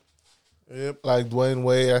 Yep. Like Dwayne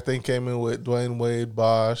Wade, I think came in with Dwayne Wade,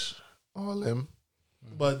 Bosh, all them.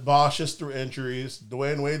 But Bosh is through injuries.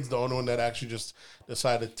 Dwayne Wade's the only one that actually just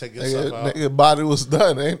decided to take himself out. Nigga, body was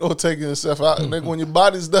done. Ain't no taking yourself out. Nigga, when your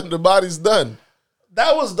body's done, the body's done.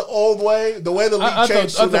 That was the old way. The way the league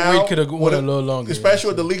changed to now. I thought Wade could have went a little longer. Especially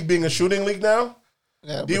with the league being a shooting league now.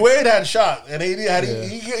 Yeah, D-Wade had shot. And he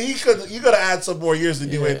could have added some more years to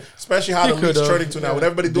D-Wade. Especially how the league's turning to now. With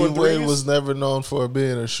everybody doing threes. D-Wade was never known for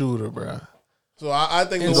being a shooter, bro. So I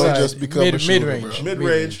think he just become a shooter,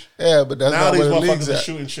 mid-range. Yeah, but that's now not these where the league's motherfuckers are at.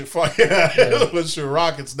 shooting shit far. Yeah, let's shoot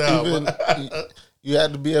rockets now. You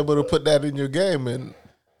had to be able to put that in your game, and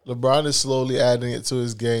LeBron is slowly adding it to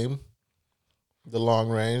his game, the long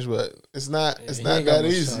range, but it's not that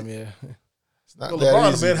easy. Time, yeah. It's not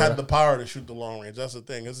LeBron easy, had the power to shoot the long range. That's the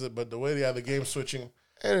thing, is it? But the way they have the game switching.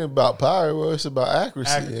 It ain't about power, well, it's about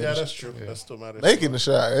accuracy. Yeah, that's true. Yeah. That still matters. Making the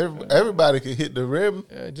shot. Everybody can hit the rim.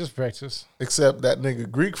 Yeah, just practice. Except that nigga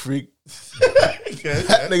Greek freak.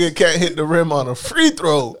 That nigga can't hit the rim on a free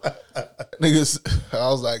throw. Niggas, I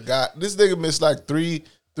was like, God, this nigga missed like three.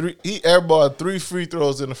 He airballed 3 free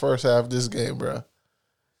throws in the first half of this game, bro.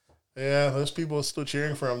 Yeah, there's people still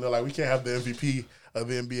cheering for him. They're like, we can't have the MVP of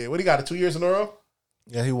the NBA. What, he got it 2 years in a row?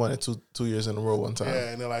 Yeah, he won it two years in a row one time. Yeah,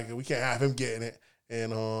 and they're like, we can't have him getting it.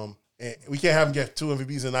 And we can't have him get 2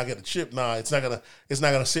 MVPs and not get a chip. Nah, it's not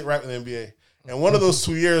gonna sit right with the NBA. And one of those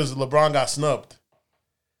 2 years, LeBron got snubbed.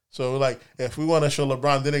 So like, if we want to show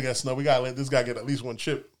LeBron didn't get snubbed, we gotta let this guy get at least 1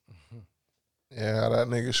 chip. Yeah, how that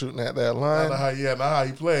nigga shooting at that line. Not how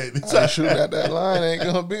he played. How shooting at that line ain't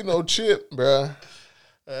gonna be no chip, bruh.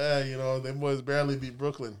 Them boys barely beat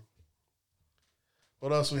Brooklyn.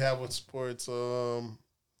 What else we have with sports? I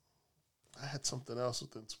had something else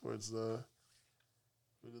within sports.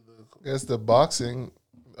 I guess the boxing,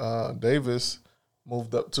 Davis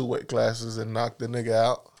moved up 2 weight classes and knocked the nigga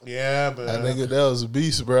out. Yeah, but that was a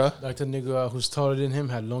beast, bro. Like the nigga who's taller than him,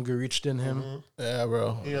 had longer reach than him. Mm-hmm. Yeah,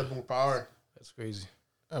 bro. He has more power. That's crazy.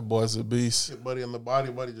 That boy's a beast. Hit buddy on the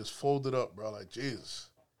body just folded up, bro. Like, Jesus.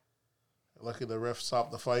 Lucky the ref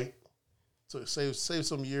stopped the fight. So it saved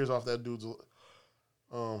some years off that dude's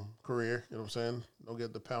career. You know what I'm saying? Don't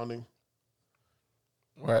get the pounding.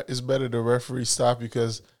 Right. It's better the referee stop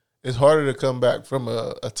because it's harder to come back from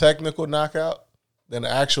a technical knockout than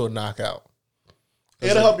an actual knockout.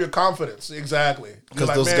 It'll help your confidence. Exactly. Because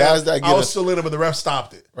like, those guys that get I was still in it, but the ref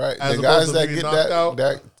stopped it. Right. The guys that get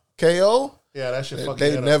that KO, yeah, that shit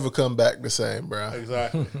they never come back the same, bro.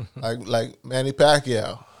 Exactly. like Manny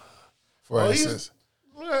Pacquiao, for instance.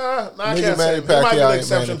 Nigga Manny Pacquiao ain't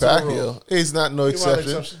Manny Pacquiao. He's not no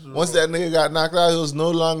exception. Once that nigga got knocked out, it was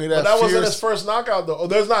no longer that. But that fierce. wasn't his first knockout though.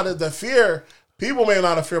 There's not the fear. People may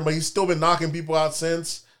not have fear, but he's still been knocking people out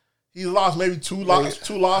since. He's lost maybe two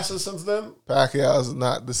losses since then. Pacquiao's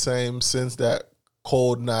not the same since that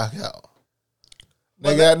cold knockout.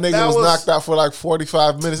 Nigga, that nigga was knocked out for like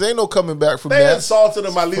 45 minutes. Ain't no coming back from they that. They insulted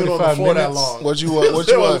him by leaving on the floor that long. What you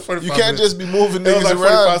want? You can't just be moving niggas like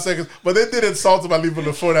around. 45 seconds. But they did insult him by leaving on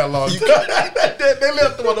the floor that long. They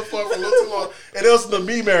left him on the floor for a little too long. And it was the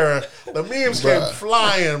meme era. The memes came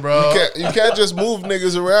flying, bro. You can't just move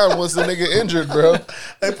niggas around once the nigga injured, bro.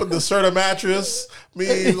 They put the Serta mattress,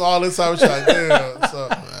 memes, all this type of shit. Damn. So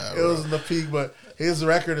it was in the peak, but his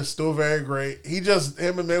record is still very great. Him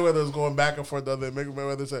and Mayweather is going back and forth the other day.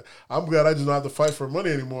 Mayweather said, I'm glad I just don't have to fight for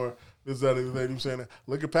money anymore. This, that, and the thing. Saying that.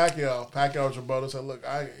 Look at Pacquiao. Pacquiao's your brother. Said, look,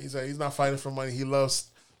 he said he's not fighting for money. He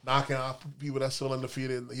loves knocking out people that's still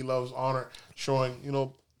undefeated. He loves honor, showing,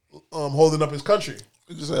 holding up his country.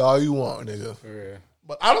 You can say all you want, nigga. Yeah.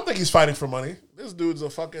 But I don't think he's fighting for money. This dude's a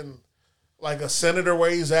fucking, like a senator where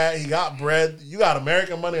he's at. He got bread. You got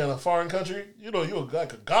American money in a foreign country. You're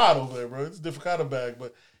like a god over there, bro. It's a different kind of bag.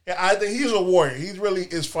 But yeah, I think he's a warrior. He really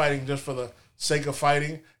is fighting just for the sake of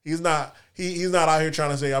fighting. He's not out here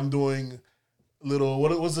trying to say, I'm doing little,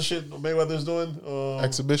 what's the shit Mayweather's doing?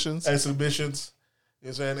 Exhibitions. You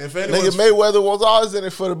know what I'm saying? If anyone's, nigga, Mayweather was always in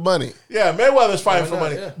it for the money. Yeah, Mayweather's fighting for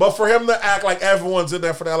money. Yeah. But for him to act like everyone's in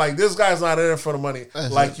there for that, like this guy's not in it for the money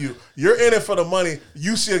like you. You're in it for the money.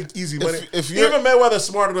 You see easy money. Even Mayweather's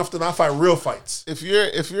smart enough to not fight real fights. If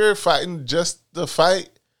you're fighting just the fight,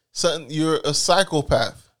 you're a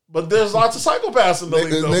psychopath. But there's lots of psychopaths in the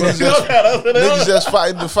league, though. Niggas just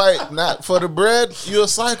fighting the fight, not for the bread. You're a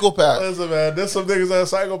psychopath. Listen, man, there's some niggas that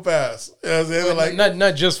are psychopaths. You know what I'm saying? Like,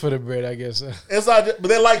 not just for the bread, I guess. It's not, but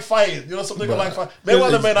they like fighting. Some niggas like fighting.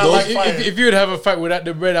 Mayweather may not like fighting. If you would have a fight without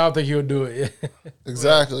the bread, I don't think he'll do it.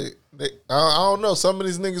 Exactly. I don't know. Some of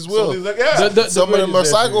these niggas will. Some of them are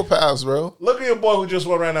psychopaths, bro. Look at your boy who just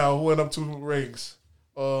won right now, who went up 2 rings.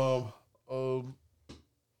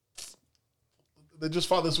 They just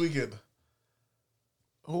fought this weekend.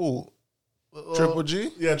 Who? Triple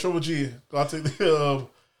G? Yeah, Triple G.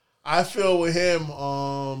 I feel with him,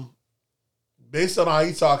 based on how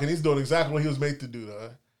he's talking, he's doing exactly what he was made to do,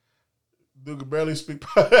 though. Dude can barely speak.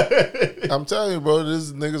 I'm telling you, bro,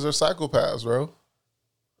 these niggas are psychopaths, bro.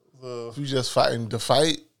 If you just fighting to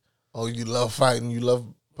fight, you love fighting, you love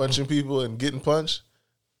punching people and getting punched,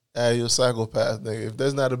 you're a psychopath, nigga. If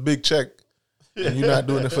there's not a big check, and you're not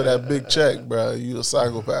doing it for that big check, bro, you a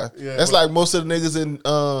psychopath. Yeah, that's like most of the niggas in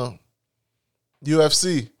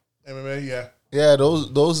UFC. MMA, yeah. Yeah, those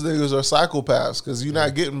niggas are psychopaths because you're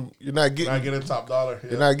not getting top dollar.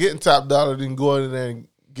 Yeah. You're not getting top dollar, then going in there and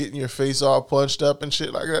getting your face all punched up and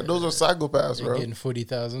shit like that. Those are psychopaths, bro. Getting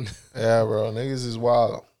 40,000. Yeah, bro. Niggas is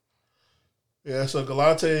wild. Yeah, so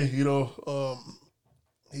Galante,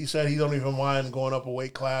 he said he don't even mind going up a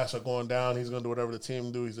weight class or going down. He's gonna do whatever the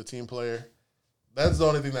team do. He's a team player. That's the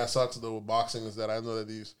only thing that sucks though with boxing is that I know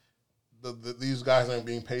that these guys aren't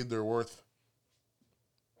being paid their worth.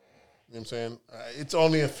 You know what I'm saying? It's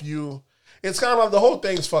only a few. It's kind of like the whole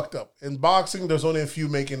thing's fucked up. In boxing, there's only a few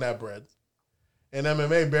making that bread. In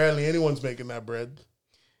MMA, barely anyone's making that bread. You know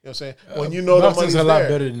what I'm saying? When you know the money's a lot there.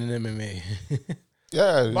 better than MMA.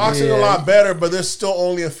 Yeah, boxing a lot better, but there's still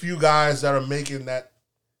only a few guys that are making that.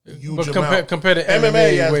 But compared to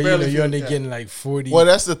MMA, where you're only getting like 40. Well,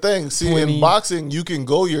 that's the thing. See, 20. in boxing, you can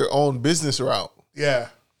go your own business route. Yeah.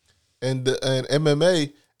 And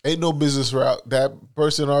MMA ain't no business route. That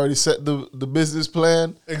person already set the business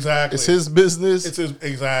plan. Exactly. It's his business.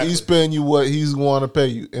 Exactly. He's paying you what he's going to pay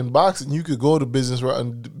you. In boxing, you could go the business route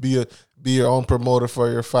and be your own promoter for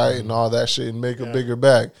your fight and all that shit and make a bigger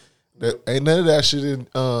bag. Ain't none of that shit in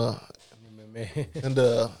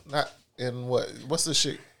what's the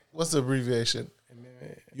shit? What's the abbreviation?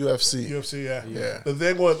 UFC. UFC, yeah. The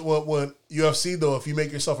thing with UFC though, if you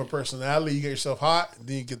make yourself a personality, you get yourself hot,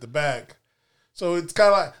 then you get the bag. So it's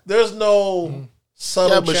kind of like there's no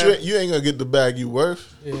subtle. Yeah, but you ain't gonna get the bag you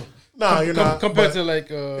worth. Yeah. No, you're not. Compared to like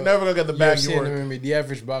you're never gonna get the bag you worth. The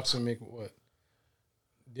average boxer make what?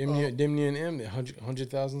 Dimny and M,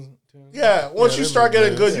 100,000. Yeah, once you start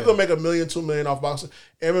getting good, you can make $1 million, $2 million off boxing.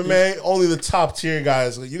 MMA, only the top tier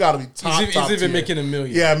guys. You got to be top. He's even making $1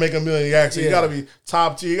 million. Yeah, make $1 million. Yeah, so you got to be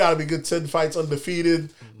top tier. You got to be good 10 fights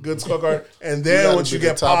undefeated, good scorecard, and then once you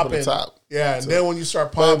get popping, then when you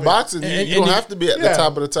start popping, but in boxing, you don't have to be at the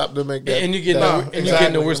top of the top to make that. And you get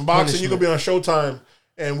the worst in boxing. You could be on Showtime.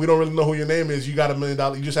 And we don't really know who your name is. You got $1 million.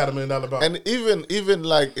 You just had $1 million belt. And even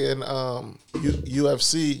like in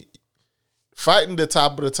UFC, fighting the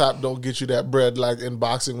top of the top don't get you that bread like in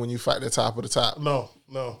boxing when you fight the top of the top. No.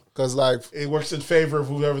 Because like it works in favor of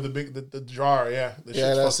whoever the jar. Yeah,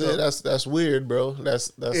 that's it. That's weird, bro.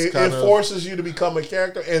 It forces you to become a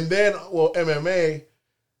character, and then MMA,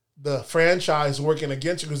 the franchise working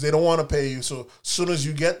against you because they don't want to pay you. So as soon as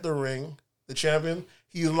you get the ring, the champion,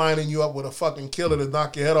 he's lining you up with a fucking killer to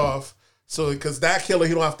knock your head off. So, because that killer,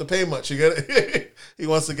 he don't have to pay much. You get it? He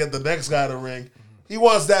wants to get the next guy to ring. He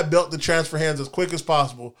wants that belt to transfer hands as quick as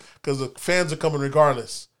possible because the fans are coming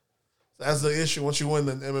regardless. That's the issue. Once you win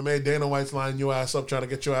the MMA, Dana White's lining your ass up, trying to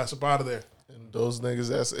get your ass up out of there. And those niggas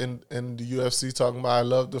that's in the UFC talking about, I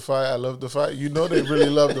love the fight. You know they really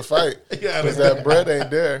love the fight. Yeah, because that bread ain't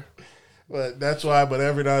there. But that's why. But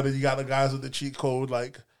every now and then you got the guys with the cheat code,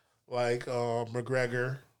 like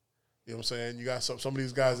McGregor. You know what I'm saying? You got some of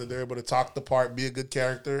these guys that they're able to talk the part, be a good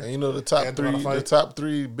character. And you know the top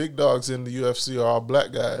three big dogs in the UFC are all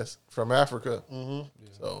black guys from Africa. Mm-hmm.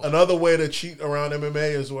 So another way to cheat around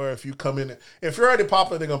MMA is where if you come in, if you're already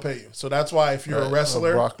popular, they're gonna pay you. So that's why if you're a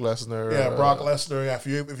wrestler, Brock Lesnar, Brock Lesnar. Yeah,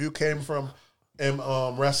 if you came from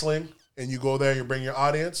wrestling and you go there, and you bring your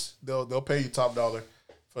audience, they'll pay you top dollar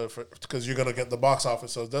for because you're gonna get the box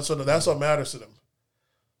office. So that's what matters to them.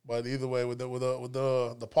 But either way, with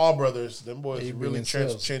the Paul brothers, them boys are really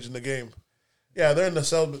changing the game. Yeah, they're in the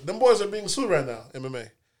cell. Them boys are being sued right now, MMA.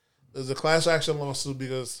 There's a class action lawsuit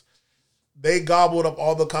because they gobbled up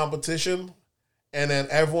all the competition, and then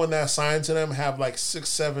everyone that signed to them have like 6,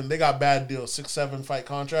 7. They got bad deals, 6, 7 fight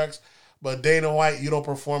contracts. But Dana White, you don't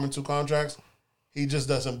perform in 2 contracts, he just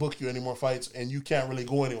doesn't book you any more fights, and you can't really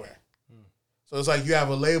go anywhere. So it's like you have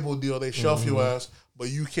a label deal, they shelf your ass, but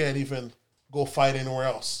you can't even go fight anywhere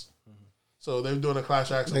else. So they're doing a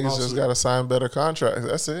class action lawsuit. Niggas just got to sign better contracts.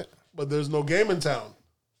 That's it. But there's no game in town.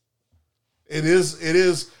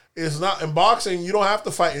 It's not in boxing. You don't have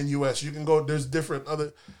to fight in U.S. You can go. There's different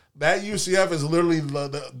other. That UCF is literally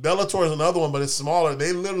the Bellator is another one, but it's smaller.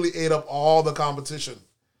 They literally ate up all the competition.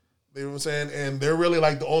 You know what I'm saying? And they're really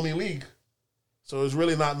like the only league. So it's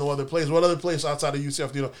really not no other place. What other place outside of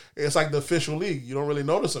UCF? You know, it's like the official league. You don't really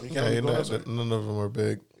notice them. You can't really notice them. None of them are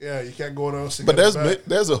big. Yeah, you can't go there. But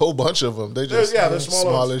there's a whole bunch of them. They just they're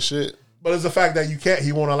small as shit. But it's the fact that you can't.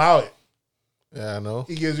 He won't allow it. Yeah, I know.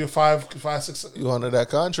 He gives you 5, 6. You under that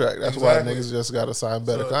contract. That's why niggas just got to sign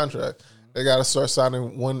better contract. They got to start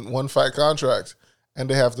signing one fight contracts, and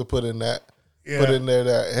they have to put in that. Yeah. Put in there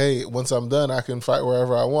that, hey, once I'm done, I can fight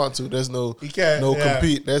wherever I want to. There's no compete.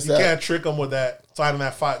 You can't trick them with that, signing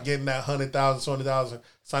that fight, getting that 100,000, 200,000,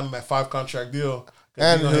 signing that 5 contract deal.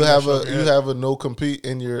 And you have a no compete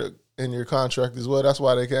in your contract as well. That's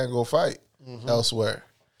why they can't go fight elsewhere.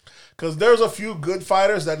 Because there's a few good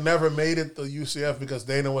fighters that never made it to UCF because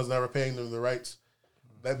Dana was never paying them the rights.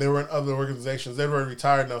 That they were in other organizations. They were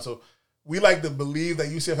retired now. So we like to believe that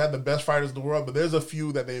UCF had the best fighters in the world, but there's a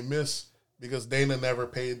few that they miss because Dana never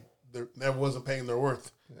wasn't paying their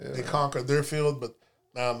worth. Yeah. They conquered their field, but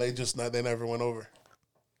they never went over.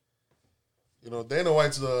 You know, Dana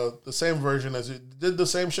White's the same version as it did the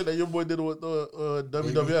same shit that your boy did with the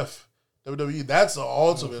WWF, WWE. That's the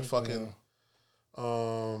ultimate fucking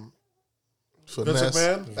Vince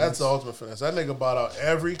McMahon. That's the ultimate finesse. That nigga bought out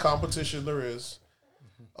every competition there is.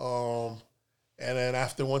 And then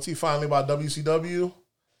once he finally bought WCW,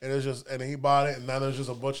 and he bought it, and now there's just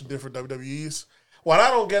a bunch of different WWEs. What I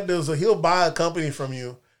don't get is he'll buy a company from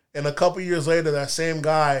you, and a couple years later, that same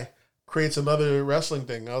guy creates another wrestling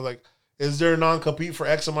thing. I was like, is there a non-compete for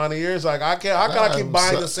X amount of years? Like, how can I keep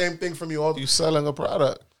buying the same thing from you all? You selling a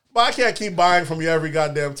product. But I can't keep buying from you every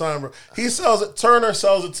goddamn time, bro. He sells it. Turner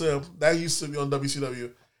sells it to him. That used to be on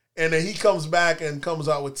WCW. And then he comes back and comes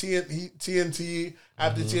out with TNT.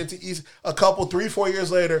 After TNT, a couple, 3-4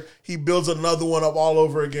 years later, he builds another one up all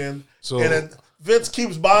over again. And then Vince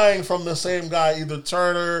keeps buying from the same guy, either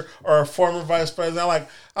Turner or a former vice president. I'm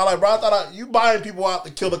like, bro, I thought you buying people out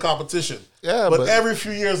to kill the competition. Yeah, but every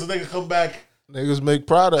few years, the nigga come back. Niggas make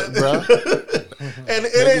product, bro. And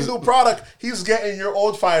it ain't new product. He's getting your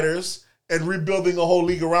old fighters and rebuilding a whole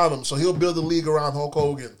league around them. So he'll build a league around Hulk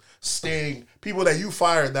Hogan, Sting, people that you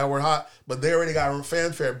fired that were hot, but they already got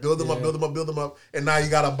fanfare. Build them up, and now you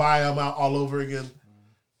got to buy them out all over again.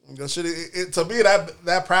 To me,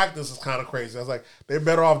 that practice is kind of crazy. I was like, they're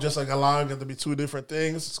better off just like allowing it to be 2 different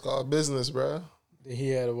things. It's called business, bro. He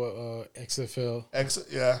had XFL.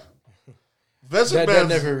 Yeah. That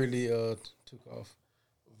never really took off.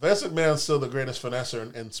 Vince McMahon's still the greatest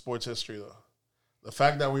finesser in sports history, though. The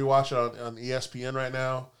fact that we watch it on ESPN right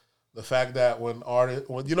now, the fact that when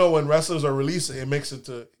wrestlers are released, it makes it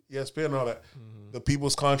to ESPN and all that. The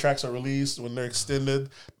people's contracts are released when they're extended.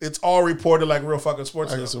 It's all reported like real fucking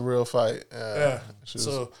sports. Like it's a real fight. Yeah.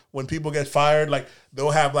 So when people get fired, like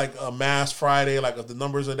they'll have like a mass Friday. Like if the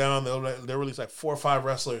numbers are down, they'll release like 4 or 5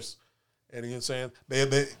 wrestlers. And you know what I'm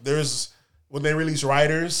saying? when they release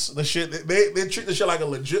riders, the shit they treat the shit like a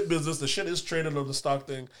legit business. The shit is traded on the stock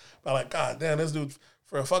thing. But like, God damn, this dude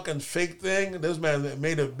for a fucking fake thing, this man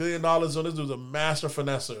made $1 billion on this dude's a master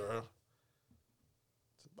finesser, bro.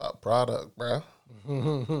 It's about product, bro.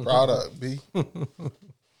 Product, B.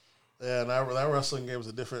 Yeah, and that wrestling game is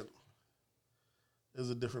a different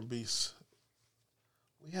beast.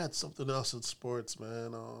 We had something else in sports,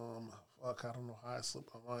 man. Fuck, I don't know how it slipped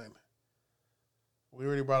my mind. We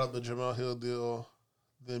already brought up the Jamel Hill deal,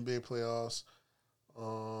 the NBA playoffs.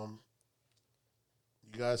 You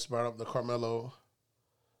guys brought up the Carmelo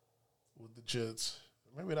with the Jets.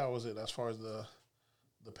 Maybe that was it as far as the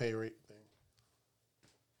pay rate thing.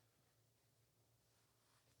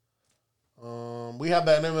 We have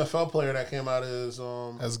that NFL player that came out as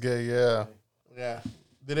That's gay, yeah. Yeah.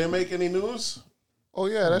 Did it make any news? Oh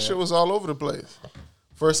yeah, that shit was all over the place.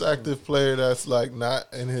 First active player that's like not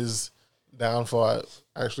in his downfall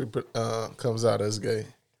actually comes out as gay.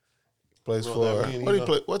 Plays for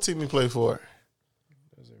what team he play for?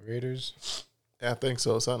 Was it Raiders? Yeah, I think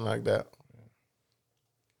so, something like that.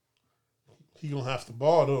 He gonna have to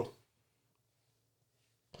ball though.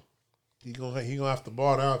 He gonna have to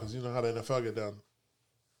ball now because you know how the NFL get done.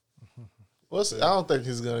 I don't think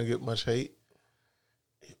he's gonna get much hate.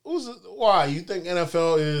 Why? You think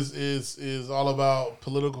NFL is all about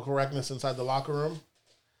political correctness inside the locker room?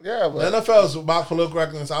 Yeah, but the NFL is about political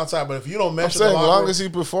correctness outside. But if you don't mesh, I'm saying as long as he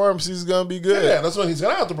performs, he's gonna be good. Yeah, that's when he's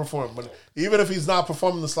gonna have to perform. But even if he's not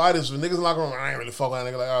performing the slightest, when niggas in the locker room, I ain't really fucking with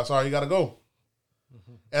that nigga. Like, oh, sorry, you gotta go.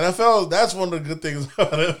 NFL, that's one of the good things.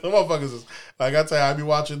 The motherfuckers is like I tell you, I be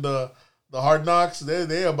watching the Hard Knocks.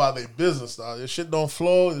 They about their business, dog. This shit don't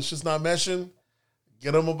flow. This shit's not meshing.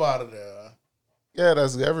 Get them up out of there. Yeah,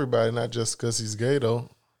 that's everybody, not just because he's gay, though.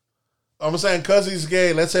 I'm saying because he's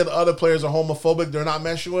gay, let's say the other players are homophobic, they're not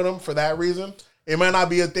meshing with him for that reason. It might not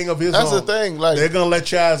be a thing of his That's own. the thing. Like, they're going to let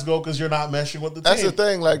Chaz go because you're not meshing with the team. That's the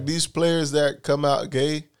thing. Like, these players that come out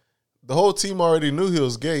gay, the whole team already knew he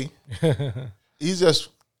was gay. He's just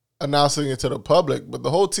announcing it to the public, but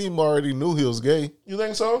the whole team already knew he was gay. You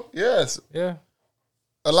think so? Yes. Yeah.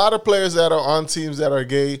 A lot of players that are on teams that are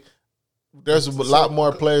gay, there's a lot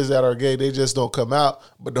more players that are gay. They just don't come out,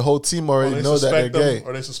 but the whole team already know that they're gay.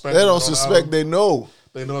 Or they suspect they don't suspect. They know.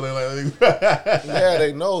 They know they're like, yeah,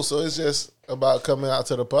 they know. So it's just about coming out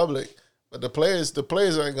to the public. But the players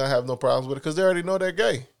ain't gonna have no problems with it because they already know they're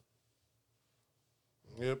gay.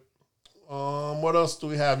 Yep. What else do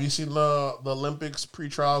we have? You seen the Olympics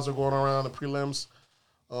pre-trials are going around, the prelims.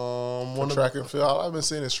 Track and field. All I've been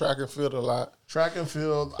seeing is track and field a lot. Track and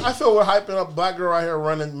field. I feel we're hyping up black girl right here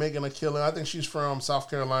running, making a killing. I think she's from South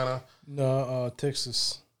Carolina. No,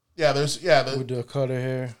 Texas. Yeah, with the color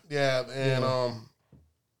hair. Yeah, and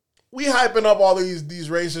we hyping up all these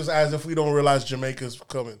races as if we don't realize Jamaica's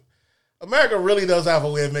coming. America really does have a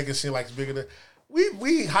way of making it seem like it's bigger than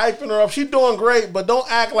we hyping her up. She doing great, but don't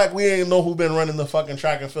act like we ain't know who been running the fucking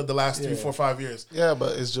track and field the last 3, 4, 5 years. Yeah,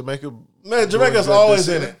 but is Jamaica? Man, Jamaica's always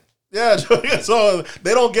in it. Yeah, Jamaica's always.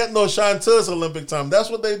 They don't get no shine till it's Olympic time. That's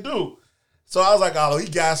what they do. So I was like, oh, he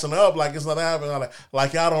gassing up like it's not happening.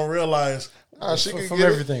 Like y'all don't realize. She could from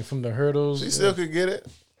get everything, from the hurdles. She still could get it.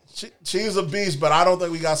 She's a beast, but I don't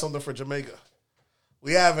think we got something for Jamaica.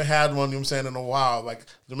 We haven't had one, you know what I'm saying, in a while. Like,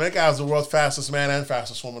 Jamaica has the world's fastest man and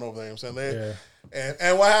fastest woman over there, you know what I'm saying?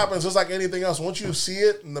 And what happens, just like anything else, once you see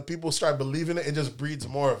it and the people start believing it, it just breeds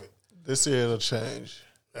more of it. This year it'll change.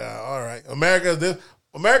 Yeah, all right.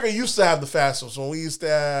 America used to have the fastest when we used to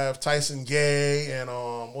have Tyson Gay and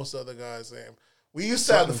what's the other guy's name? We used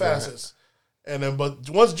to have the fastest. And then, but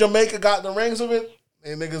once Jamaica got the rings of it,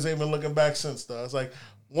 and niggas ain't been looking back since, though. It's like,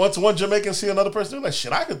 once one Jamaican see another person, they're like,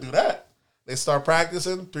 shit, I could do that. They start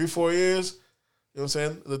practicing 3-4 years. You know what I'm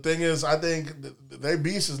saying? The thing is, I think they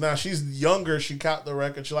beast is now. She's younger. She capped the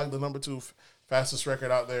record. She like the number 2 fastest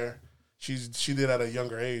record out there. She did at a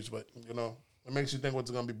younger age, but you know, it makes you think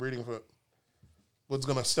what's going to be breeding for it. What's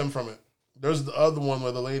going to stem from it. There's the other one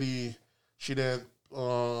where the lady, she did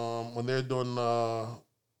when they're doing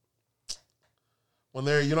when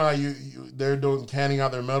they're, you know how they're doing handing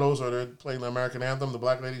out their medals or they're playing the American anthem. The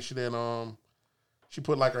black lady, she did she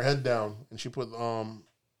put like her head down and she put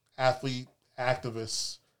athlete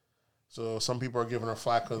activists. So some people are giving her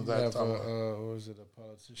flack because that. What was it, a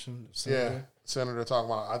politician? Senator talking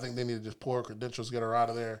about. I think they need to just pour her credentials, get her out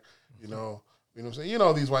of there. You know what I'm saying. You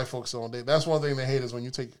know these white folks don't. That's one thing they hate is when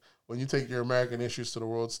you take your American issues to the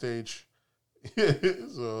world stage.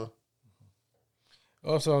 So.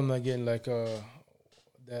 Also, I'm not getting like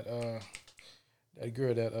that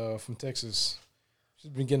girl that from Texas. She's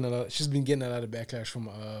been getting a lot of backlash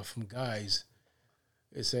from guys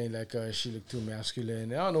It's saying like she looked too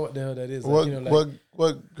masculine. I don't know what the hell that is. What like, you know,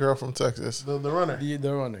 what girl from Texas? The runner.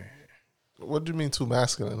 The runner. What do you mean too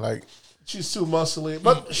masculine? Like she's too muscly,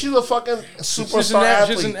 but she's a fucking superstar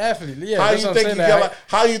athlete. She's an athlete. Yeah,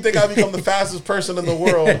 how you think I become the fastest person in the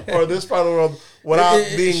world or this part of the world without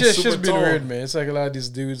being super It's just been tall? weird, man. It's like a lot of these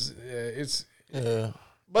dudes.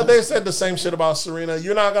 But they said the same shit about Serena.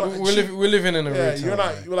 You're not gonna. We're living in a weird time. You're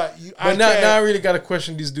not. You're like. But now I really got to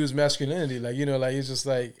question these dudes' masculinity. Like like it's just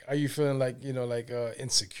like, are you feeling like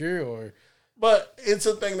insecure or? But it's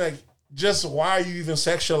a thing like, just why are you even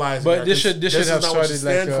sexualizing? But her? this should have started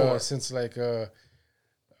like since I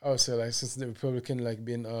would say like since the Republican like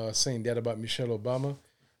been saying that about Michelle Obama.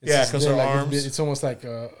 Yeah, because her arms. It's almost like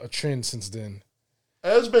a trend since then.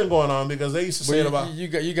 It's been going on because they used to say it about you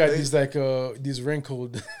got these like these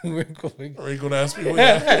wrinkled ass people.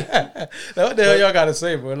 Yeah. What the hell y'all got to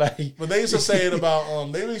say, bro? Like, but they used to say it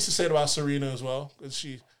about Serena as well because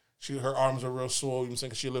she her arms are real swole. You know what I'm saying?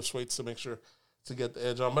 Because she lifts weights to make sure to get the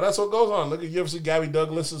edge on. But that's what goes on. Look, you ever see Gabby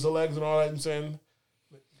Douglas's legs and all that? You know what I'm saying?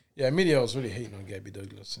 Yeah, media was really hating on Gabby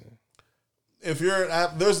Douglas. If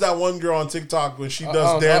there's that one girl on TikTok when she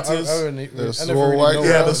does dances. The swole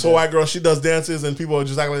white girl. She does dances and people are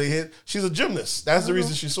just acting like they hit. She's a gymnast. That's the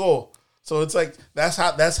reason she's swole. So it's like that's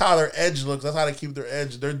how their edge looks. That's how they keep their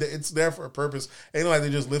edge. It's there for a purpose. Ain't like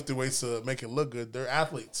they just lifted weights to make it look good. They're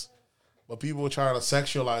athletes, but people are trying to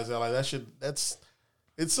sexualize that. Like that shit. It's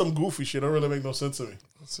some goofy shit. It don't really make no sense to me.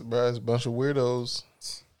 It's a bunch of weirdos.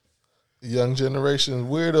 Young generation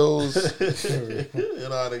weirdos. You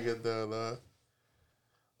know how they get down.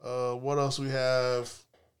 What else we have?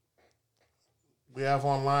 We have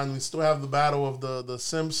online. We still have the battle of the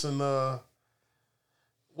Simps and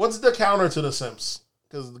what's the counter to the Simps?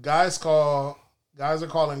 Because the guys are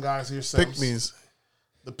calling guys here Simps. Pick-me's.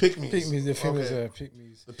 The pick-me's. Pick-me's. The females are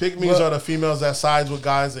pick-me's. The pick-me's are the females that sides with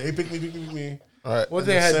guys. Hey, pick me. All right. What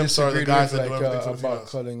they had Simps are the guys that do everything for the about females.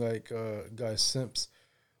 calling like guys simps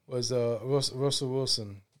was Russell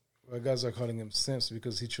Wilson. Guys are calling him simps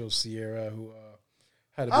because he chose Sierra, who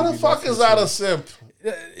had a baby. How the fuck is that a simp?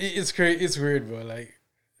 It's crazy. It's weird, bro. Like,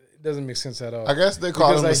 it doesn't make sense at all. I guess they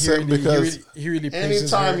call him a simp because he really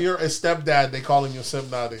praises anytime her. you're a stepdad, they call him your simp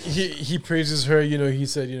nowadays. He praises her. He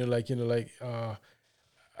said,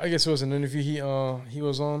 I guess it was an interview he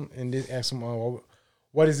was on, and they asked him,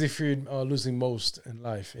 what is he feared losing most in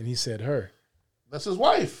life? And he said her. That's his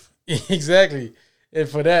wife. Exactly. And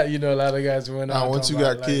for that, a lot of guys went out. Once you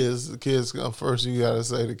got kids, the kids come first. You got to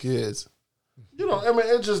say the kids.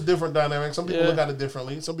 It's just different dynamics. Some people look at it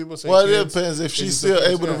differently. Some people say, it depends. If she's still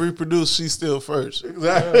able to reproduce, she's still first.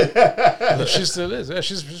 Exactly. Yeah. She still is. Yeah,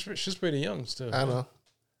 she's pretty young still. I know.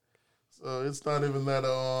 So it's not even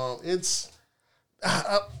that. It's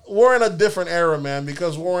we're in a different era, man,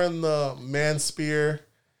 because we're in the man spear,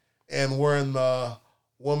 and we're in the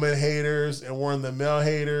woman haters, and we're in the male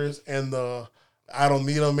haters, and the I don't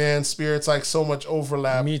need a man spear. It's like so much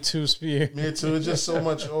overlap. Me too spear. Me too. It's just so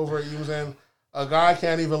much over. You know what I'm saying? A guy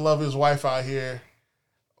can't even love his wife out here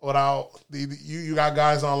without you got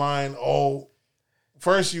guys online.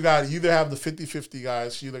 First you either have the 50-50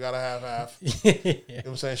 guys. She either got to have half. You know what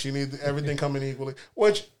I'm saying? She needs everything coming equally.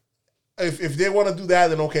 Which, if they want to do that,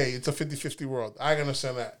 then okay, it's a 50-50 world. I can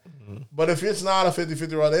understand that. Mm-hmm. But if it's not a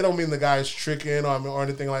 50-50 world, they don't mean the guy's tricking or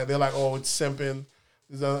anything like that. They're like, it's simping.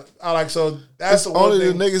 That's the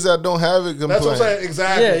only the niggas that don't have it complain. That's what I'm saying.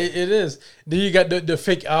 Exactly. Yeah, it is. Then you got the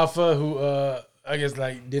fake alpha who I guess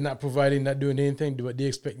like they're not providing, not doing anything, but they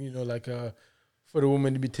expect for the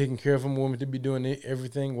woman to be taking care of him, woman to be doing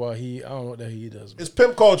everything while I don't know what the hell he does. It's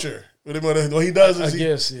pimp culture. What he does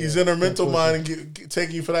is he's in her mental mind and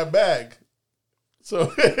taking you for that bag.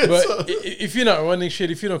 So, if you're not running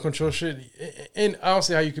shit, if you don't control shit, and I don't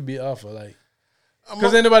see how you could be alpha, like.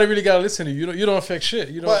 Because ain't nobody really gotta listen to you. You don't affect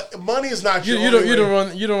shit. But money is not your.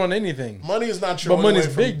 You don't run anything. Money is not your. But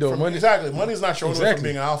money's big though. Exactly. Money is not your only way from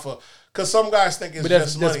being an alpha. Because some guys think it's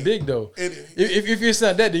just money. That's big though. If it's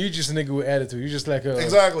not that, then you just a nigga with attitude. You just like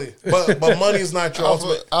exactly. But money is not your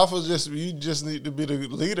ultimate. Alpha you just need to be the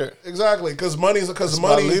leader. Exactly. Because money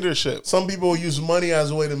leadership. Some people use money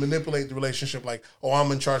as a way to manipulate the relationship. Like,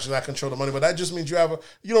 I'm in charge, and I control the money. But that just means you don't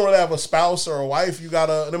really have a spouse or a wife. You got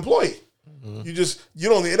an employee. Mm-hmm. You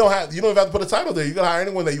don't have to put a title there. You can hire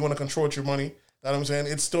anyone that you want to control with your money. You know what I'm saying?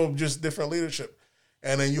 It's still just different leadership.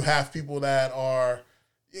 And then you have people that are,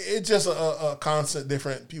 it's just a constant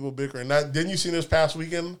different people bickering. Didn't you see this past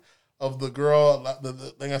weekend of the girl, the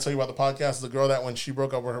thing I tell you about the podcast, the girl that when she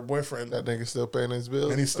broke up with her boyfriend. That nigga still paying his bills.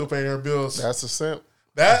 And he's still paying her bills. That's a simp.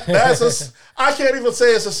 I can't even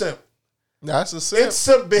say it's a simp. That's a simp. It's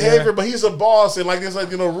simp behavior, but he's a boss, and like there's like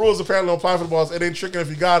rules apparently don't apply for the boss. It ain't tricking if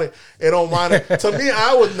you got it. It don't mind it. To me,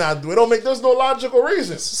 I would not do it. There's no logical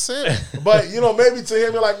reason. It's a simp. But maybe to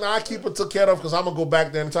him, you're like, nah, I keep it took care of because I'm gonna go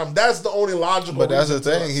back there anytime. That's the only logical. But that's the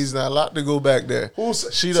reason thing. He's not allowed to go back there. To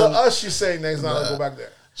us, she's saying that he's not gonna go back there.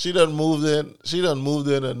 She done moved in. She done moved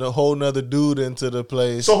in a whole nother dude into the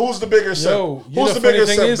place. So who's the bigger simp? Who's the bigger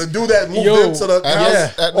simp? The dude that moved into the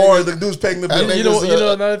house, or the dude's paying the bill? You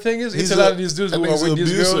know, another thing is, it's a lot of these dudes who are with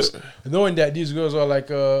these girls, knowing that these girls are like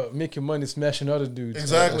making money, smashing other dudes.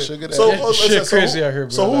 Exactly. So shit crazy out here,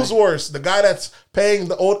 bro. So who's worse, the guy that's paying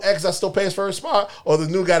the old ex that still pays for her spot, or the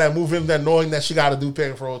new guy that moved in there knowing that she got to do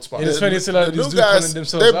paying for her old spot? And it's funny, it's a lot of these dudes calling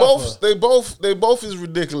themselves they both is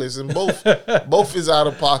ridiculous, and both is out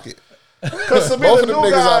of pocket. Because to me, both of them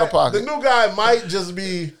niggas out of pocket. The new guy might just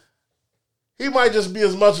be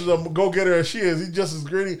as much as a go-getter as she is. He's just as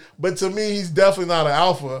greedy. But to me, he's definitely not an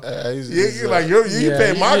alpha. You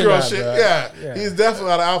pay my girl shit. Yeah. He's definitely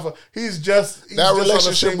not an alpha. That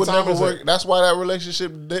relationship would never work. That's why that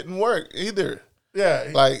relationship didn't work either.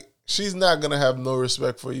 Yeah. Like, she's not going to have no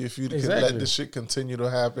respect for you if you can let this shit continue to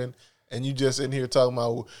happen. And you just in here talking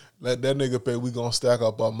about, let that nigga pay, we going to stack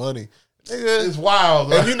up our money. Nigga, it's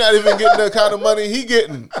wild. And you're not even getting the kind of money he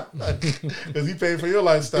getting. Because he paid for your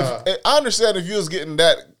lifestyle. I understand if you was getting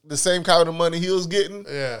the same kind of money he was getting.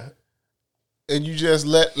 Yeah. And you just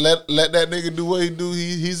let that nigga do what he do.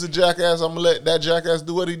 He's a jackass. I'm going to let that jackass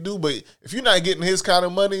do what he do. But if you're not getting his kind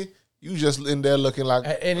of money, you just in there looking like...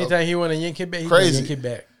 Anytime he want to yank it back, he crazy. yank it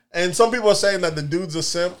back. And some people are saying that the dude's a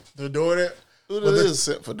simp. They're doing it. Dude is a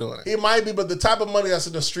simp for doing it. He might be, but the type of money that's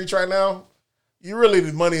in the streets right now...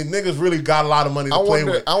 Niggas really got a lot of money to play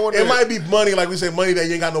with. It might be money, like we say, money that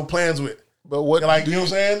you ain't got no plans with. But what, you know what I'm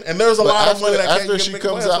saying? And there's a lot of money that after she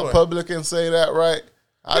comes out public and say that, right?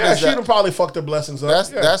 She done probably fucked her blessings up.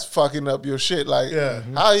 That's fucking up your shit. Like,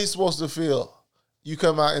 how are you supposed to feel? You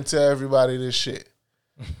come out and tell everybody this shit.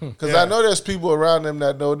 Because I know there's people around them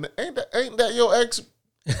that know, ain't that your ex?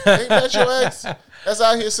 Ain't that your ex? That's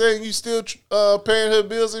out here saying you still paying her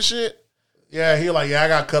bills and shit. Yeah, he like, I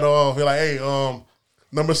got cut off. He like, hey,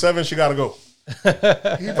 number 7, she got to go.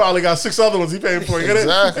 He probably got 6 other ones he paid for. You get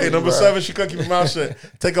it? Hey, number 7, she couldn't keep her mouth shut.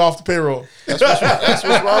 Take her off the payroll. That's what's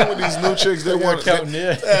wrong with these new chicks. They want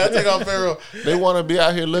take off payroll. They want to be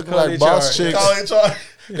out here looking like boss chicks.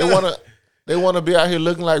 They want to be out here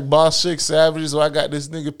looking like boss chicks, savages. So I got this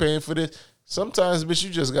nigga paying for this. Sometimes, bitch, you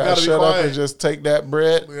just gotta shut up and just take that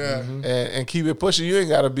bread and keep it pushing. You ain't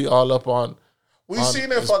gotta be all up on. We seen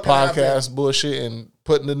that fucking podcast happen. Bullshit and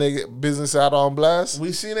putting the nigga business out on blast.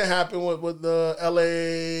 We seen it happen with the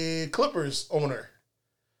LA Clippers owner.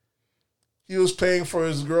 He was paying for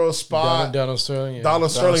his girl's spot. Donald Sterling. Yeah.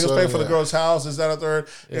 Donald Sterling. He was paying for the girl's house. Is that a third?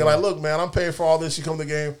 Yeah. They're like, look, man, I'm paying for all this. You come to the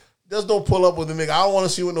game. Just don't pull up with the nigga. I don't want to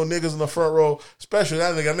see with no niggas in the front row, especially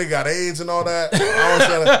that nigga. Nigga got AIDS and all that. I don't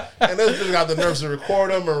see that. And this bitch got the nerves to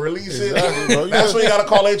record him and release it. Bro. That's when you got to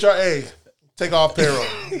call HRA. Take off payroll.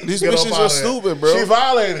 These bitches are stupid, bro. She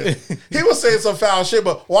violated. He was saying some foul shit,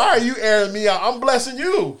 but why are you airing me out? I'm blessing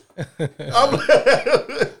you.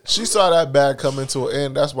 She saw that bag coming to an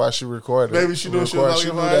end. That's why she recorded. Maybe she knew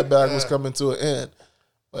that bag was coming to an end.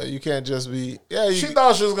 But you can't just be... She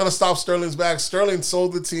thought she was going to stop Sterling's bag. Sterling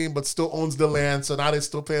sold the team, but still owns the land, so now they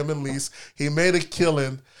still pay him in lease. He made a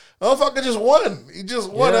killing. Motherfucker just won. He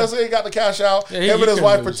just won. That's why he got the cash out. Him and his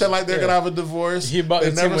wife pretend like they're going to have a divorce. He bought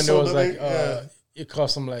the team when it was like... it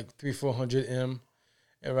cost him like $300-400 M.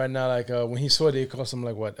 And right now, like when he sold it cost him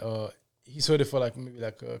like what? He sold it for like maybe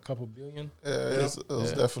like a couple billion. Yeah, it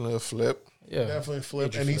was definitely a flip. Yeah, definitely a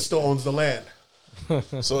flip. And he still owns the land.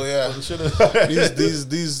 So yeah,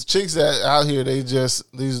 these chicks that out here, they just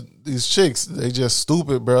these chicks, they just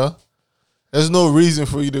stupid, bro. There's no reason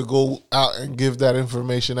for you to go out and give that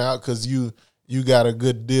information out because you got a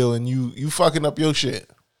good deal and you fucking up your shit.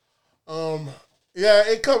 Yeah,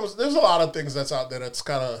 it comes. There's a lot of things that's out there that's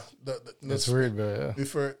kind of that's weird, bro.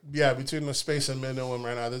 Between the space and men and women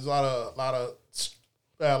right now, there's a lot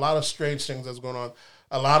of strange things that's going on.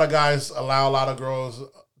 A lot of guys allow a lot of girls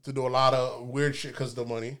to do a lot of weird shit because of the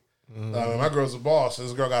money. Mm-hmm. My girl's a boss.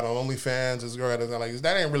 This girl got on OnlyFans. This girl got like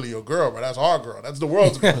that ain't really your girl, but that's our girl. That's the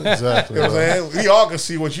world's girl. Exactly. You know what I'm saying? We all can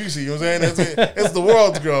see what you see. You know what I'm saying? It's the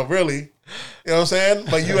world's girl, really. You know what I'm saying?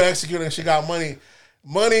 But you executing, she got money.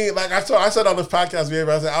 Money, like I said on this podcast,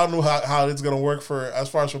 I said I don't know how it's gonna work as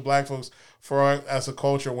far as for black folks, as a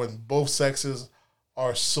culture when both sexes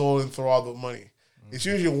are sold and throw all the money. Mm-hmm. It's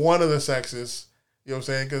usually one of the sexes. You know what I'm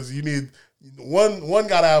saying? Because you need. One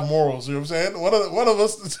gotta have morals, you know what I'm saying? One of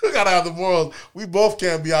us gotta have the morals. We both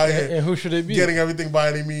can't be out here. And who should it be? Getting everything by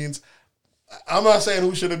any means. I'm not saying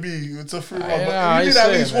who should it be. It's a free one, but nah, you need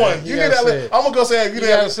at least one. You need at least. I'm gonna say I'm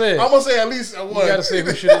gonna say at least one. You gotta say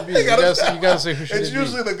who should it be. You gotta say who should it be. It's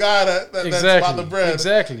usually the guy that's about the bread.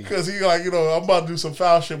 Exactly. Because he like, I'm about to do some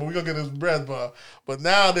foul shit, but we gonna get his bread. But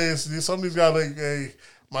nowadays, some of these guys like, hey,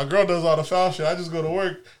 my girl does all the foul shit. I just go to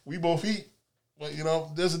work. We both eat. But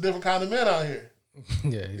there's a different kind of men out here.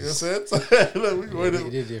 Yeah, you know what I'm saying?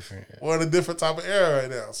 It is different. Yeah. We're in a different type of era right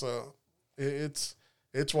now, so it's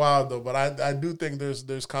wild though. But I do think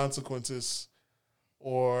there's consequences,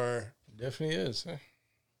 or definitely is. Huh?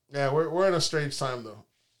 Yeah, we're in a strange time though.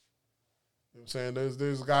 You know what I'm saying?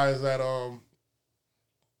 There's guys that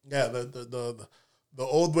the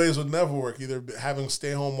old ways would never work. Either having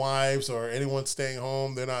stay home wives or anyone staying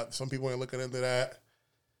home. They're not. Some people ain't looking into that.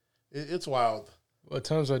 It's wild. Well,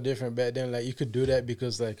 times are different back then. Like you could do that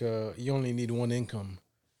because you only need one income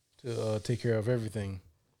to take care of everything.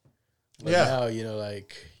 But now,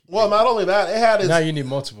 well, not only that, now you need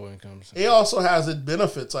multiple incomes. It also has its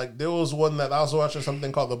benefits. Like there was one that I was watching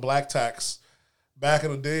something called the black tax. Back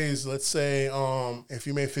in the days, let's say if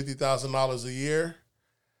you made $50,000 a year,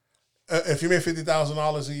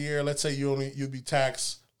 let's say you'd be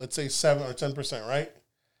taxed, let's say 7 or 10%, right?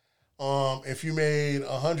 If you made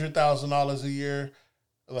 $100,000 a year,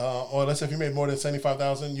 or let's say if you made more than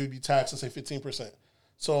 $75,000, you'd be taxed, let's say 15%.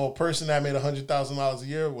 So a person that made $100,000 a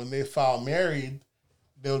year, when they file married,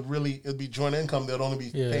 it'd be joint income. They'd only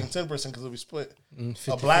be paying 10% because it'll be split.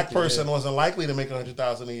 50, a black person wasn't likely to make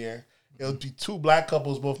 $100,000 a year. It would be two black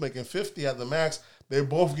couples both making 50 at the max. They're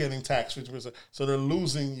both getting taxed 50%. So they're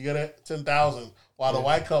losing. You get it, 10,000, while the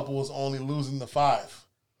white couple was only losing the 5.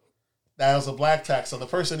 That was a black tax. So the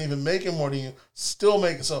person even making more than you still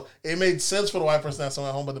making. So it made sense for the white person to have someone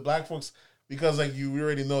at home, but the black folks, because we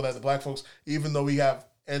already know that the black folks, even though we have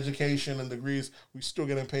education and degrees, we still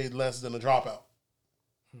getting paid less than a dropout.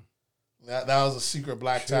 That was a secret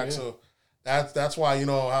black tax. Yeah. So that's why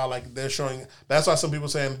how they're showing. That's why some people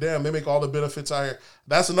saying, damn, they make all the benefits out here.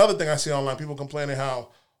 That's another thing I see online. People complaining how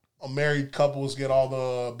married couples get all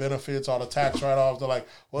the benefits, all the tax write-offs. They're like,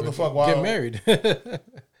 what the fuck? Why get married?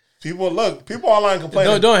 People online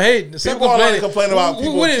complaining. Don't hate. People online complain about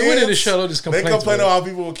people with kids. When did the show this complaints? They complain about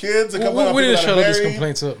people with kids. They complain about people that are married.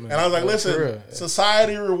 Complaints up, man. And I was like, listen,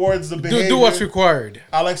 society rewards the behavior. Do what's required.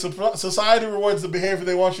 Society rewards the behavior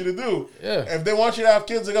they want you to do. Yeah. If they want you to have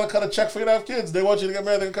kids, they're going to cut a check for you to have kids. They want you to get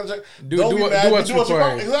married, they're going to cut a check. Do what's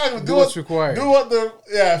required. Exactly. Do what's required.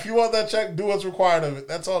 If you want that check, do what's required of it.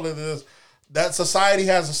 That's all it is. That society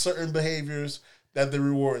has certain behaviors that they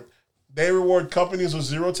reward. They reward companies with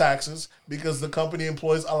zero taxes because the company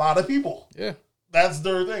employs a lot of people. Yeah. That's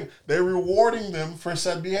their thing. They're rewarding them for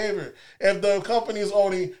said behavior. If the companies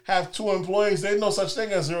only have 2 employees, there's no such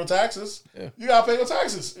thing as zero taxes. Yeah. You got to pay your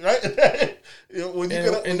taxes, right?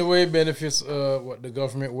 And the way it benefits the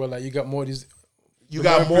government, you got more of these... You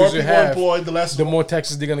got more people employed, the more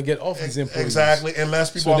taxes they're gonna get off these employees. Exactly, and less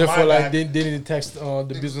people. So therefore, they need to tax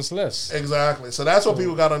the business less. Exactly. So that's what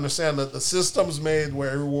people got to understand, that the system's made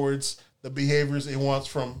where it rewards the behaviors it wants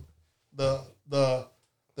from the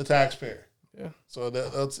taxpayer. Yeah. So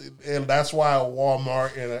that's why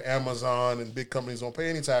Walmart and Amazon and big companies don't pay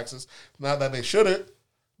any taxes. Not that they shouldn't,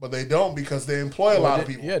 but they don't because they employ a lot of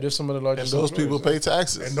people. Yeah, there's some of the largest. And those people pay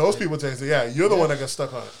taxes. And those people tax. Yeah, you're the one that gets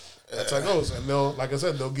stuck on it. That's how it goes. And like I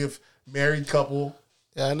said, they'll give married couple.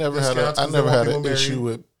 Yeah, I never had an issue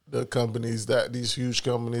with the companies these huge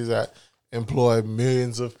companies that employ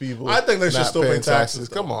millions of people. I think they should still pay taxes.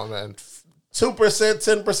 Come on, man. 2%,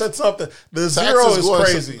 10%, something. The zero is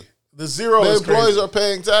crazy. The zero is crazy. The employees are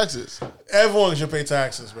paying taxes. Everyone should pay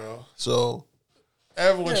taxes, bro. So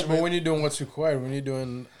everyone should. But when you're doing what's required,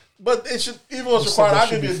 but it should, even what's required, I'll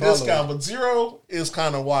give you a discount. But zero is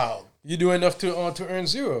kind of wild. You do enough to earn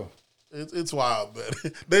zero. It's wild, man.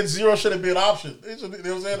 Then zero shouldn't be an option. It should be, you know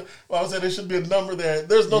what I'm saying? Well, I was saying there should be a number there.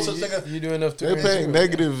 There's no such thing as... You do enough to They're paying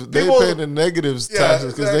negative. They're paying the negatives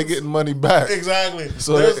taxes because they're getting money back. Exactly.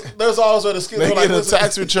 So there's also the skill. They get a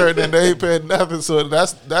tax return and they ain't paying nothing. So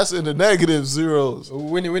that's in the negative zeros.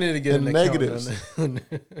 We need to get in the negatives on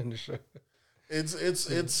the show.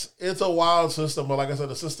 It's a wild system, but like I said,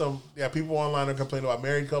 the system. Yeah, people online are complaining about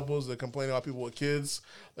married couples. They're complaining about people with kids.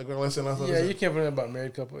 Like you can't complain about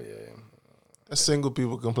married couple. Yeah. Single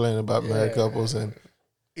people complaining about married couples and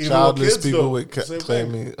even childless kids, people though, with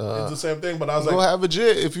claiming. It's the same thing. But I was go have a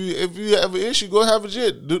JIT. If you have an issue, go have a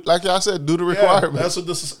JIT. Like y'all said, do the requirements. That's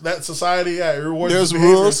what that society. Yeah, it rewards. There's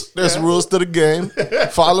rules. There's rules to the game.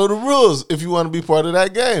 Follow the rules if you want to be part of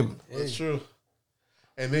that game. That's true.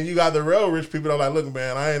 And then you got the real rich people that are like, look,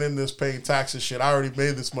 man, I ain't in this paying taxes shit. I already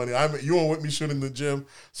made this money. You weren't with me shooting the gym.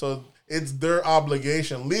 So it's their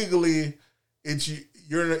obligation. Legally,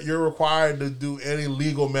 you're required to do any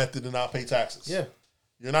legal method to not pay taxes. Yeah.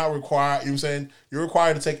 You're not required. You know what I'm saying? You're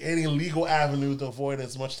required to take any legal avenue to avoid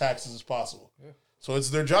as much taxes as possible. Yeah. So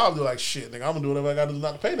it's their job. They're like, shit, nigga, I'm gonna do whatever I got to do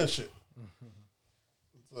not to pay that shit.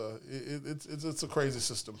 It's a crazy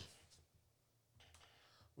system.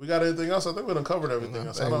 We got anything else? I think we done covered everything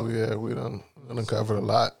else. We done covered a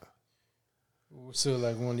lot. So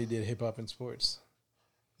like when he did hip hop and sports.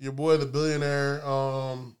 Your boy, the billionaire,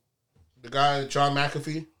 the guy John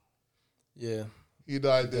McAfee. Yeah. He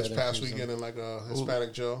died this past weekend in like a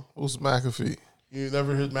Hispanic jail. Who's McAfee? You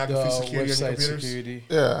never heard McAfee security on your computers? Security.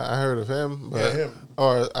 Yeah, I heard of him. But, him.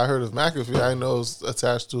 Or I heard of McAfee. I know it's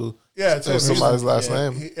attached to it's somebody's last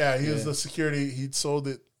name. He was the security. He sold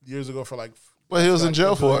it years ago for like. Well, he was in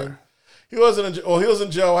jail for it. He wasn't in jail. Well, he was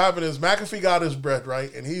in jail. What happened is McAfee got his bread,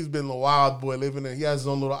 right? And he's been a wild boy living in. He has his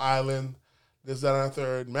own little island. This, that, and the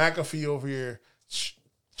third. McAfee over here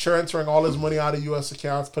transferring all his money out of U.S.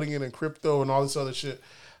 accounts, putting it in crypto and all this other shit.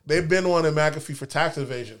 They've been wanting McAfee for tax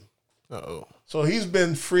evasion. Uh-oh. So he's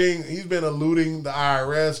been eluding the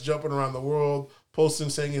IRS, jumping around the world, posting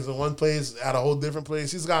saying he's in one place, at a whole different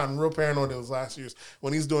place. He's gotten real paranoid in his last years.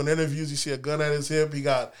 When he's doing interviews, you see a gun at his hip. He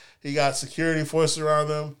got security forces around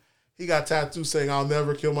him. He got tattoos saying, "I'll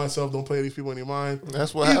never kill myself. Don't play these people in your mind."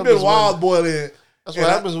 That's what he's happens. Been wild boy in. That's what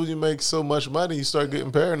happens when you make so much money. You start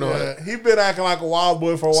getting paranoid. Yeah, he's been acting like a wild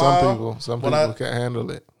boy for a while. Some people can't handle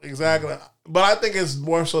it. Exactly. But I think it's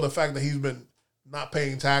more so the fact that he's been not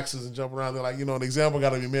paying taxes and jumping around there. Like, an example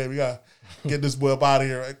got to be made. We got to get this boy up out of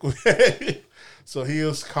here. Right? So he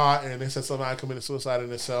was caught, and they said somehow committed suicide in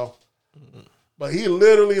his cell. Mm-hmm. But he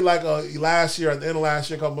literally, at the end of last year,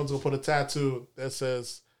 a couple months ago, put a tattoo that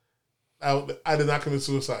says, I did not commit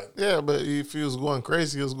suicide. Yeah, but if he was going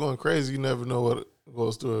crazy, You never know what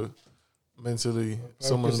goes through mentally.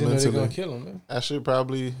 Someone's mentally gonna kill him. Man. That shit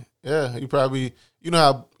probably. Yeah, he probably. You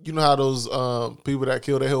know how those people that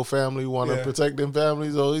kill their whole family want to protect them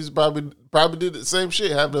families. So he's probably did the same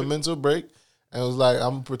shit, having a mental break, and was like,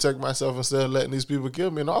 I'm gonna protect myself instead of letting these people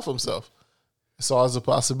kill me, and off himself. It's always a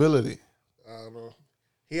possibility. I don't know.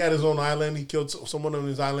 He had his own island. He killed someone on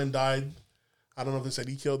his island. Died. I don't know if they said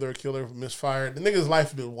he killed her, misfired. The nigga's life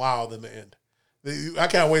has been wild in the end. I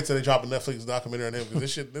can't wait till they drop a Netflix documentary on him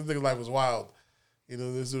because this nigga's life was wild.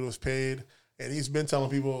 This dude was paid, and he's been telling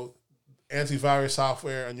people antivirus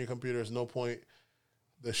software on your computer is no point.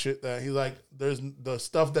 The shit that he's like, there's the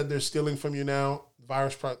stuff that they're stealing from you now,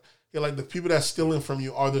 the people that's stealing from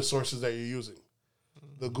you are the sources that you're using.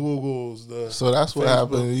 The Googles, So that's what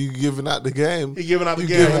happened. You giving out the game. He giving out the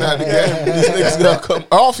game. These niggas gonna come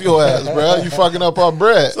off your ass, bro. You fucking up our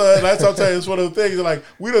bread. So that's what I'm telling you. It's one of the things. Like,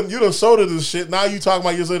 you done sold it this shit. Now you talking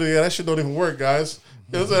about years later, that shit don't even work, guys.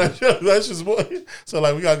 You know what I'm saying? That's just what. So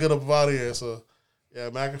like, we gotta get up out of here. So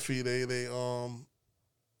yeah, McAfee,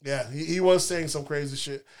 he was saying some crazy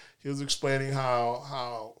shit. He was explaining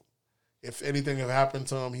how if anything had happened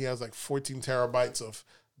to him, he has like 14 terabytes of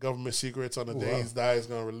government secrets on the day he's died. He's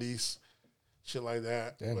gonna release shit like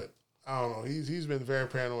that. Damn. But I don't know. He's been very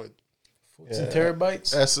paranoid. 14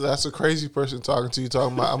 terabytes. That's a crazy person talking to you.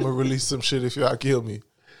 Talking about, I'm gonna release some shit if y'all kill me.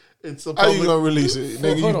 How you gonna release it,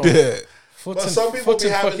 nigga? You dead. But some people be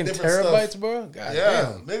having fucking different terabytes, stuff. bro. God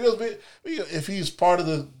damn. Niggas be if he's part of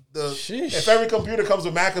the if every computer comes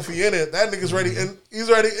with McAfee in it, that nigga's ready in. He's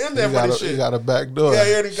already in there for this shit. You got a back door. Yeah,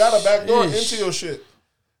 he already got a back door into your shit.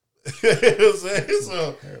 You know what I'm saying?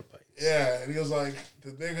 So, yeah, and he was like,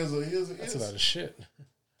 the niggas. That's a lot of shit.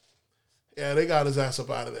 Yeah, they got his ass up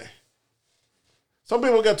out of there. Some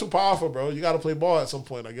people get too powerful, bro. You got to play ball at some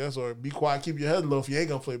point, I guess, or be quiet, keep your head low if you ain't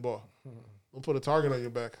gonna play ball. Don't put a target on your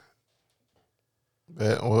back.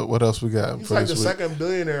 What else we got? He's like the second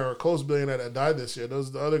billionaire or close billionaire that died this year. There's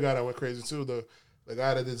the other guy that went crazy too. The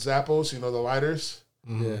guy that did Zappos, the lighters.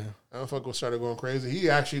 Yeah, that fucker started going crazy. He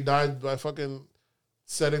actually died by fucking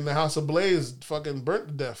setting the house ablaze. Fucking burnt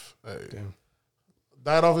to death. Hey. Damn.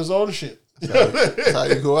 Died off his own shit. That's how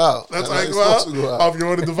you go out. That's how you go out. Off your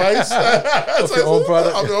own device. Off your own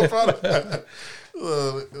product. Off your own product.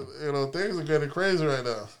 Things are getting crazy right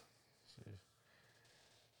now.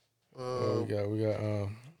 We got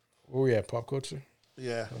where we at? Pop culture?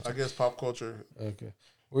 Yeah, I guess pop culture. Okay.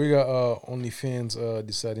 We got OnlyFans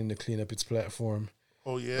deciding to clean up its platform.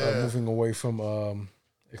 Oh yeah. Moving away from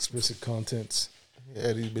explicit contents.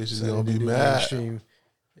 Yeah, these bitches gonna be mad. Mainstream.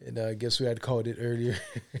 And I guess we had called it earlier.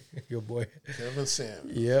 Your boy Kevin Sam.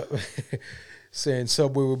 Yep. Saying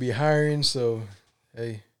Subway will be hiring, so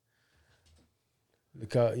hey.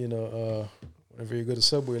 Look out, whenever you go to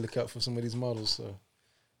Subway, look out for some of these models. So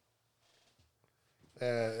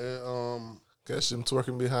yeah, catch them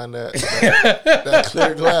twerking behind that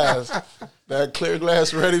clear glass. That clear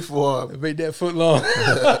glass ready for him. Make that foot long.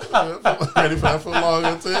 Ready for that foot long,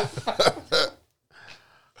 that's it.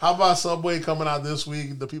 How about Subway coming out this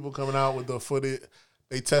week? The people coming out with the footage.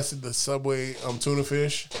 They tested the Subway tuna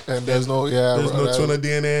fish. And there's no tuna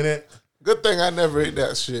DNA in it. Good thing I never ate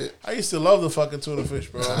that shit. I used to love the fucking tuna fish,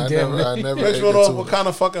 bro. I never ate Rich the went off tuna. what kind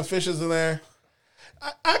of fucking fish is in there.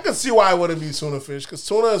 I can see why it wouldn't be tuna fish, because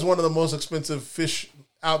tuna is one of the most expensive fish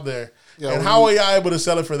out there. Yeah, and how are y'all able to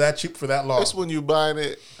sell it for that cheap for that long? That's when you buying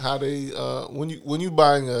it. How they when you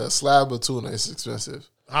buying a slab of tuna, it's expensive.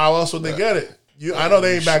 How else would they get it? I know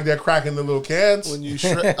they ain't back there cracking the little cans. When you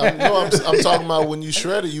shred, I'm talking about when you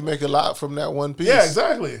shred it, you make a lot from that one piece. Yeah,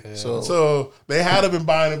 exactly. Yeah. So they had to been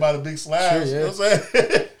buying it by the big slabs. Sure, yeah. You know what I'm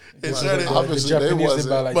saying? They shred it. Obviously, they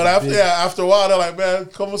wasn't. But after a while, they're like, man,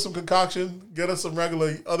 come with some concoction, get us some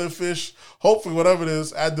regular other fish, hopefully whatever it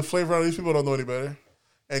is, add the flavor on. These people don't know any better.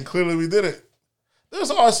 And clearly we did it. There's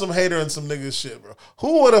always some hater and some niggas shit, bro.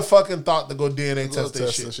 Who would have fucking thought to go DNA test that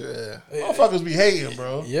shit? Yeah. Motherfuckers be hating,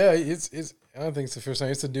 bro. Yeah, it's. I don't think it's the first time.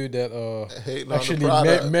 It's the dude that Hating actually on the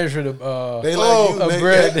product. measured They like you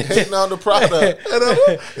bread. hating on the product.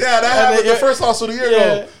 Yeah, that happened the first lawsuit a year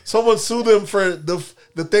ago. Someone sued them for the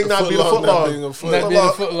thing not being a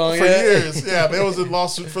foot long. For years. Yeah, there was a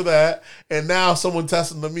lawsuit for that. And now someone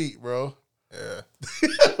testing the meat, bro. Yeah.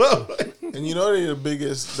 And you know they're the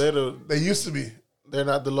biggest. They used to be. They're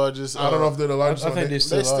not the largest. I don't know if they're the largest. I think they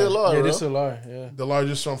still are. Yeah, bro. they still are. Yeah, the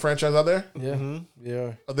largest franchise out there. Yeah,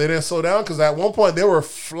 yeah. They didn't slow down because at one point they were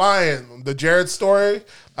flying. The Jared story,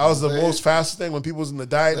 that was the most fastest thing when people was in the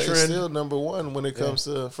diet They're trend. still number one when it comes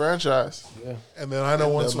to franchise. Yeah. And then I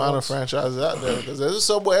know the amount of franchises out there, because there's a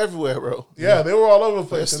Subway everywhere, bro. Yeah, they were all over the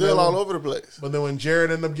They're place. still all over the place. But then when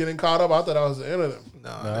Jared ended up getting caught up, I thought that was the end of them.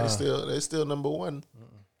 Nah. They still number one.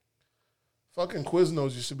 Fucking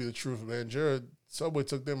Quiznos used to be the truth, man. Jared Subway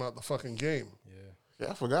took them out the fucking game.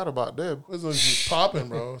 Yeah, I forgot about them. Quiznos just popping,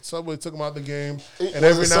 bro. Subway took them out the game, and Was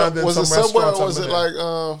every it now and then was some it Subway restaurants. or was it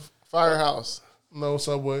like Firehouse? No,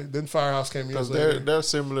 Subway. Then Firehouse came years Because later. they're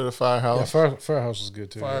similar to Firehouse. Yeah, Firehouse was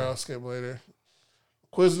good too. Firehouse came later.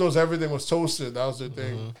 Quiznos, everything was toasted. That was their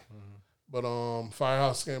thing. But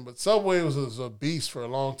Firehouse came. But Subway was a beast for a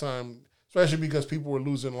long time, especially because people were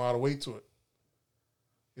losing a lot of weight to it.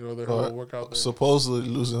 You know, their whole workout there. Supposedly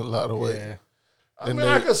losing a lot of weight. Yeah. I mean,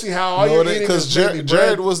 I can see how all you're eating is baby bread.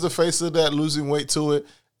 Jared was the face of that, losing weight to it,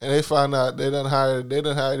 and they found out they done hire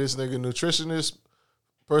this nigga nutritionist,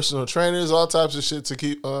 personal trainers, all types of shit to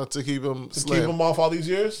keep him slim. Keep him off all these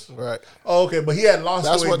years? Right. Oh, okay. But he had lost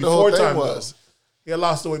That's the weight what the whole before thing time, was. though. He had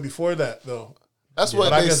lost the weight before that, though. That's what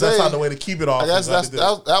But I they guess say. that's not the way to keep it off. I guess is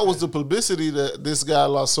how that was the publicity that this guy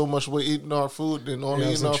lost so much weight eating our food and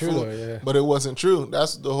only eating our food. Though, But it wasn't true.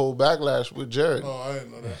 That's the whole backlash with Jared. Oh, I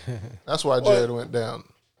didn't know that. That's why Jared went down.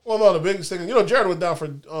 Well, no, the biggest thing, Jared went down for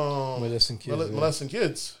Molesting kids. molesting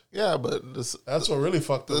kids. Yeah, but That's what really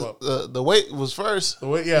fucked him up. the weight was first. The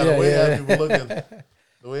way it had people looking.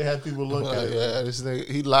 The way it had people looking. Yeah, this nigga,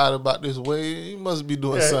 he lied about this weight. He must be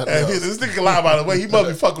doing Yeah, something and else. this nigga lie by the way. He must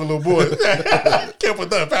be fucking little boys. Can't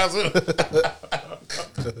put that past him.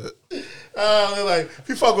 They're like, if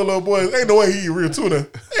he fuck with little boys, ain't no way he eat real tuna.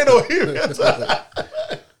 Ain't no way he eat real tuna.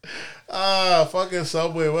 Fucking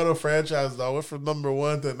Subway. What a franchise, though. Went from number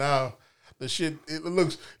one to now. The shit, it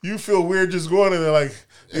looks, you feel weird just going in there like,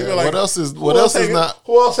 you feel like, what else is who not?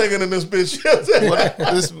 else hanging in this bitch?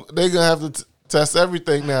 They gonna have to test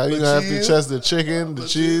everything now. You're gonna have to cheese? test the chicken, the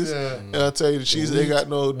cheese. yeah. I'll tell you, the cheese they got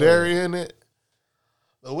no dairy in it.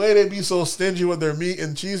 The way they be so stingy with their meat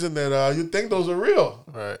and cheese in there, you think those are real.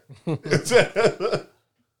 Right.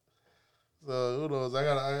 So who knows? I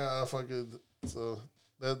gotta fucking. So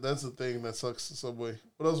that's the thing that sucks. Subway.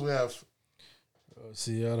 What else we have?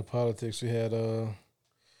 See, out of politics, we had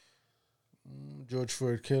George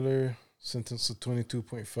Floyd killer sentenced to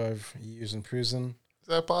 22.5 years in prison. Is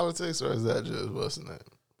that politics or is that just what's the name?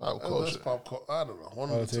 Pop culture. I don't know. One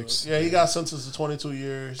Politics. Yeah, he got sentenced to 22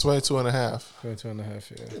 years. 22 and a half. 22 and a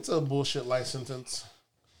half, yeah. It's a bullshit life sentence.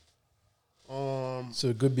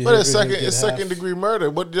 So good behavior. But it's second degree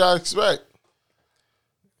murder. What did y'all expect?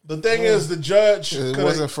 The thing is, the judge. It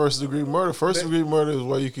wasn't first degree murder. First degree murder is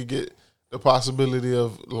where you could get the possibility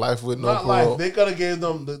of life with no not parole. life. They could have gave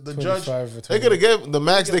them the judge. They could have gave the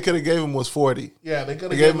max they could have gave him was 40. Yeah, they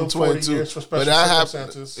could They have gave given him them 40 22. years for But special that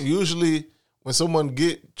circumstances. happens usually when someone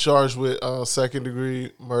get charged with second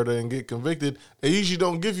degree murder and get convicted. They usually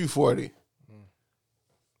don't give you 40.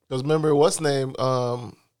 Because remember what's name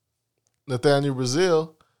Nathaniel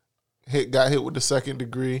Brazil got hit with the second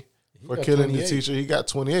degree for killing 28. the teacher. He got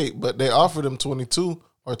 28, but they offered him 22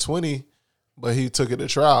 or 20, but he took it to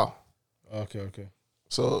trial. Okay.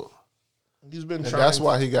 So He's been and trying. that's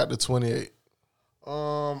why he got the 28.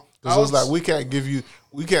 Because it was like,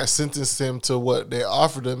 we can't sentence him to what they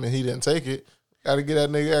offered him, and he didn't take it. Got to get that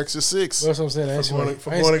nigga extra 6. That's what I'm saying.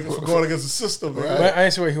 For going against the system. Right? But I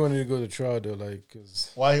ain't sure he wanted to go to trial though. Like,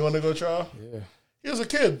 cause why he wanted to go to trial? Yeah. He was a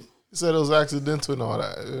kid. He said it was accidental and all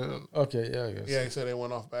that. Yeah. Okay, yeah, I guess. Yeah, he said they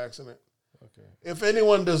went off by accident. Okay. If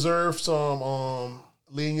anyone deserved some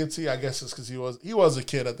leniency, I guess it's because he was a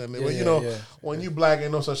kid at the end. Yeah, But you know, when you black,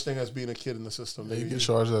 ain't no such thing as being a kid in the system. He get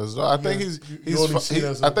charged as. I think he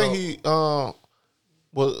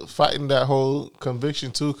was fighting that whole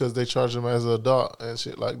conviction too, because they charged him as an adult and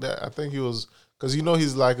shit like that. I think he was, because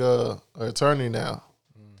he's like a attorney now.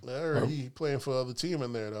 Yeah, he playing for the other team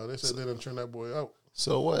in there though. They said they didn't turn that boy out.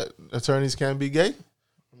 So what? Attorneys can't be gay?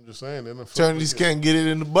 I'm just saying. Attorneys can't get it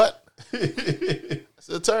in the butt. It's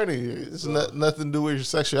an attorney. It's nothing to do with your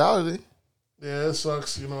sexuality. Yeah, it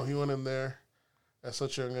sucks. You know, he went in there at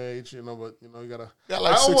such a young age. You know, but you know, you got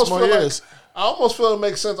like 6 more years. I almost feel it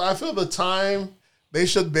makes sense. I feel the time they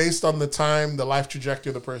should based on the life trajectory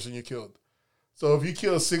of the person you killed. So if you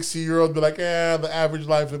kill a 60-year-old, be like, the average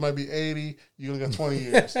life, it might be 80. You're going to get 20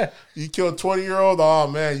 years. You kill a 20-year-old, oh,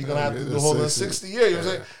 man, you're going to have to do the whole 60 years. You know what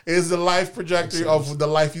I'm saying? It's the life trajectory of the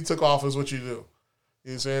life you took off is what you do. You know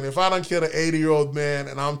what I'm saying? If I done killed an 80-year-old man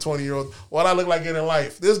and I'm 20-year-old, what I look like in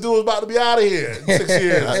life? This dude was about to be out of here in 6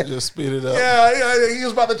 years. I just speed it up. Yeah, he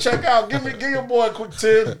was about to check out. Give your boy a quick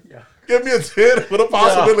 10. Give me a 10 with a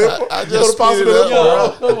possibility. I just speed it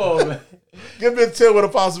up. Come on, man. Give me a 10 with a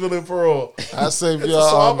possibility of parole. I saved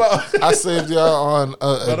y'all. I saved y'all on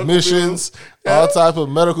admissions, all type of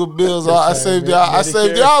medical bills. I saved y'all. I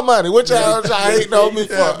saved y'all money. What y'all hating on me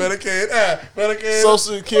for? Medicaid. Social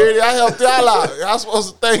Security. I helped y'all out. Y'all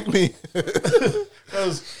supposed to thank me.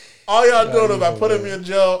 Because all y'all doing is by putting me in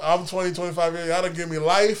jail. I'm 20, 25 years. Y'all done give me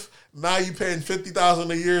life. Now you paying $50,000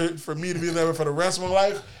 a year for me to be there for the rest of my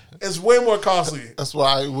life. It's way more costly. That's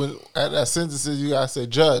why when at that sentences, you gotta say,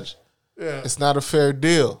 Judge. Yeah. It's not a fair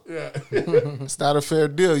deal. Yeah. It's not a fair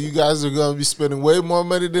deal. You guys are going to be spending way more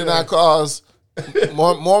money than I cause,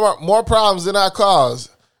 more problems than I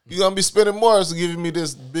cause. You're going to be spending more, so giving me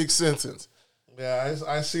this big sentence. Yeah,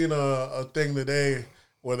 I seen a thing today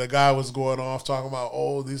where the guy was going off talking about,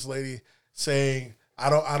 this lady saying,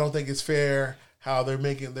 I don't think it's fair how they're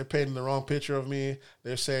painting the wrong picture of me.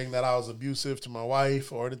 They're saying that I was abusive to my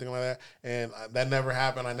wife or anything like that, and that never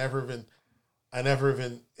happened. I never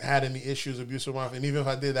even had any issues, abuse with my wife. And even if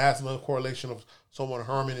I did, that has another correlation of someone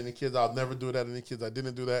harming any kids. I'll never do that to any kids. I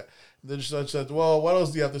didn't do that. And the judge said, well, what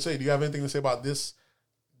else do you have to say? Do you have anything to say about this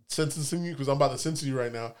sentencing you? Because I'm about to sentence you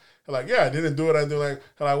right now. They're like, yeah, I didn't do it. I did like,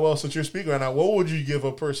 well, since you're speaking right now, what would you give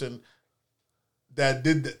a person that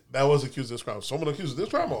was accused of this crime? Someone accused of this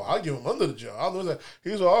crime? Oh, I'll give him under the jail. I'll do that.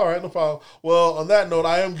 He's like, all right, no problem. Well, on that note,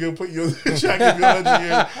 I am going to put you in the check if you 100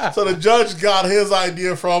 years. So the judge got his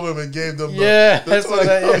idea from him and gave them the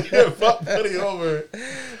 20 over.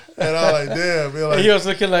 And I'm like, damn. Like, he was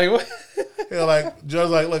looking like, what? Like, judge,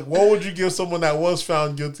 like, what would you give someone that was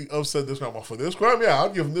found guilty of said this crime? Well, for this crime, yeah, I'll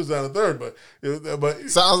give him this, that, and the third. But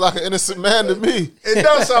sounds like an innocent man to me. It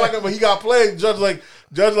does sound like it, but he got played. Judge, like,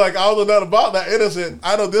 I don't know nothing about that innocent.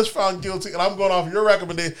 I know this found guilty, and I'm going off your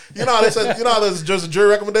recommendation. You know how they said, how there's just a jury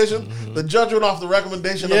recommendation? Mm-hmm. The judge went off the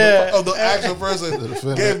recommendation of the actual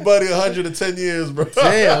person. Gave Buddy 110 years, bro.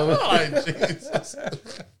 Damn. Like, Jesus.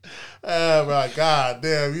 My God,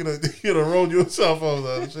 damn, you done rolled yourself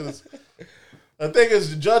over that. The thing is,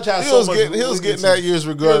 the judge has he was getting that years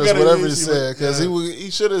regardless, whatever he said, because he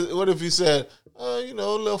should have. What if he said, a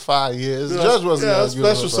little 5 years? The judge wasn't. Yeah,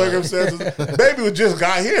 special circumstances. Baby was just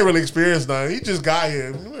got. He didn't really experience nothing. He just got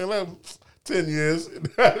here. 10 years.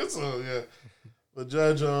 So yeah, the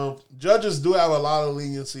judges do have a lot of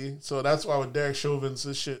leniency. So that's why with Derek Chauvin's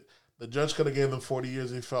this shit, the judge could have given him 40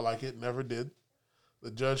 years if he felt like it. Never did. The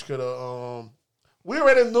judge could have. We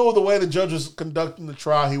already knew the way the judge was conducting the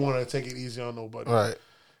trial. He wanted to take it easy on nobody. Right.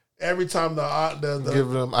 Every time the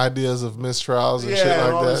giving them ideas of mistrials and shit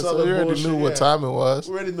like that. So we already knew what time it was.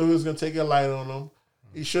 We already knew he was gonna take a light on him.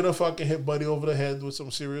 He should have fucking hit Buddy over the head with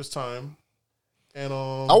some serious time. And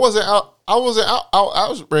I wasn't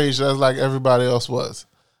outraged as like everybody else was.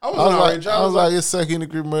 I was like, it's second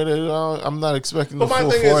degree murder. I'm not expecting the full 40.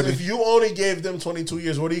 But my thing is, if you only gave them 22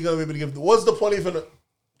 years, what are you gonna be able to give them? What's the point of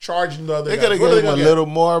charging the other guys? They could have given him a little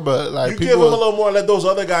more, but like, you give them a little more, let those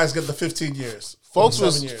other guys get the 15 years. Folks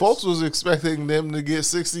was expecting them to get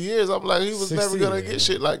 60 years. I'm like, he was never gonna get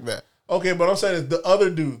shit like that. Okay, but I'm saying is the other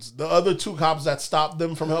dudes, the other two cops that stopped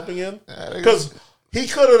them from helping him, because he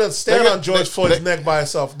could have stand on George Floyd's neck by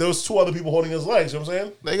himself. There was two other people holding his legs. You know what I'm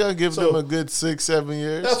saying? They gonna give them a good 6-7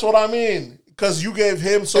 years. That's what I mean. because you gave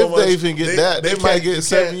him so much. If they even get that, they might get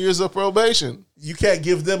 7 years of probation. You can't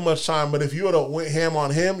give them much time, but if you would have went ham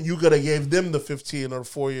on him, you could have gave them the 15 or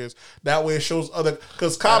 4 years. That way it shows other,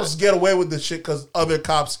 because cops get away with this shit because other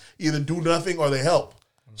cops either do nothing or they help.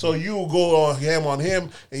 So you go on ham on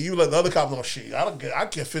him, and you let the other cop know, shit, I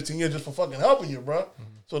get 15 years just for fucking helping you, bro.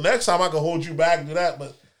 So next time I can hold you back and do that,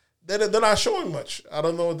 but they're not showing much. I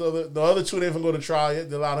don't know the other two. They didn't go to trial yet.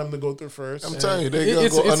 They allowed him to go through first. I'm telling you, they're gonna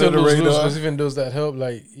go under the radar. Because even those that help,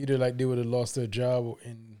 like either like they would have lost their job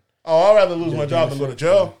and. Oh, I'd rather lose my job than go to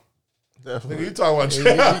jail. Definitely. Nigga, you talking about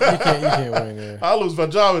jail? You can't win there. I'll lose my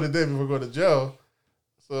job in the day before going to jail.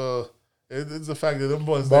 So it's the fact that them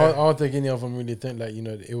boys. But I don't think any of them really think like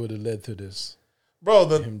it would have led to this. Bro,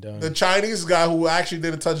 the Chinese guy who actually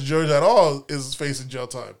didn't touch George at all is facing jail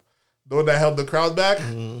time. The one that held the crowd back?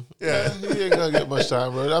 Mm-hmm. Yeah. He ain't going to get much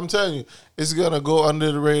time, bro. I'm telling you, it's going to go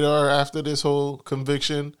under the radar after this whole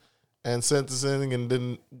conviction and sentencing, and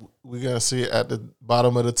then we're going to see it at the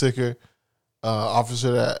bottom of the ticker.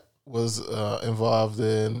 Officer that was involved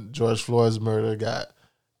in George Floyd's murder got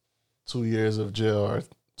 2 years of jail or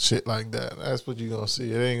shit like that. That's what you're going to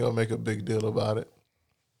see. It ain't going to make a big deal about it.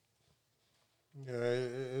 Yeah,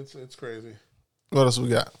 it's crazy. What else we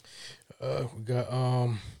got? We got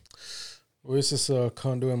where's this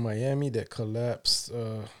condo in Miami that collapsed,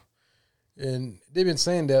 and they've been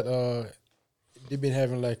saying that they've been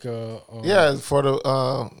having like for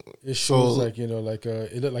the issues like it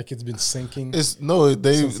looked like it's been sinking.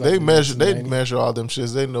 They measure all them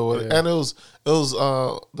shits. They know it, and it was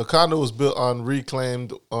the condo was built on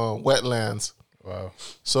reclaimed wetlands. Wow.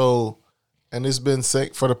 So. And it's been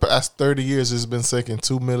sank for the past 30 years. It's been sinking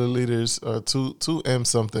 2 milliliters or 2 M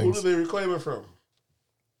something. Who do they reclaim it from?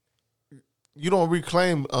 You don't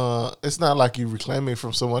reclaim. It's not like you reclaim it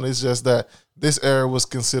from someone. It's just that this area was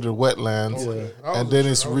considered wetlands, and then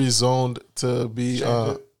it's rezoned to be.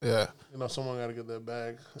 Yeah. Someone got to get that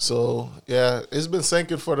bag. So yeah, it's been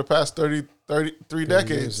sinking for the past 33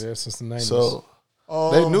 decades. Years, since the 90s. So.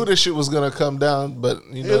 They knew this shit was gonna come down, but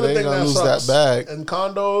they ain't gonna lose that bag. In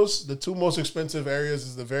condos, the two most expensive areas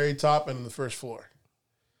is the very top and the first floor.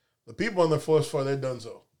 The people on the first floor, they're done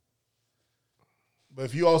so. But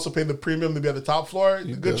if you also pay the premium to be at the top floor,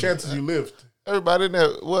 the good chances you lived. Everybody in there,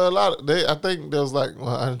 I think there was like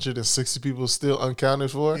 160 people still unaccounted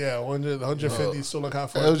for. Yeah, 150 still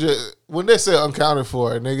unaccounted for. When they say unaccounted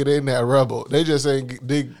for, nigga, they in that rubble. They just ain't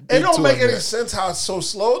dig. It don't make any sense how it's so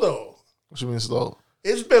slow though. What you mean slow?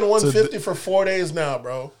 It's been 150 for 4 days now,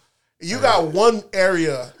 bro. You got one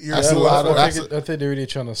area. That's a lot. I think they're really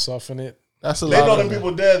trying to soften it. That's a lot. They know them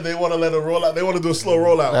people dead. They want to let it roll out. They want to do a slow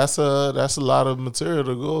rollout. That's a lot of material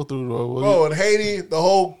to go through, though. Bro, in Haiti, the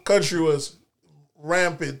whole country was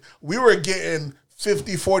rampant. We were getting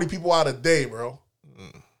 50, 40 people out a day, bro.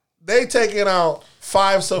 They taking out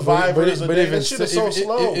 5 survivors a day. That shit is so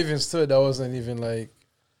slow. Even still, that wasn't even like...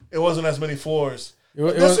 It wasn't as many floors. It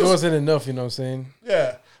wasn't enough, you know what I'm saying?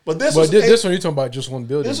 Yeah. But this one, you're talking about just one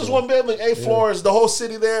building. This is one building, 8 floors. The whole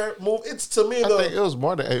city there moved. It's to me, I think it was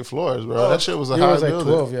more than 8 floors, bro. That shit was a high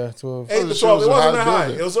building. 12, yeah, 12. 8 to 12. It wasn't that high.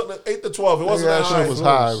 It was 8 to 12. It wasn't that high. That shit was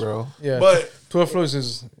high, bro. Yeah, but 12 floors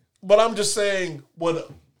is. But I'm just saying, what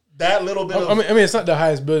that little bit. I mean, it's not the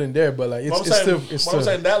highest building there, but like it's still. I'm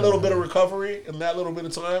saying that little bit of recovery and that little bit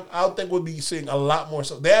of time, I would think we'll be seeing a lot more.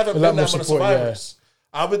 They haven't been that many survivors. Yeah.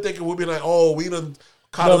 I've been thinking we'll be like, oh, we done.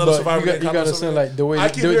 You got to understand, like the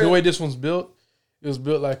way this one's built. It was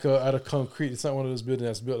built like out of concrete. It's not one of those buildings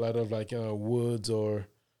that's built out of like woods or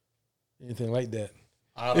anything like that.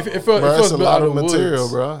 It's a lot of material,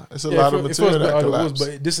 bro. It's a lot of material that collapsed.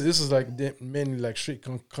 But this is like mainly like straight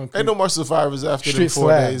concrete. Ain't no more survivors after them 4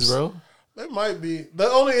 days, bro. There might be. The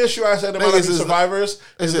only issue I said there might be survivors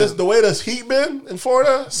is this the way this heat been in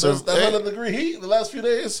Florida. That 100-degree heat the last few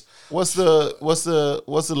days. What's the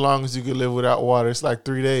longest you could live without water? It's like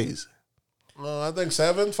 3 days. I think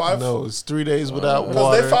 7, 5. No, it's 3 days without water.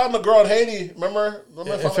 Because they found the girl in Haiti. Remember? In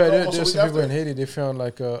fact, there's some people in Haiti. They found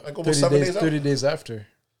like 30 days after.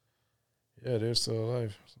 Yeah, they're still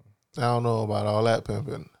alive. I don't know about all that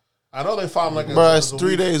pimping. I know they found like. Bro, it's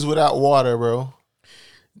 3 days without water, bro.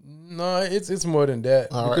 No, it's more than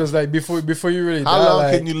that. All because like before you really how die, long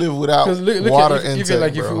like, can you live without water intake, even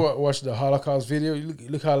like bro? If you watch the Holocaust video,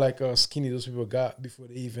 look how like skinny those people got before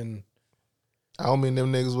they even. I don't mean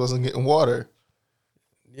them niggas wasn't getting water.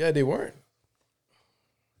 Yeah, they weren't.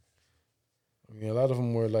 I mean, a lot of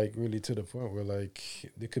them were like really to the point where like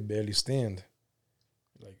they could barely stand,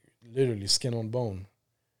 like literally skin on bone.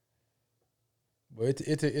 But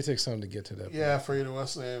it takes time to get to that. Yeah, for you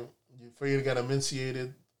to get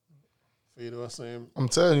emaciated. I'm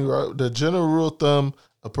telling you, right, the general rule of thumb,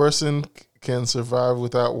 a person can survive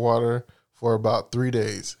without water for about 3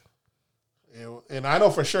 days. And I know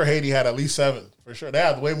for sure Haiti had at least 7. For sure. They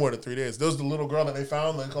had way more than 3 days. There was the little girl that they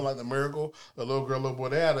found. They call like the miracle. The little girl, little boy.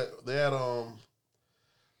 They had.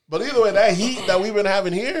 But either way, that heat that we've been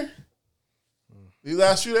having here, these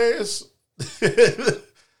last few days,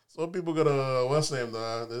 some people gonna, what's name,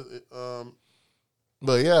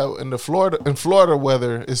 but yeah, in Florida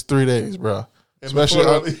weather, it's 3 days, bro. Especially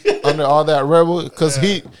under all that rebel, because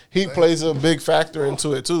heat plays a big factor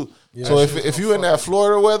into it too. Yeah, so if you in that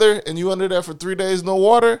Florida weather and you under there for 3 days, no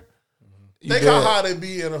water, think how hot it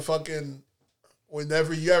be in a fucking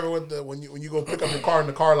whenever you ever went to when you go pick up your car in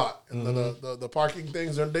the car lot and the parking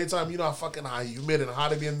things during daytime, you know how fucking hot humid and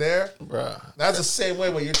hot it be in there, bro. That's the same way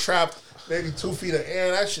when you're trapped maybe 2 feet of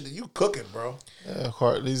air. That shit, you cooking, bro.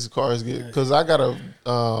 Yeah, these cars get, because I got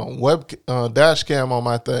a dash cam on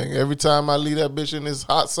my thing. Every time I leave that bitch and it's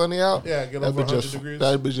hot, sunny out, get over 100 degrees.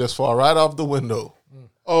 That bitch just fall right off the window.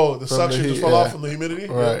 Oh, the suction just fall off from the humidity?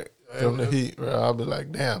 Right, from the heat. Right. I'll be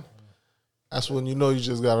like, damn. That's when you know you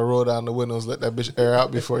just got to roll down the windows, let that bitch air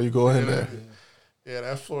out before you go in there. Yeah,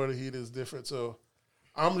 that Florida heat is different. So,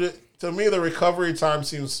 to me, the recovery time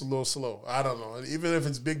seems a little slow. I don't know. Even if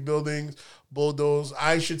it's big buildings, bulldoze,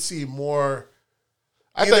 I should see more.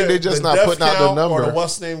 I think they just not putting out the number. Or the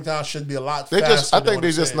what's name count should be a lot faster. I think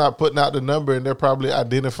they just not putting out the number, and they're probably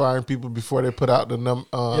identifying people before they put out the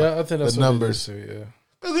I think that's the numbers. Yeah.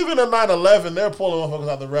 Because even in 9/11, they're pulling motherfuckers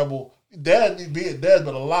out the rebel. Dead, be it dead,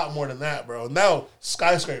 but a lot more than that, bro. Now,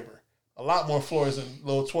 skyscraper. A lot more floors than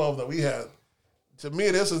little 12 that we had. To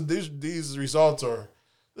me, these results are...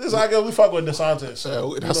 I guess we fuck with DeSantis.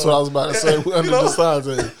 Yeah, that's what I was about to say. We're under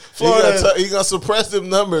DeSantis. Florida, he gonna suppress them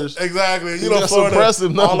numbers. Exactly. Florida, suppress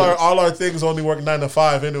them numbers. All our things only work 9 to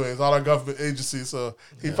 5 anyways. All our government agencies. So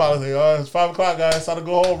he probably think, it's 5 o'clock, guys. It's time to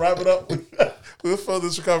go home, wrap it up. We'll fill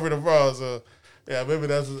this recovery tomorrow. So, yeah, maybe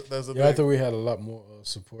that's a thing. I thought we had a lot more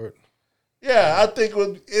support. Yeah, I think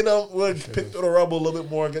we'll pick through the rubble a little bit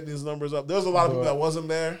more and get these numbers up. There's a lot of people that wasn't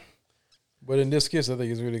there. But in this case, I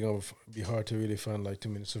think it's really going to be hard to really find like too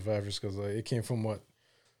many survivors because it came from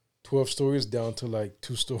 12 stories down to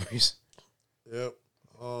 2 stories. Yep.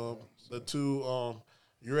 The 2,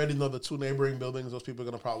 you already know the 2 neighboring buildings. Those people are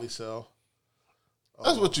going to probably sell.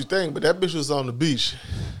 That's what you think, but that bitch was on the beach.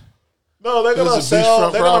 No, they're gonna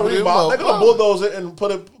sell. They're gonna remodel. They're gonna bulldoze it and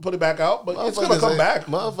put it back out. But it's gonna come back.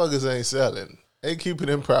 Motherfuckers ain't selling. They keeping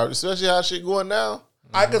them property, especially how shit going now.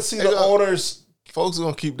 I could see the owners. Folks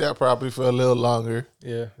gonna keep that property for a little longer.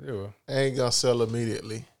 Yeah, they will. They ain't gonna sell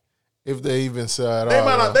immediately, if they even sell at all. They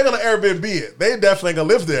might not. They're gonna Airbnb it. They definitely gonna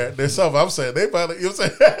live there themselves. I'm saying they probably. You know what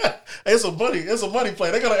I'm saying? It's a money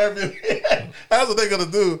play. They're gonna Airbnb it. That's what they're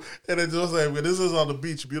gonna do. And they just say, "This is on the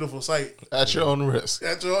beach, beautiful site." At your own risk.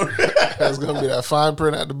 At your own risk. That's gonna be that fine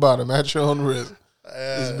print at the bottom. At your own risk.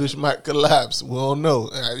 This bitch might collapse. We don't know.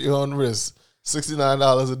 At your own risk.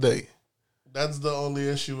 $69 a day. That's the only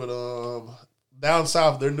issue with down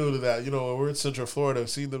south. They're new to that. You know, when we're in Central Florida,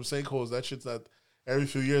 seeing them sinkholes. That shit's not every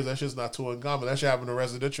few years. That shit's not too uncommon. That shit happen in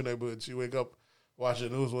residential neighborhoods. You wake up, watch the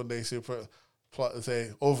news one day, say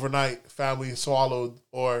overnight family swallowed,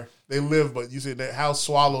 or they live, but you see that house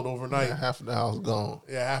swallowed overnight. Yeah, half the house gone.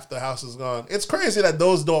 Yeah, half the house is gone. It's crazy that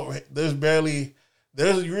those don't. There's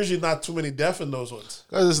usually not too many deaths in those ones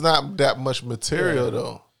because it's not that much material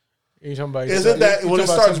though. Isn't that when it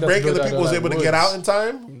starts breaking, the people was able to get out in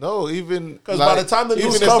time? No, even because by the time the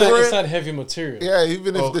news cover it, it's not heavy material. Yeah,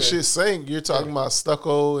 even if the shit sank, you're talking about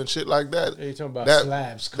stucco and shit like that. Yeah, you're talking about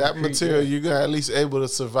slabs. That material, you're gonna at least able to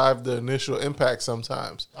survive the initial impact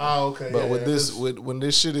sometimes. Oh, okay. But when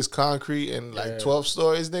this shit is concrete and 12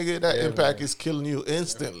 stories, nigga, that impact is killing you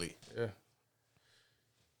instantly. Yeah.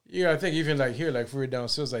 Yeah, I think even here, if we're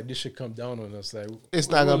downstairs, this should come down on us. It's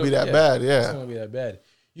not gonna be that bad. Yeah, it's not gonna be that bad.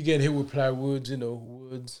 You getting hit with plywoods,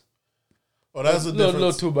 woods. Oh, that's the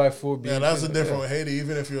difference. Little 2x4. Yeah, that's the difference with Haiti.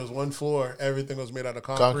 Even if it was one floor, everything was made out of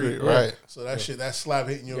concrete. Right. So that shit, that slab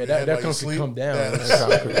hitting you in your that head while you sleep. Come down. That's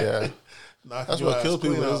concrete, yeah. That's what killed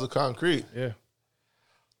people. It was the concrete. Yeah.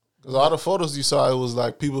 Because all the photos you saw, it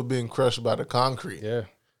was people being crushed by the concrete. Yeah.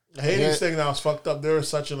 Haiti's thing now is fucked up. There was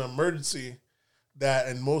such an emergency that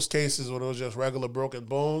in most cases when it was just regular broken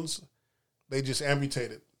bones, they just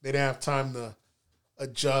amputated. They didn't have time to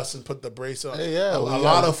adjust and put the brace on. Yeah, a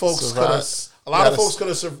lot of folks could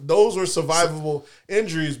have. Those were survivable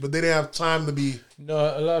injuries, but they didn't have time to be. No,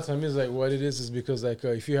 a lot of times it's what it is because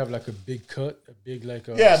if you have a big cut, a big they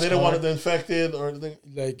don't want it infected or anything.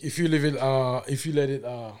 If you leave it, if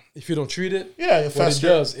you don't treat it, what it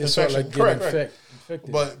does, it's sort of getting infected.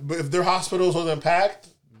 But if their hospitals wasn't packed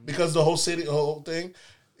because the whole thing.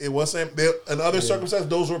 It wasn't in other circumstances.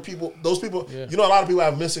 Those people. Yeah. You know, a lot of people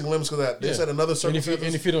have missing limbs because that. They said another circumstances.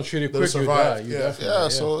 And if you don't treat it quick, you die.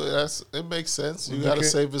 So it makes sense. You got to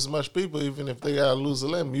save as much people, even if they got to lose a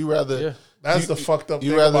limb. You rather. Yeah. That's the fucked up.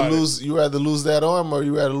 You rather lose. You rather lose that arm, or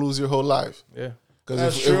you rather lose your whole life. Yeah.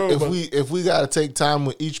 Because if we got to take time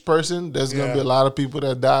with each person, there's gonna be a lot of people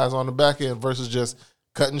that dies on the back end versus just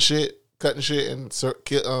cutting shit, and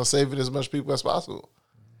saving as much people as possible.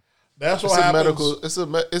 That's what happens.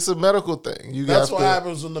 It's a medical thing. That's what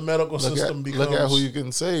happens when the medical system becomes. Look at who you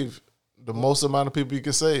can save. The most amount of people you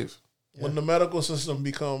can save. When the medical system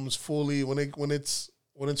becomes fully when it's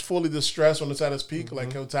fully distressed, when it's at its peak,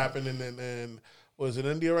 like what's happening in what is it,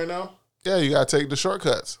 India right now? Yeah, you gotta take the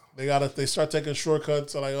shortcuts. They start taking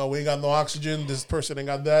shortcuts. Like, oh, we ain't got no oxygen. This person ain't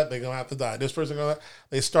got that. They're gonna have to die. This person got that.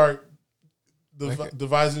 They start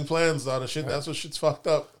devising plans out of shit. That's what shit's fucked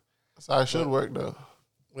up. That's how it should work, though.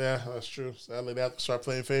 Yeah, that's true. Sadly, they have to start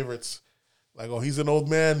playing favorites. Like, oh, he's an old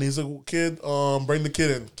man. He's a kid. Bring the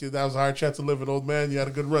kid in. Kid that has a higher chance to live. An old man. You had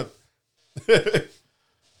a good run.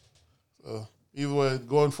 So either way,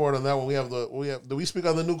 going forward on that one, we have. Do we speak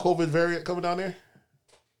on the new COVID variant coming down there?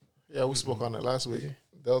 Yeah, we spoke on it last week.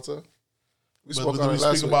 Delta. We spoke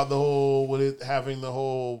about the whole with it having the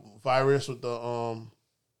whole virus with the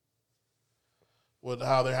with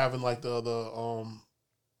how they're having like the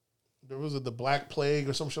there was the Black Plague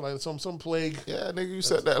or some shit like that. Some plague. Yeah, nigga, you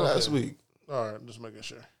said that last week. All right, just making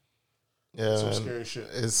sure. Yeah, some scary shit.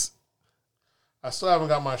 I still haven't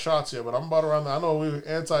got my shots yet, but I'm about around. I know we're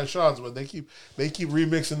anti-shots, but they keep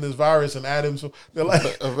remixing this virus and adding. So they're like,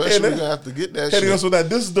 eventually we're gonna have to get that. Hitting us with that.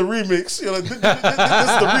 This is the remix. You know, like, this is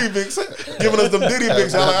the remix. Giving us them Diddy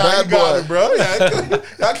mixes. I'm like, you got it, bro. Yeah,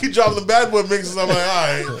 y'all keep dropping the bad boy mixes. I'm like, all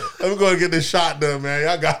right, let me go and get this shot done, man.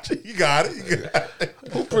 Y'all got you. You got it. You got it.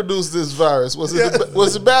 Who produced this virus? Was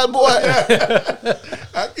it Bad Boy? Yeah.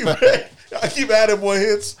 I keep adding more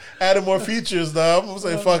hits, adding more features, though. I'm going to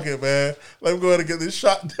say, fuck it, man. Let me go ahead and get this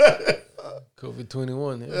shot done.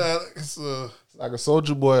 COVID-21, yeah. It's like a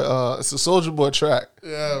Soulja Boy. It's a Soulja Boy track.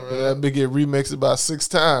 Yeah, man. That big get remixed about 6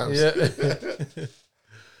 times. Yeah.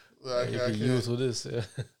 You can use with this, yeah.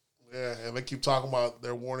 Yeah, and they keep talking about,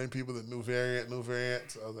 they're warning people that new variant.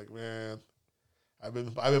 So I was like, man, I've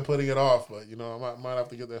been putting it off, but, you know, I might have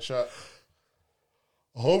to get that shot.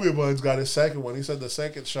 A homie of mine's got his second one. He said the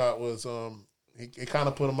second shot was it kind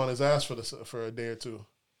of put him on his ass for a day or two.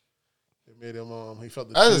 It made him he felt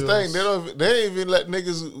the chills. That's the thing. They ain't even let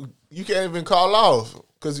niggas. You can't even call off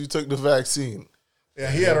because you took the vaccine.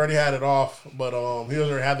 Yeah, he had already had it off, but he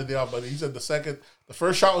already had the day off. But he said the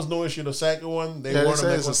first shot was no issue. The second one, they warned him.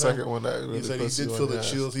 It's the second one that really he said he did feel the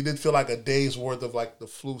chills. He did feel like a day's worth of like the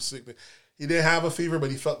flu sickness. He didn't have a fever, but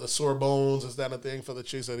he felt the sore bones. Is that a thing for the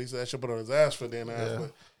chick? He said that should put on his ass for a day and a half,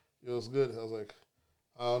 but it was good. I was like,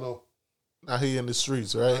 I don't know. Now he in the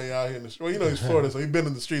streets, right? Now he out here in the streets. Well, you know he's Florida, so he's been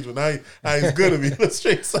in the streets, but now he's good to be in the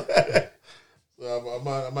streets. So I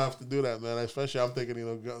might have to do that, man. Especially I'm thinking, you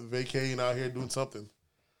know, vacating out here doing something.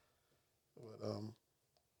 But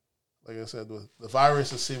like I said, the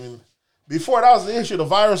virus is seeming. Before that was the issue. The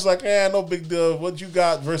virus, like, no big deal. What you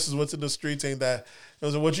got versus what's in the streets ain't that.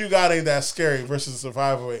 What you got ain't that scary versus the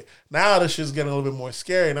survival rate. Now this shit's getting a little bit more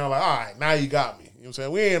scary. Now I'm like, all right, now you got me. You know what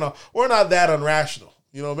I'm saying? We're not that unrational.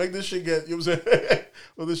 You know, make this shit get, you know what I'm saying?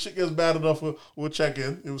 When this shit gets bad enough, we'll check in. You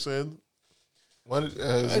know what I'm saying? I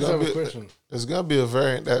just have a question. There's gonna be a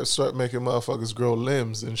variant that start making motherfuckers grow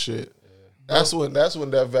limbs and shit. Yeah. That's when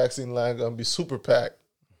that vaccine line gonna be super packed.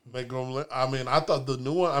 I mean, I thought the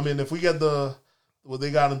new one. I mean, if we get what they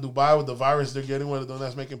got in Dubai with the virus they're getting, what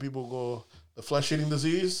that's making people go the flesh eating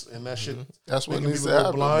disease and that shit. That's what needs to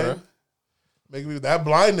happen, blind. Making me that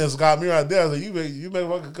blindness got me right there. I was like, you make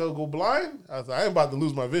fucking go blind? I was like, I ain't about to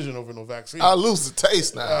lose my vision over no vaccine. I lose the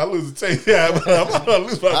taste now. I lose the taste. Yeah, but I'm not gonna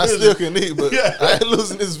lose my vision. I still can eat, but I ain't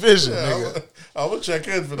losing this vision, nigga. I'm gonna check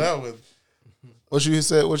in for that one. What you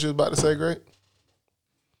said? What you was about to say, Greg?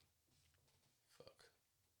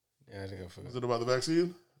 Yeah, I think I forgot. Was it about the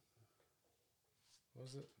vaccine?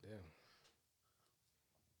 Was it? Damn.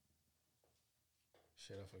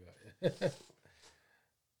 Shit, I forgot.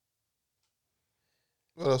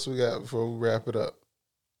 What else we got before we wrap it up?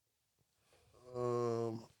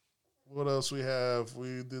 What else we have?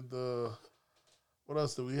 What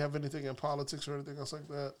else? Do we have anything in politics or anything else like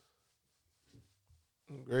that?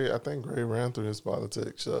 I think Gray ran through his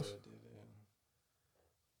politics stuff.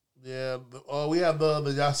 Yeah, we had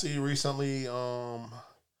the y'all see recently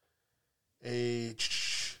the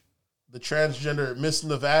transgender Miss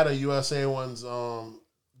Nevada USA wins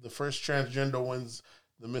the first transgender wins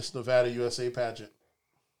the Miss Nevada USA pageant.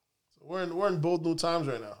 So we're in bold new times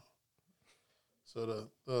right now. So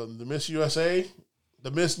the Miss USA,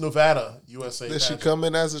 the Miss Nevada USA. Did she come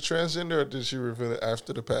in as a transgender, or did she reveal it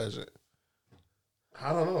after the pageant?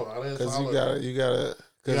 I don't know. Because you gotta.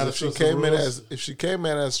 Because if she came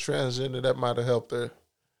in as transgender, that might have helped her.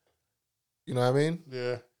 You know what I mean?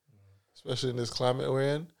 Yeah. Especially in this climate we're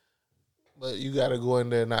in. But you got to go in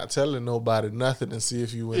there not telling nobody nothing and see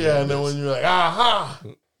if you win. Yeah, and then when you're like, aha,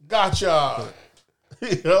 gotcha.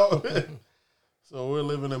 You know? So we're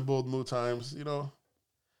living in both new times, you know.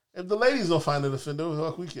 If the ladies don't find it offended, what the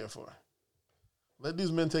fuck we care for? Let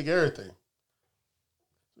these men take everything.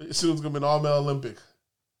 Soon it's going to be an all-male Olympic.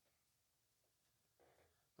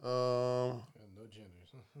 No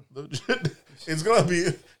genders.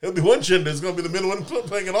 It'll be one gender. It's going to be the men and women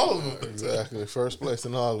playing in all of them. Exactly. First place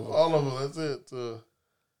in all of them. All of them. That's it.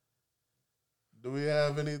 Do we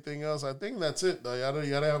have anything else? I think that's it, though. Y'all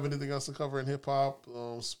don't have anything else to cover in hip-hop,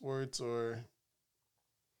 sports, or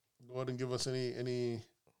go ahead and give us any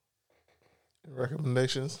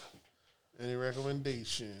recommendations? Any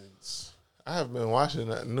recommendations? I haven't been watching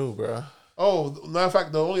that new, bro. Oh, matter of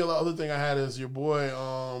fact, the only other thing I had is your boy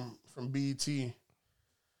from BET.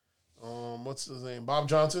 What's his name? Bob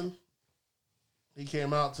Johnson. He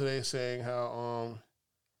came out today saying how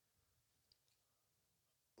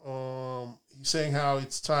he's saying how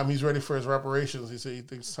it's time he's ready for his reparations. He said he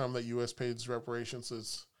thinks it's time that U.S. pays reparations to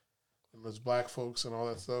its black folks and all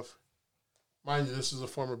that stuff. Mind you, this is a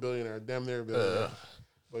former billionaire, damn near billionaire.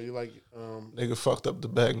 But you like nigga fucked up the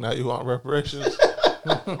bag. Now you want reparations?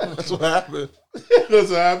 That's what happened. That's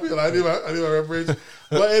what happened. I need my reparations.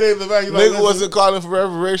 But it ain't the bag. Nigga wasn't calling for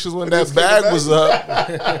reparations when that bag was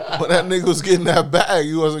up. When that nigga was getting that bag,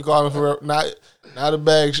 you wasn't calling for now the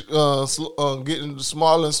bag getting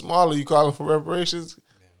smaller and smaller. You calling for reparations?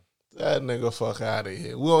 That nigga fuck out of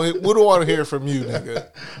here. We don't want to hear from you, nigga.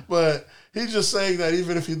 But he's just saying that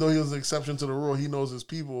even if he know he was an exception to the rule, he knows his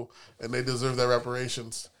people and they deserve their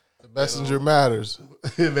reparations. The messenger matters.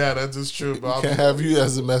 Yeah, that's just true. But can't have you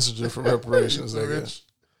as a messenger for reparations, nigga.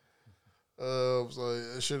 So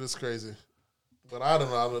that shit is crazy. But I don't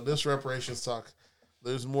know. This reparations talk,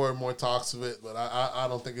 there's more and more talks of it, but I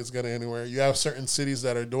don't think it's getting anywhere. You have certain cities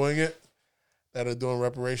that are doing it, that are doing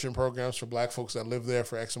reparation programs for black folks that live there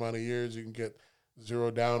for X amount of years. You can get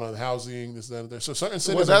zero down on housing, this, that, and there. So certain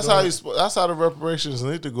cities. Well, that's how the reparations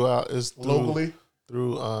need to go out is locally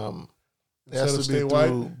through it has to be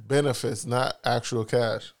through benefits, not actual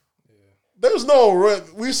cash. There's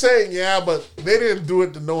we saying but they didn't do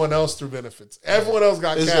it to no one else through benefits. Everyone else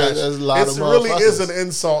got cash. It really is an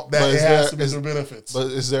insult that it has to be through benefits. But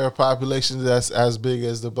is there a population that's as big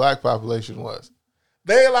as the black population was?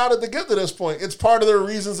 They allowed it to get to this point. It's part of their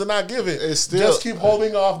reasons to not give it. It's still, just keep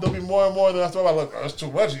holding off. There'll be more and more. Then after a while, look, that's too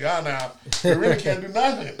much. You got now. You really can't do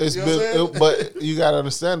nothing. But you got to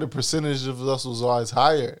understand the percentage of us was always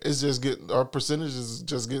higher. It's just our percentage is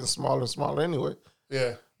just getting smaller and smaller anyway.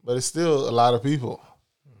 Yeah. But it's still a lot of people.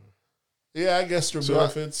 Yeah, I guess through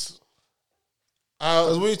benefits.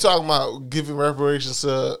 Because when you talking about giving reparations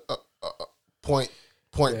to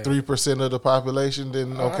 0.3% of the population,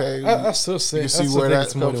 then okay. I still say, you see where that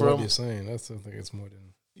come from. What you're saying. I still think it's more than.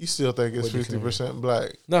 You still think it's 50%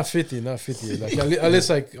 black? Not 50. Like at least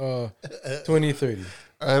like 20, 30. It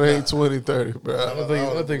ain't 20, 30, bro.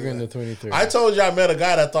 I think we're in the 20, 30. I told you I met a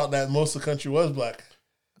guy that thought that most of the country was black.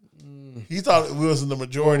 He thought we was in the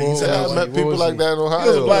majority. He said, I met people like that in Ohio. He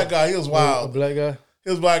was a black guy. He was wild. A black guy? He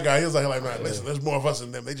was a black guy. He was like, man, listen, there's more of us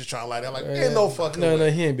than them. They just trying to lie. They're like, ain't no fucking way. No,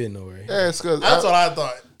 he ain't been nowhere. Yeah, it's because that's what I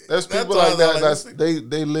thought. There's people like that.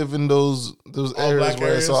 They live in those areas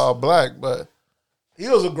where it's all black, but he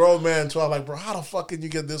was a grown man too. I was like, bro, how the fuck can you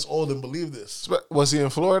get this old and believe this? Was he in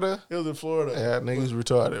Florida? He was in Florida. Yeah, niggas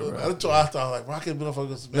retarded, bro. That's what I thought. Like, bro, I can't believe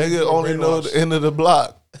this. Nigga only know the end of the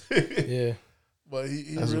block. Yeah, but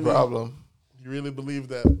he that's really, a problem. He really believed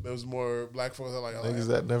that there was more black folks that like niggas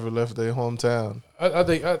that never left their hometown.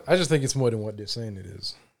 I just think it's more than what they're saying it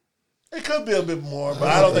is. It could be a bit more, but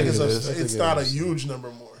I don't think it's not a huge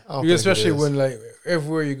number more. Especially when like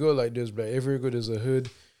everywhere you go, like everywhere you go, there's a hood,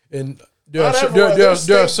 and there are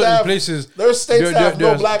certain places. There's states that have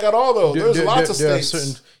no black at all, though. There's lots of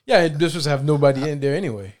states. This was have nobody in there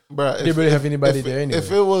anyway. Bro, they really have anybody there anyway.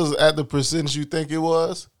 If it was at the percentage you think it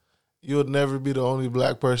was, you would never be the only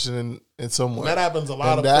black person in somewhere. That happens a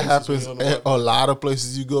lot of places. That happens at a lot of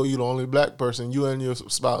places you go, you're the only black person, you and your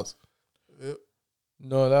spouse. Yep.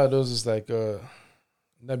 No, a lot of those is like,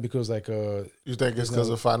 not because like... you think it's because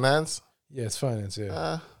of finance? Yeah, it's finance,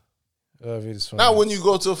 yeah. It's finance. Not when you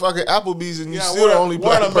go to a fucking Applebee's and you still the only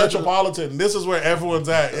black person. We're in a metropolitan. This is where everyone's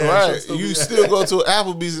at. Yeah, right. You still go to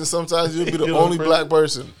Applebee's and sometimes you'll be the only black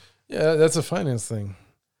person. Yeah, that's a finance thing.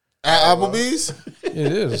 At Applebee's? It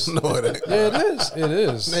is. No, it ain't. Yeah, it is. It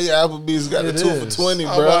is. Nigga, Applebee's got It the 2 is. for $20,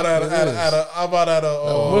 How bro. about at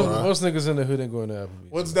a Most niggas in the hood ain't going to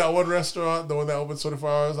Applebee's. what's that one restaurant, the one that opens 24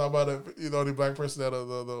 hours? How about the black person that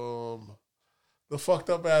the fucked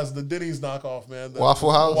up ass, the Denny's knockoff, man.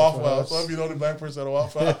 Waffle House? Waffle House. Love you know the black person at a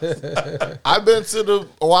Waffle House. I've been to the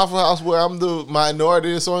Waffle House where I'm the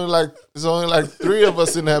minority. It's only like 3 of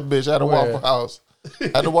us in that bitch at a Where? Waffle House.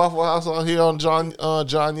 At the Waffle House on here on John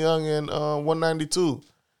Young and 192.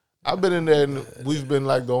 I've been in there and we've been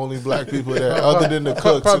like the only black people there, other than the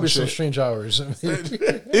cooks. Probably and some shit. strange hours.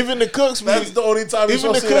 Even the cooks, That's the only time you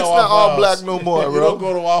even the see cooks that not Waffle all House. black no more, You bro. don't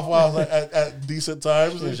go to Waffle House at decent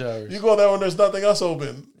times. Strange hours. You go there when there's nothing else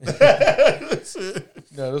open. No,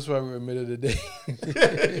 that's why we were middle of the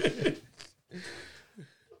day.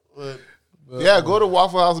 But Yeah, go to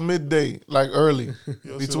Waffle House midday, like early,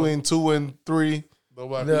 between 2 and 3.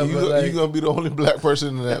 nobody. No, You but like- you're gonna be the only black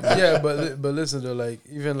person in that. bitch. Yeah, but listen though, like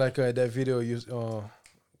even like that video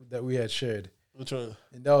that we had shared, Which one?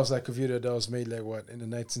 and that was like a video that was made like what in the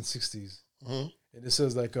 1960s, and it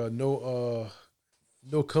says like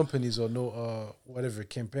no companies or no whatever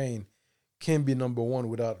campaign can be number one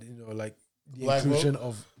without like the Black inclusion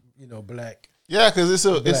vote? of black. Yeah, because it's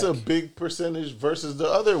a Black. big percentage versus the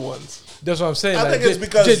other ones. That's what I'm saying. I like, think it's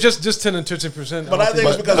because- just 10 and 13%. But I think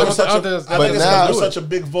it's because we're such a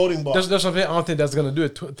big voting bloc. That's what I'm saying. I don't think that's gonna do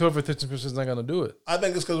it. 12 or 13% is not gonna do it. I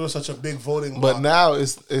think it's because we're such a big voting bloc. But now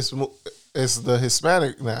it's the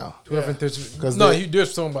Hispanic now. 12 and 13%. 'Cause No, they- you're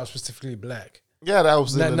talking about specifically black. Yeah, that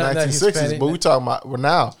was in the Not 1960s, Hispanic, but we talking about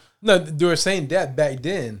now. No, they were saying that back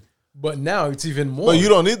then, but now it's even more. But you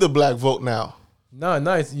don't need the black vote now. No,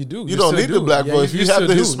 you do. You don't still need the do. black Yeah, vote. If you have still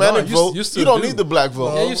the do. Hispanic No, vote, still you don't do. need the black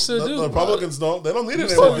vote. Yeah, you still do. The Republicans don't. They don't need it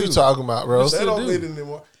still anymore. What are you talking about, bro? You They still don't do. need it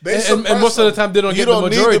anymore. They And most of the time they don't You get the don't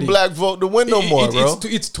need majority. the black vote to win no more, bro.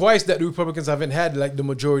 It's twice that the Republicans haven't had like the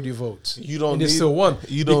majority votes. You don't and they need- still won.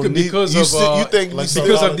 you don't need- because you of still- you think- like you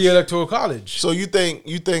because still- of the electoral college. So you think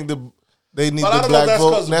they need But I the don't know if black that's vote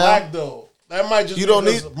because now? black though. That might just You be don't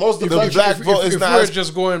because need- most of the the country. black vote is if not we're as-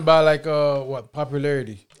 just going by like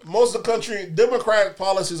popularity. Most of the country, Democratic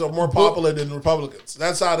policies are more popular than Republicans.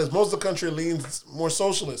 That's how it is. Most of the country leans more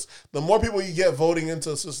socialist. The more people you get voting into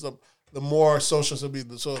the system, the more socialist it'll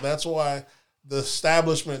be. So that's why the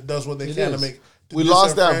establishment does what they It can is. to make. We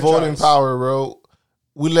lost that voting disenfranchise. power, bro.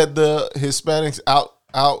 We let the Hispanics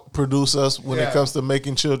out produce us when it Yeah. comes to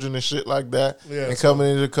making children and shit like that Yeah, and so- coming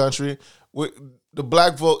into the country. The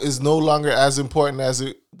black vote is no longer as important as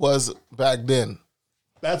it was back then.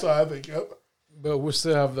 That's what I think. Yep. But we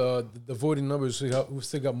still have the voting numbers. We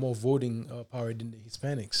still got more voting power than the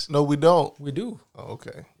Hispanics. No, we don't. We do. Oh,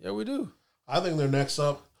 okay. Yeah, we do. I think they're next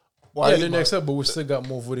up. Why? Yeah, they're next up, but we still got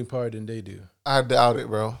more voting power than they do. I doubt it,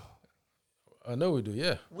 bro. I know we do.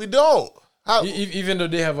 Yeah. We don't. How? Even though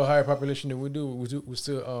they have a higher population than we do, we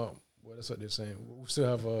still well, that's what they're saying. We still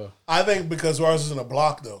have I think because ours is in a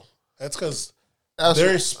block though. That's because That's-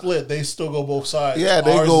 they're split. They still go both sides. Yeah,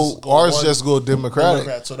 they Ours go. is Ours one just go Democratic.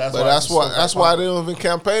 Democrat, so that's but why that's it's why. so That's why they popular. don't even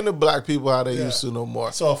campaign to black people how they Yeah. used to no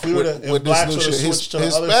more. So if we were to, if blacks were to switch to the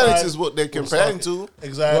other Hispanics side, is what they're we'd comparing suck it. to.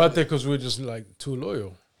 Exactly. well, I think because we're just like too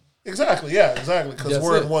loyal, Exactly. Yeah. Exactly. Because That's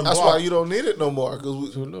we're it. in one That's block. why you don't need it no more.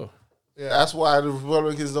 Because too low. Yeah. that's why the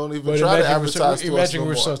Republicans don't even But try to imagine advertise to us imagine no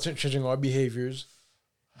we're more. changing our behaviors.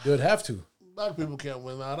 They'd have to. Black people can't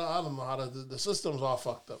win. I don't know how the system's all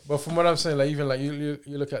fucked up. But from what I'm saying, like even like you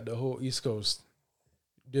look at the whole East Coast,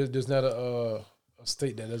 there's not a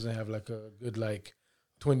state that doesn't have like a good like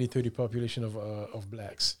 20-30 population of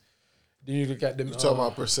blacks. Then you look at them. You talking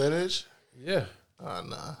about percentage? Yeah,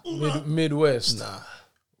 Nah. Midwest. Nah.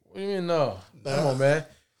 What do you mean no? Come on, man.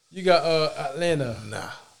 You got Atlanta, Nah.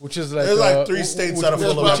 which is like There's like 3 states that are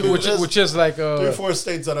full of black people. which is like 3 or 4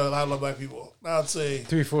 states that are a lot of black people. I'd say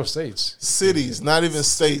 3-4 states. Cities, not even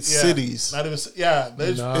states. yeah, Cities. Not even. Yeah.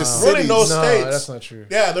 There's Nah. It's really no cities. states. That's not true.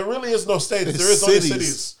 Yeah, there really is no states. It's There is only cities.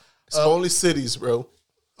 cities. It's only cities, bro.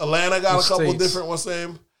 Atlanta got It's a couple states. different ones.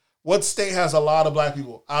 Same. What state has a lot of black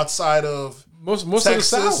people outside of? Most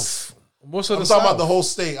Texas? of the South. Most of I'm the talking South. about the whole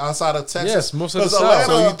state outside of Texas. Yes, most of the 'Cause South.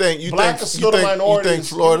 So you think black is still the minority. you think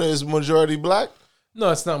Florida is majority black?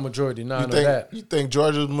 No, it's not majority. No, I You know think that. you think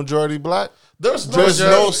Georgia's majority black? There's no There's state.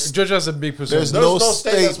 no- Georgia has a big percentage. There's no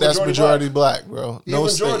state state that's that's majority majority black, bro. No Even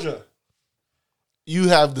state. Georgia. You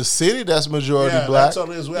have the city that's majority Yeah, black, that's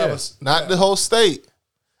all it is. We have Yes. not the whole state.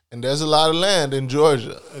 And there's a lot of land in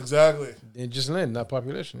Georgia. exactly. And just land, not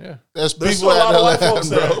population. Yeah, There's There's people still a at lot the of white land,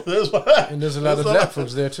 folks bro. there. and there's a lot of black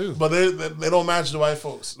folks there too. But they don't match the white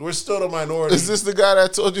folks. We're still the minority. Is this the guy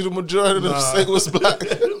that told you the majority of the state was black?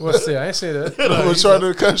 What's that? I ain't say that. The majority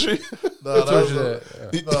of the country? No, Who told you that?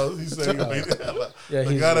 that? No, he said he made it. Yeah,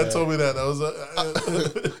 The he's guy that right. told me that was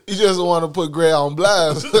You just want to put Gray on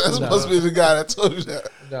blast. That must be the guy that told you that.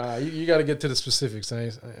 Nah, you got to get to the specifics. I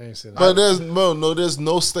ain't saying that. But there's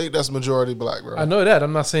no state that's majority black, bro. I know that.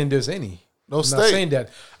 I'm not saying there's any. No I'm state. not saying that.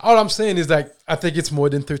 All I'm saying is like I think it's more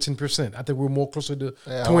than 13%. I think we're more closer to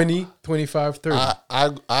 20, 25, 30.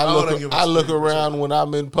 I look around when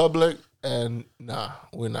I'm in public, and nah,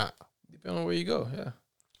 we're not. Depending on where you go, yeah.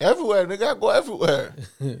 Everywhere, nigga. I go everywhere.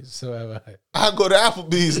 So have I. I go to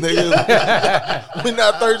Applebee's, nigga. We're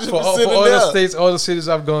not 30% For in all there. the states, all the cities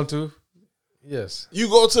I've gone to, yes. You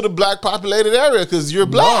go to the black populated area because you're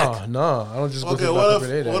black. No, I don't just go to Okay, the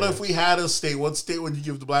what black if we had a state? What state would you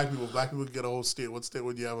give to black people? Black people get a whole state. What state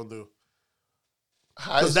would you have them do?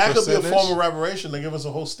 Because that could be a form of reparation. They give us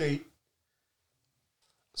a whole state.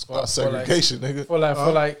 It's called segregation, nigga. For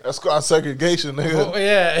like, That's called segregation, nigga. oh,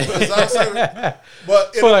 yeah.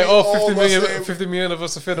 But For like, all 50 million of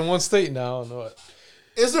us are fit in one state now. I don't know.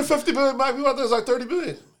 Is there 50 million black people out there? It's like 30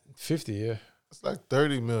 million. 50, yeah. It's like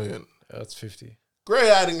 30 million. That's 50. Gray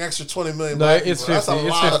adding extra 20 million. No, black it's people. That's 50. a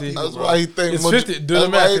It's lot 50. of people, That's bro. why he think It's 50. Do the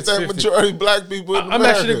that's math, why he it's think 50. majority black people in I'm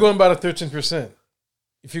America. actually going by the 13%.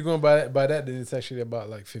 If you're going by that, then it's actually about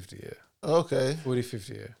like 50, yeah. Okay. 40,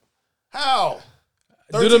 50, yeah. How?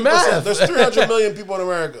 Do the math. There's 300 million people in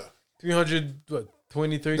America. 300, what,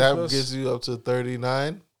 20, 30 That plus? gets you up to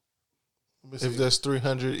 39. Let me see. If there's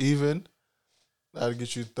 300 even, that'll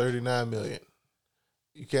get you 39 million.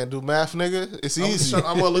 You can't do math, nigga? It's easy.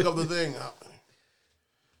 I'm going to look up the thing.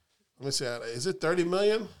 Let me see. Is it 30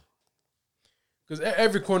 million? Because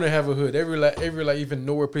every corner have a hood. Every like even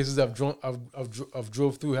nowhere places I've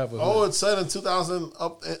drove through have a hood. Oh, it said in 2000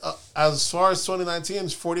 as far as 2019,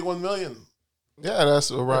 it's 41 million. Yeah,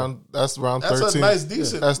 that's around 13. That's a nice,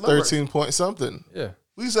 decent That's number. 13 point something. Yeah.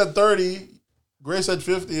 We said 30. Gray said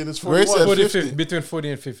 50, and it's Gray 41. said 40, 50. 50, between 40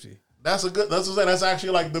 and 50. That's a good. That's what I'm saying. That's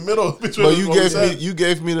actually like the middle between. But what you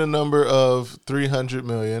gave me the number of 300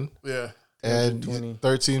 million, yeah. and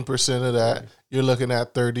 320. 13% of that, you're looking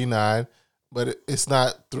at 39. But it's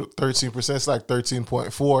not 13%. It's like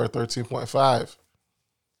 13.4 or 13.5.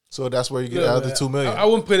 So that's where you get out of the 2 million. I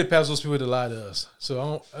wouldn't put it past those people to lie to us.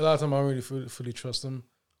 So a lot of time I don't really fully trust them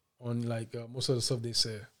on like most of the stuff they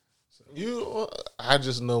say. I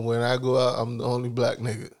just know when I go out, I'm the only black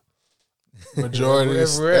nigga. Majority,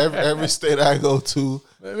 every state I go to.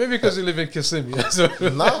 Maybe because you live in Kissimmee. So.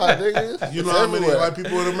 Nah, nigga. You know how many white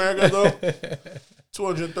people in America though?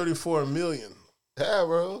 234 million. Yeah,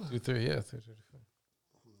 bro. 33.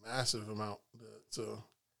 Massive amount. So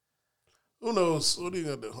who knows? What are you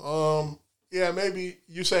gonna do? Yeah, maybe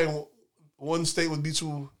you saying one state would be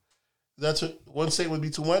too. One state would be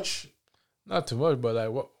too much. Not too much, but like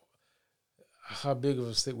what? How big of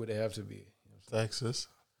a state would they have to be? Texas,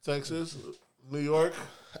 New York,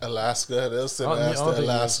 Alaska. They'll send us to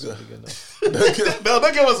Alaska. No,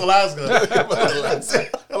 don't give us Alaska.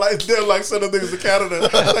 They're like sending niggas to Canada.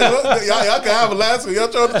 Like, y'all can have Alaska. Y'all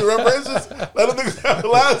trying to do reparations? Let them niggas have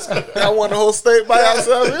Alaska. I want the whole state by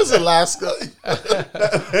ourselves. It's Alaska.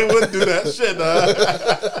 They wouldn't do that shit, dog.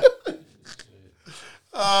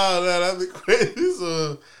 Oh, man, that'd be crazy.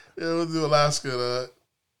 So, yeah, we'll do Alaska,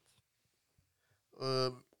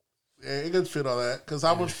 dog. Yeah, it could fit on that. Because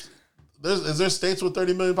how much... Is there states with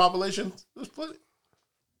 30 million population? There's plenty.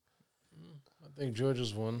 I think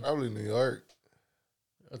Georgia's one. Probably New York.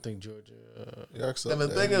 I think Georgia. York's And the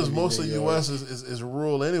up there. thing is, most of the U.S. is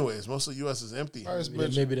rural anyways. Most of the U.S. is empty.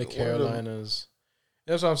 Maybe the Carolinas.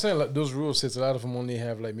 That's what I'm saying. Like those rural states, a lot of them only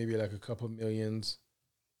have like maybe like a couple millions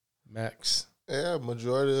max. Yeah,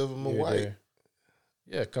 majority of them are white. There.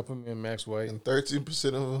 Yeah, a couple million max white. And 13%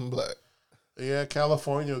 of them black. Yeah,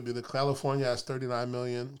 California would be California has 39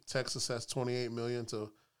 million. Texas has 28 million.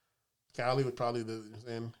 So Cali would probably do the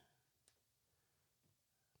same.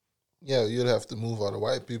 Yeah, you'd have to move all the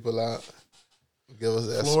white people out. Give us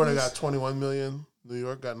that. Florida space. got 21 million. New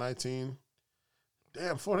York got 19.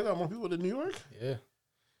 Damn, Florida got more people than New York? Yeah.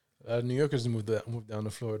 New Yorkers moved down to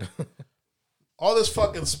Florida. All this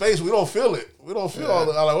fucking space, we don't feel it. We don't feel all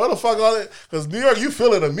the, like, what the fuck all that? Because New York, you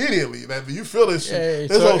feel it immediately. Man. You feel this shit.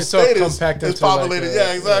 This whole state is populated. Like,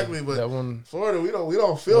 yeah, exactly. Yeah, but that one, Florida, we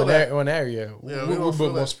don't feel that. One area. Yeah, we're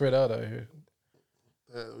more spread out here.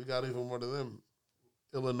 Yeah, we got even more than them.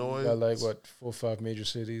 Illinois. We got like, 4 or 5 major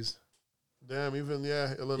cities. Damn, even,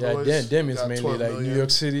 Illinois. Yeah, them is mainly 12 like million. New York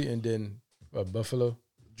City and then Buffalo.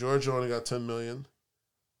 Georgia only got 10 million.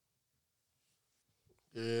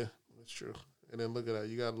 Yeah, that's true. And then look at that.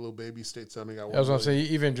 You got little baby states only got 1 That's what I'm million.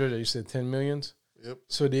 saying. Even Georgia, you said 10 millions. Yep.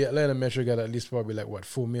 So the Atlanta Metro got at least probably like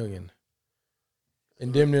 4 million.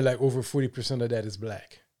 And them they're like over 40% of that is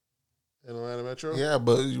black. in Atlanta Metro. Yeah,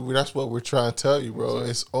 but that's what we're trying to tell you, bro.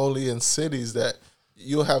 It's only in cities that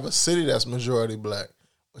you'll have a city that's majority black,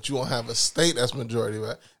 but you won't have a state that's majority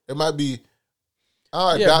black. It might be.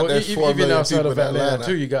 I doubt there's 4 million outside people of in Atlanta Atlanta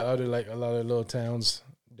too, you got other like a lot of little towns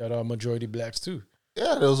that are majority blacks too.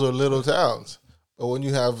 Yeah, those are little towns. But when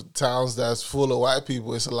you have towns that's full of white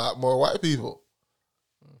people, it's a lot more white people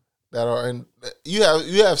that are in. You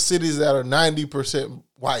have cities that are 90%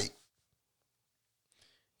 white.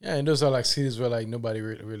 Yeah, and those are like cities where like nobody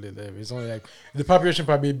really live. It's only like the population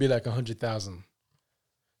probably be like 100,000.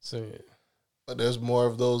 So, but there's more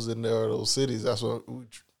of those than there are those cities. That's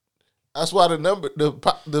why the number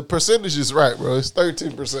the percentage is right, bro. It's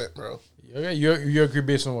 13%, bro. Okay, you agree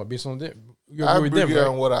based on what? Based on them? You I agree with them, agree right?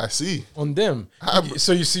 on what I see. On them.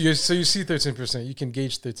 So you see 13%. You can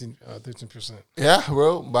gauge 13%. Yeah,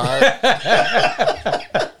 bro.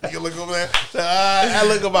 You look over there. I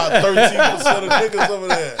look about 13% of niggas over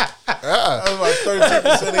there. Yeah. That's about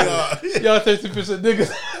 13% of y'all. Y'all 13%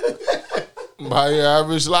 niggas. By your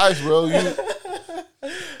average life, bro,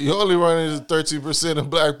 you only run into 13% of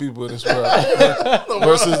black people in this world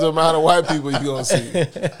versus the amount of white people you're going to see.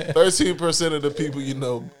 13% of the people you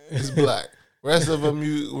know is black. Rest of them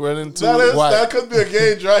you run into white. That could be a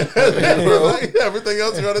gauge, right? Everything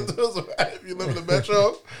else you run into is white. If you live in the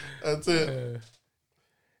metro, that's it.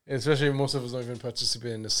 Especially most of us don't even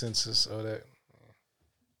participate in the census or that.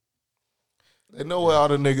 They know where all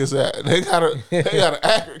the niggas at. They got an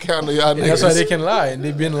accurate count of y'all niggas. That's why they can lie, and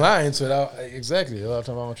they've been lying. So exactly, a lot of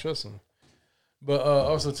time I don't trust them. But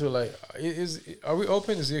also too, like, are we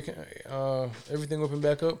open? Is everything open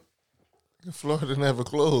back up? Florida never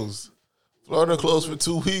closed. Florida closed for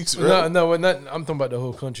 2 weeks. Right? No, not. I'm talking about the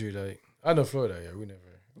whole country. Like, I know Florida. Yeah, we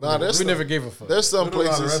never gave a fuck. There's some What do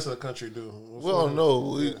places. the rest of the country do? We don't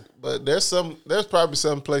know, but there's probably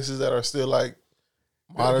some places that are still like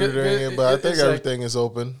monitoring it. But I think everything is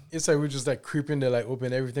open. It's like we're just like creeping to like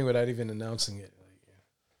open everything without even announcing it.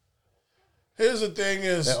 Here's the thing: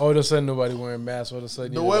 is like, all of a sudden nobody wearing masks. All of a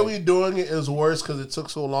sudden the way we doing it is worse because it took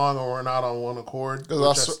so long and we're not on one accord.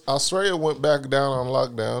 Because Australia went back down on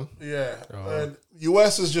lockdown. Yeah, and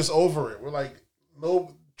U.S. is just over it. We're like,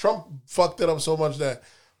 no, Trump fucked it up so much that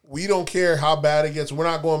we don't care how bad it gets. We're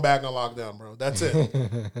not going back on lockdown, bro. That's it.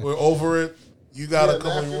 We're over it. You got a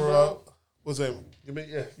couple more up. What's that? Give me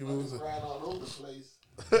what's it? all over the place.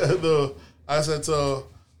 I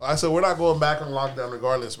said we're not going back on lockdown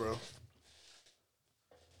regardless, bro.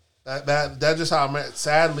 That just how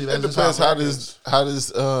sadly that It depends how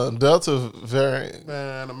this Delta variant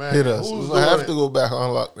hit us. We're gonna have to go back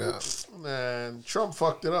on lockdown. Man, Trump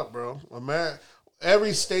fucked it up, bro.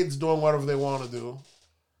 Every state's doing whatever they want to do.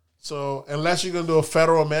 So unless you're gonna do a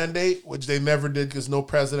federal mandate, which they never did, because no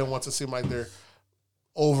president wants to seem like they're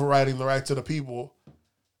overriding the right to the people.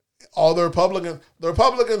 All the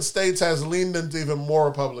Republican states has leaned into even more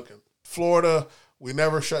Republican. Florida, we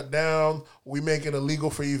never shut down. We make it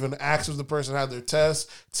illegal for even ask if the person had their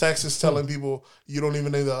test. Texas telling people you don't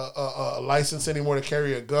even need a license anymore to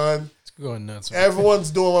carry a gun. It's going nuts.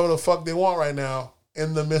 Everyone's doing whatever the fuck they want right now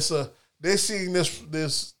in the midst of they're seeing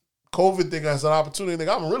this COVID thing as an opportunity.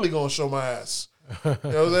 I'm really gonna show my ass. You know what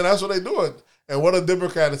I'm saying? That's what they're doing. And what are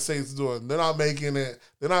Democratic states doing? They're not making it.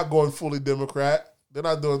 They're not going fully Democrat. They're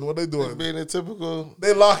not doing what they're doing. They're being a typical.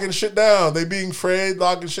 They locking shit down. They being afraid,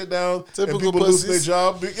 locking shit down. Typical and people losing their pussies.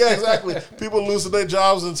 job. Yeah, exactly. People losing their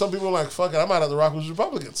jobs, and some people are like, "Fuck it, I might have to rock with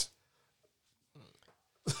Republicans."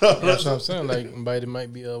 That's what I'm saying. Like Biden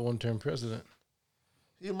might be a one-term president.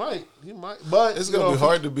 He might, but It's gonna be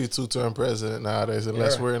hard to be two-term president nowadays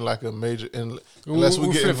unless we're in like a major, unless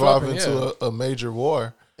we get flip-flopping, involved into a major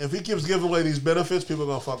war. if he keeps giving away these benefits, people are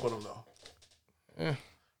gonna fuck with him though. Yeah.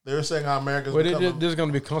 They're saying how Americans. But there's going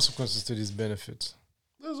to be consequences to these benefits.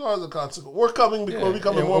 There's always a consequence. We're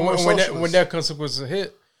becoming more and more socialist. When that consequence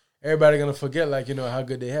hit, everybody gonna forget, like, you know, how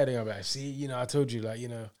good they had. They're gonna be like, see, you know, I told you, like, you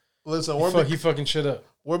know, Listen, he fucking shit up.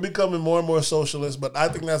 We're becoming more and more socialist, but I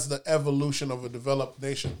think that's the evolution of a developed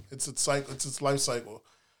nation. It's its cycle. It's its life cycle.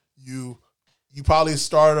 You probably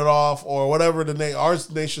started off, or whatever our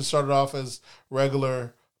nation started off as a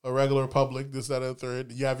regular republic, this, that, and the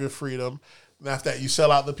third. You have your freedom. And after that, you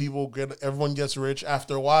sell out the people, everyone gets rich.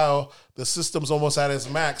 After a while, the system's almost at its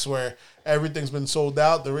max where everything's been sold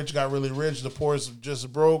out. The rich got really rich. The poor is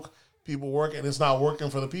just broke. People work, and it's not working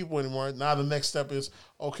for the people anymore. Now the next step is,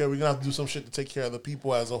 okay, we're going to have to do some shit to take care of the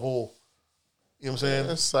people as a whole. You know what I'm saying?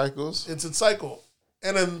 It's cycles. It's a cycle.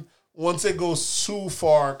 And then once it goes too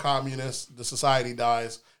far communist, the society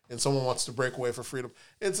dies, and someone wants to break away for freedom.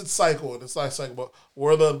 It's a cycle. It's like cycle. But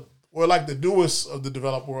we're like the newest of the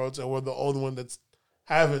developed worlds, and we're the only one that's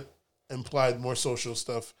haven't implied more social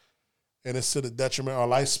stuff. and it's to the detriment. Our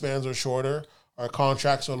lifespans are shorter. Our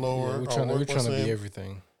contracts are lower. We're trying to be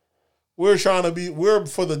everything. We're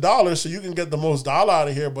for the dollar, so you can get the most dollar out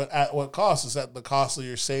of here, but at what cost? It's at the cost of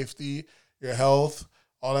your safety, your health,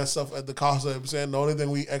 all that stuff at the cost of, I'm saying, the only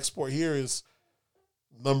thing we export here is,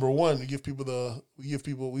 number one,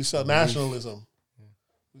 we sell nationalism.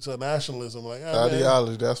 We sell nationalism. Like,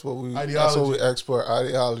 ideology. That's what we export,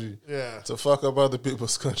 ideology. Yeah. To fuck up other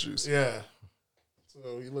people's countries. Yeah.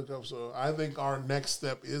 So you look up, so I think our next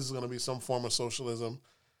step is going to be some form of socialism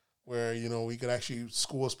where, we could actually,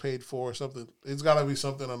 schools paid for or something. It's got to be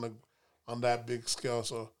something on that big scale.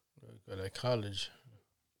 So like college.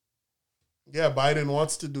 Yeah, Biden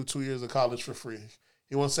wants to do 2 years of college for free.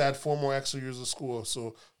 He wants to add 4 more extra years of school.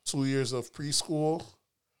 So 2 years of preschool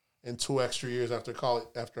and 2 extra years after college,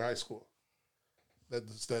 after high school.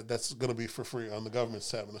 That's going to be for free on the government's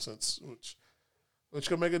tab in a sense, which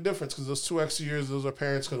could make a difference because those 2 extra years, those are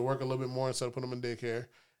parents could work a little bit more instead of putting them in daycare.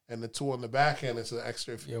 And the 2 on the back end is an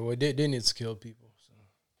extra. Yeah, well, they need skilled people.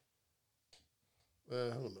 So.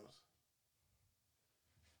 Who knows?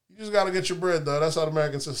 You just got to get your bread, though. That's how the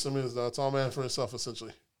American system is, though. It's all man for himself,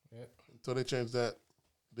 essentially. Yep. Until they change that,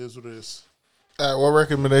 it is what it is. All right, what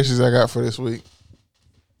recommendations I got for this week?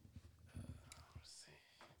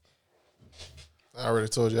 I already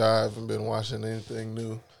told you I haven't been watching anything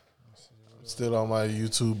new. I'm still on my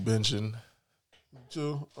YouTube binging.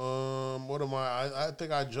 Too. What am I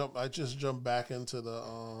think I just jumped back into the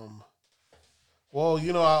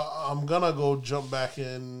I'm gonna go jump back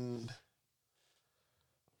in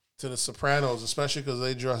to the Sopranos, especially because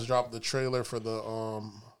they just dropped the trailer for the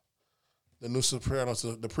new Sopranos,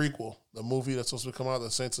 the prequel, the movie that's supposed to come out, the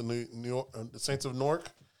Saints of New York, the Saints of Newark,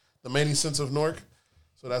 the Many Saints of Newark.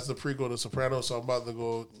 So that's the prequel to Sopranos. So I'm about to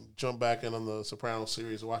go jump back in on the Sopranos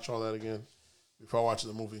series, watch all that again before I watch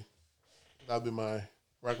the movie. That'd be my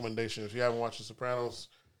recommendation. If you haven't watched The Sopranos,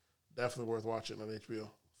 definitely worth watching on HBO.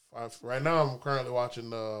 Right now, I'm currently watching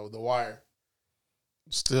The Wire.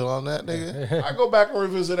 Still on that, nigga? I go back and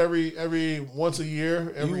revisit every once a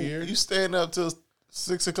year, year. You staying up till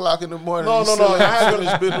 6 o'clock in the morning? No. I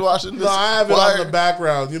haven't been watching this. No, I have it on the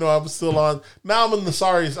background. I'm still on. Now I'm in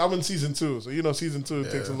I'm in season 2. So season 2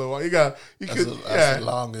 takes a little while. That's the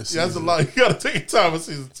longest. Yeah, that's a lot. You got to take your time with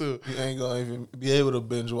season 2. You ain't gonna even be able to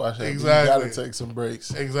binge watch it. Exactly. You got to take some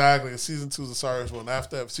breaks. Exactly. Season 2 is the sorriest one.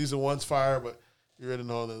 After that, season 1's fire, but you already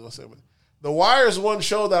know that. The Wire is one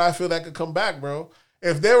show that I feel that could come back, bro.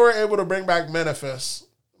 If they were able to bring back Manifest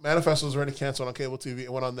was already canceled on cable TV.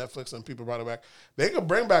 It went on Netflix and people brought it back. They could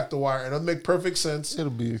bring back The Wire and it'll make perfect sense. It'll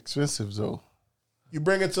be expensive, though. You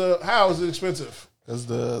bring it to, how is it expensive? Because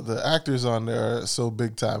the actors on there are so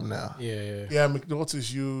big time now. Yeah,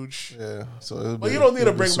 McNulty's huge. Yeah. You don't need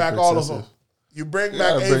to bring back all of them. You bring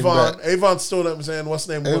back Avon. Avon's still, I'm saying, what's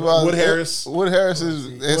the name? Wood Harris. Wood Harris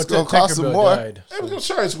it's going to cost them more.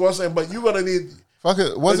 Sure, it's going to say, but you're going to need. Fuck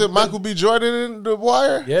it. Was it Michael B. Jordan in The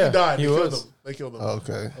Wire? Yeah. He died. They killed him.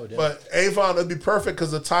 Okay. But Avon, it'd be perfect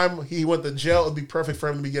because the time he went to jail, it'd be perfect for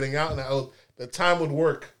him to be getting out. And the time would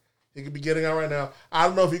work. He could be getting out right now. I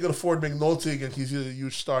don't know if he could afford McNulty again. He's a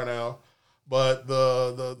huge star now. But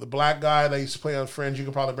the black guy that used to play on Fringe, you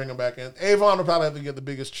could probably bring him back in. Avon will probably have to get the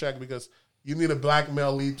biggest check because you need a black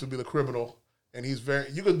male lead to be the criminal. And you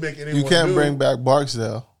could make anyone. You can't bring back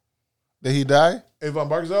Barksdale. Did he die? Avon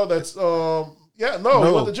Barksdale? That's, he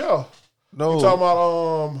went to jail. No. You talking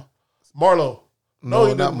about Marlo? No,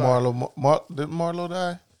 he not Marlo. Did Marlo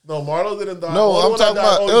die? No, Marlo didn't die. No, I'm talking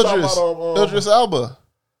about Idris Elba.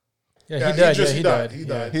 Yeah, he died. He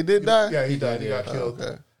died. He did die? Yeah, he died. He got killed.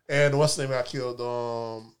 Okay. And what's the name got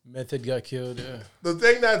killed? Method got killed, yeah. The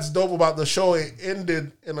thing that's dope about the show, it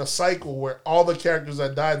ended in a cycle where all the characters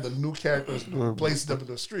that died, the new characters replaced them in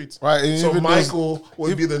the streets. Right. And so Michael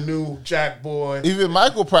would be the new Jack Boy. Even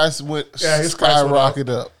Michael price went skyrocketed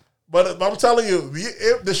up. But I'm telling you,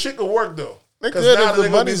 the shit could work, though. Because now the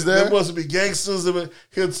money's there. There supposed to be gangsters.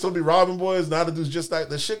 He'd still be robbing boys. Now to do just like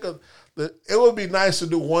the shit could. It would be nice to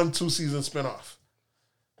do 1-2 season spinoff.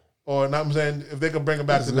 Or, not I'm saying, if they could bring it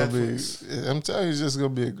back to Netflix. I'm telling you, it's just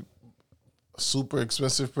going to be a super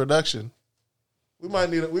expensive production. We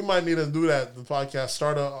might need to do that. The podcast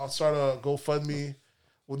start a GoFundMe.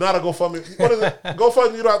 Well, not a GoFundMe. What is it?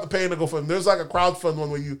 GoFundMe. You don't have to pay in a GoFundMe. There's like a crowdfund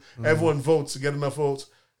one where everyone votes to get enough votes.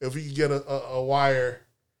 If you get a Wire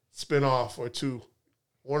spinoff or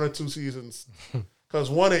 1 or 2 seasons,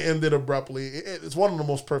 because one it ended abruptly. It's one of the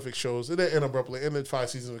most perfect shows. It didn't end abruptly. It ended 5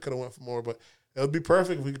 seasons. It could have went for more, but it would be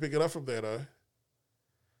perfect if we could pick it up from there, though. You know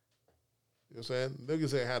what I'm saying?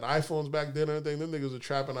 Niggas that had iPhones back then and everything. Them niggas were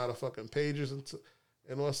trapping out of fucking pages and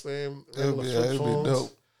what's the name? It'd be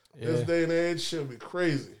dope. This day and age should be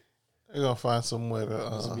crazy. They're gonna find some way to.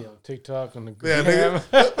 Must be on TikTok on the Yeah,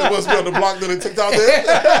 nigga. They must be on the block doing TikTok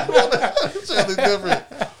there. Something different.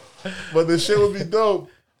 But the shit would be dope.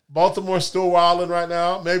 Baltimore's still wilding right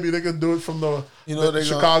now. Maybe they can do it from the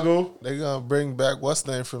Chicago. They're gonna bring back what's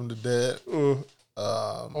name from the dead.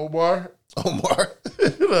 Omar. Omar.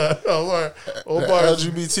 Omar.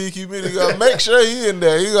 LGBT community gonna make sure he in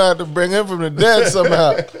there. You gonna have to bring him from the dead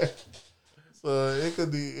somehow. So it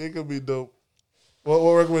could be dope.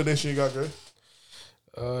 What recommendation you got, Greg?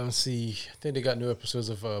 Let's see. I think they got new episodes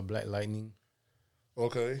of Black Lightning.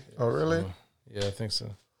 Okay. Oh, really? Yeah, I think so.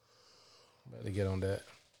 About to get on that.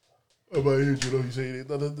 What about you, Judo? You say you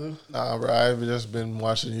ain't nothing to do? Nah, bro. I've just been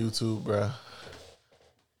watching YouTube, bro.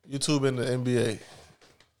 YouTube and the NBA.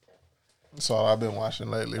 That's all I've been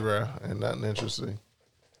watching lately, bro. And nothing interesting.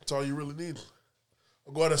 That's all you really need.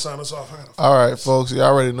 Well, go ahead and sign us off. All right, folks. You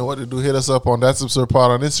already know what to do. Hit us up on That's Absurd Pod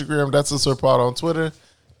on Instagram. That's Absurd Pod on Twitter.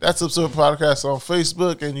 That's Absurd Podcast on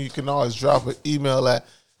Facebook. And you can always drop an email at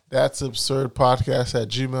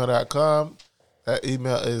that'sabsurdpodcast@gmail.com. That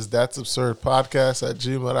email is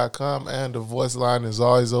that'sabsurdpodcast@gmail.com. And the voice line is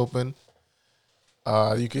always open.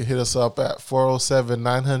 You can hit us up at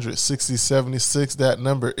 407-900-6076. That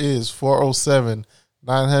number is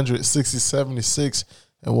 407-900-6076.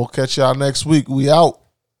 And we'll catch y'all next week. We out.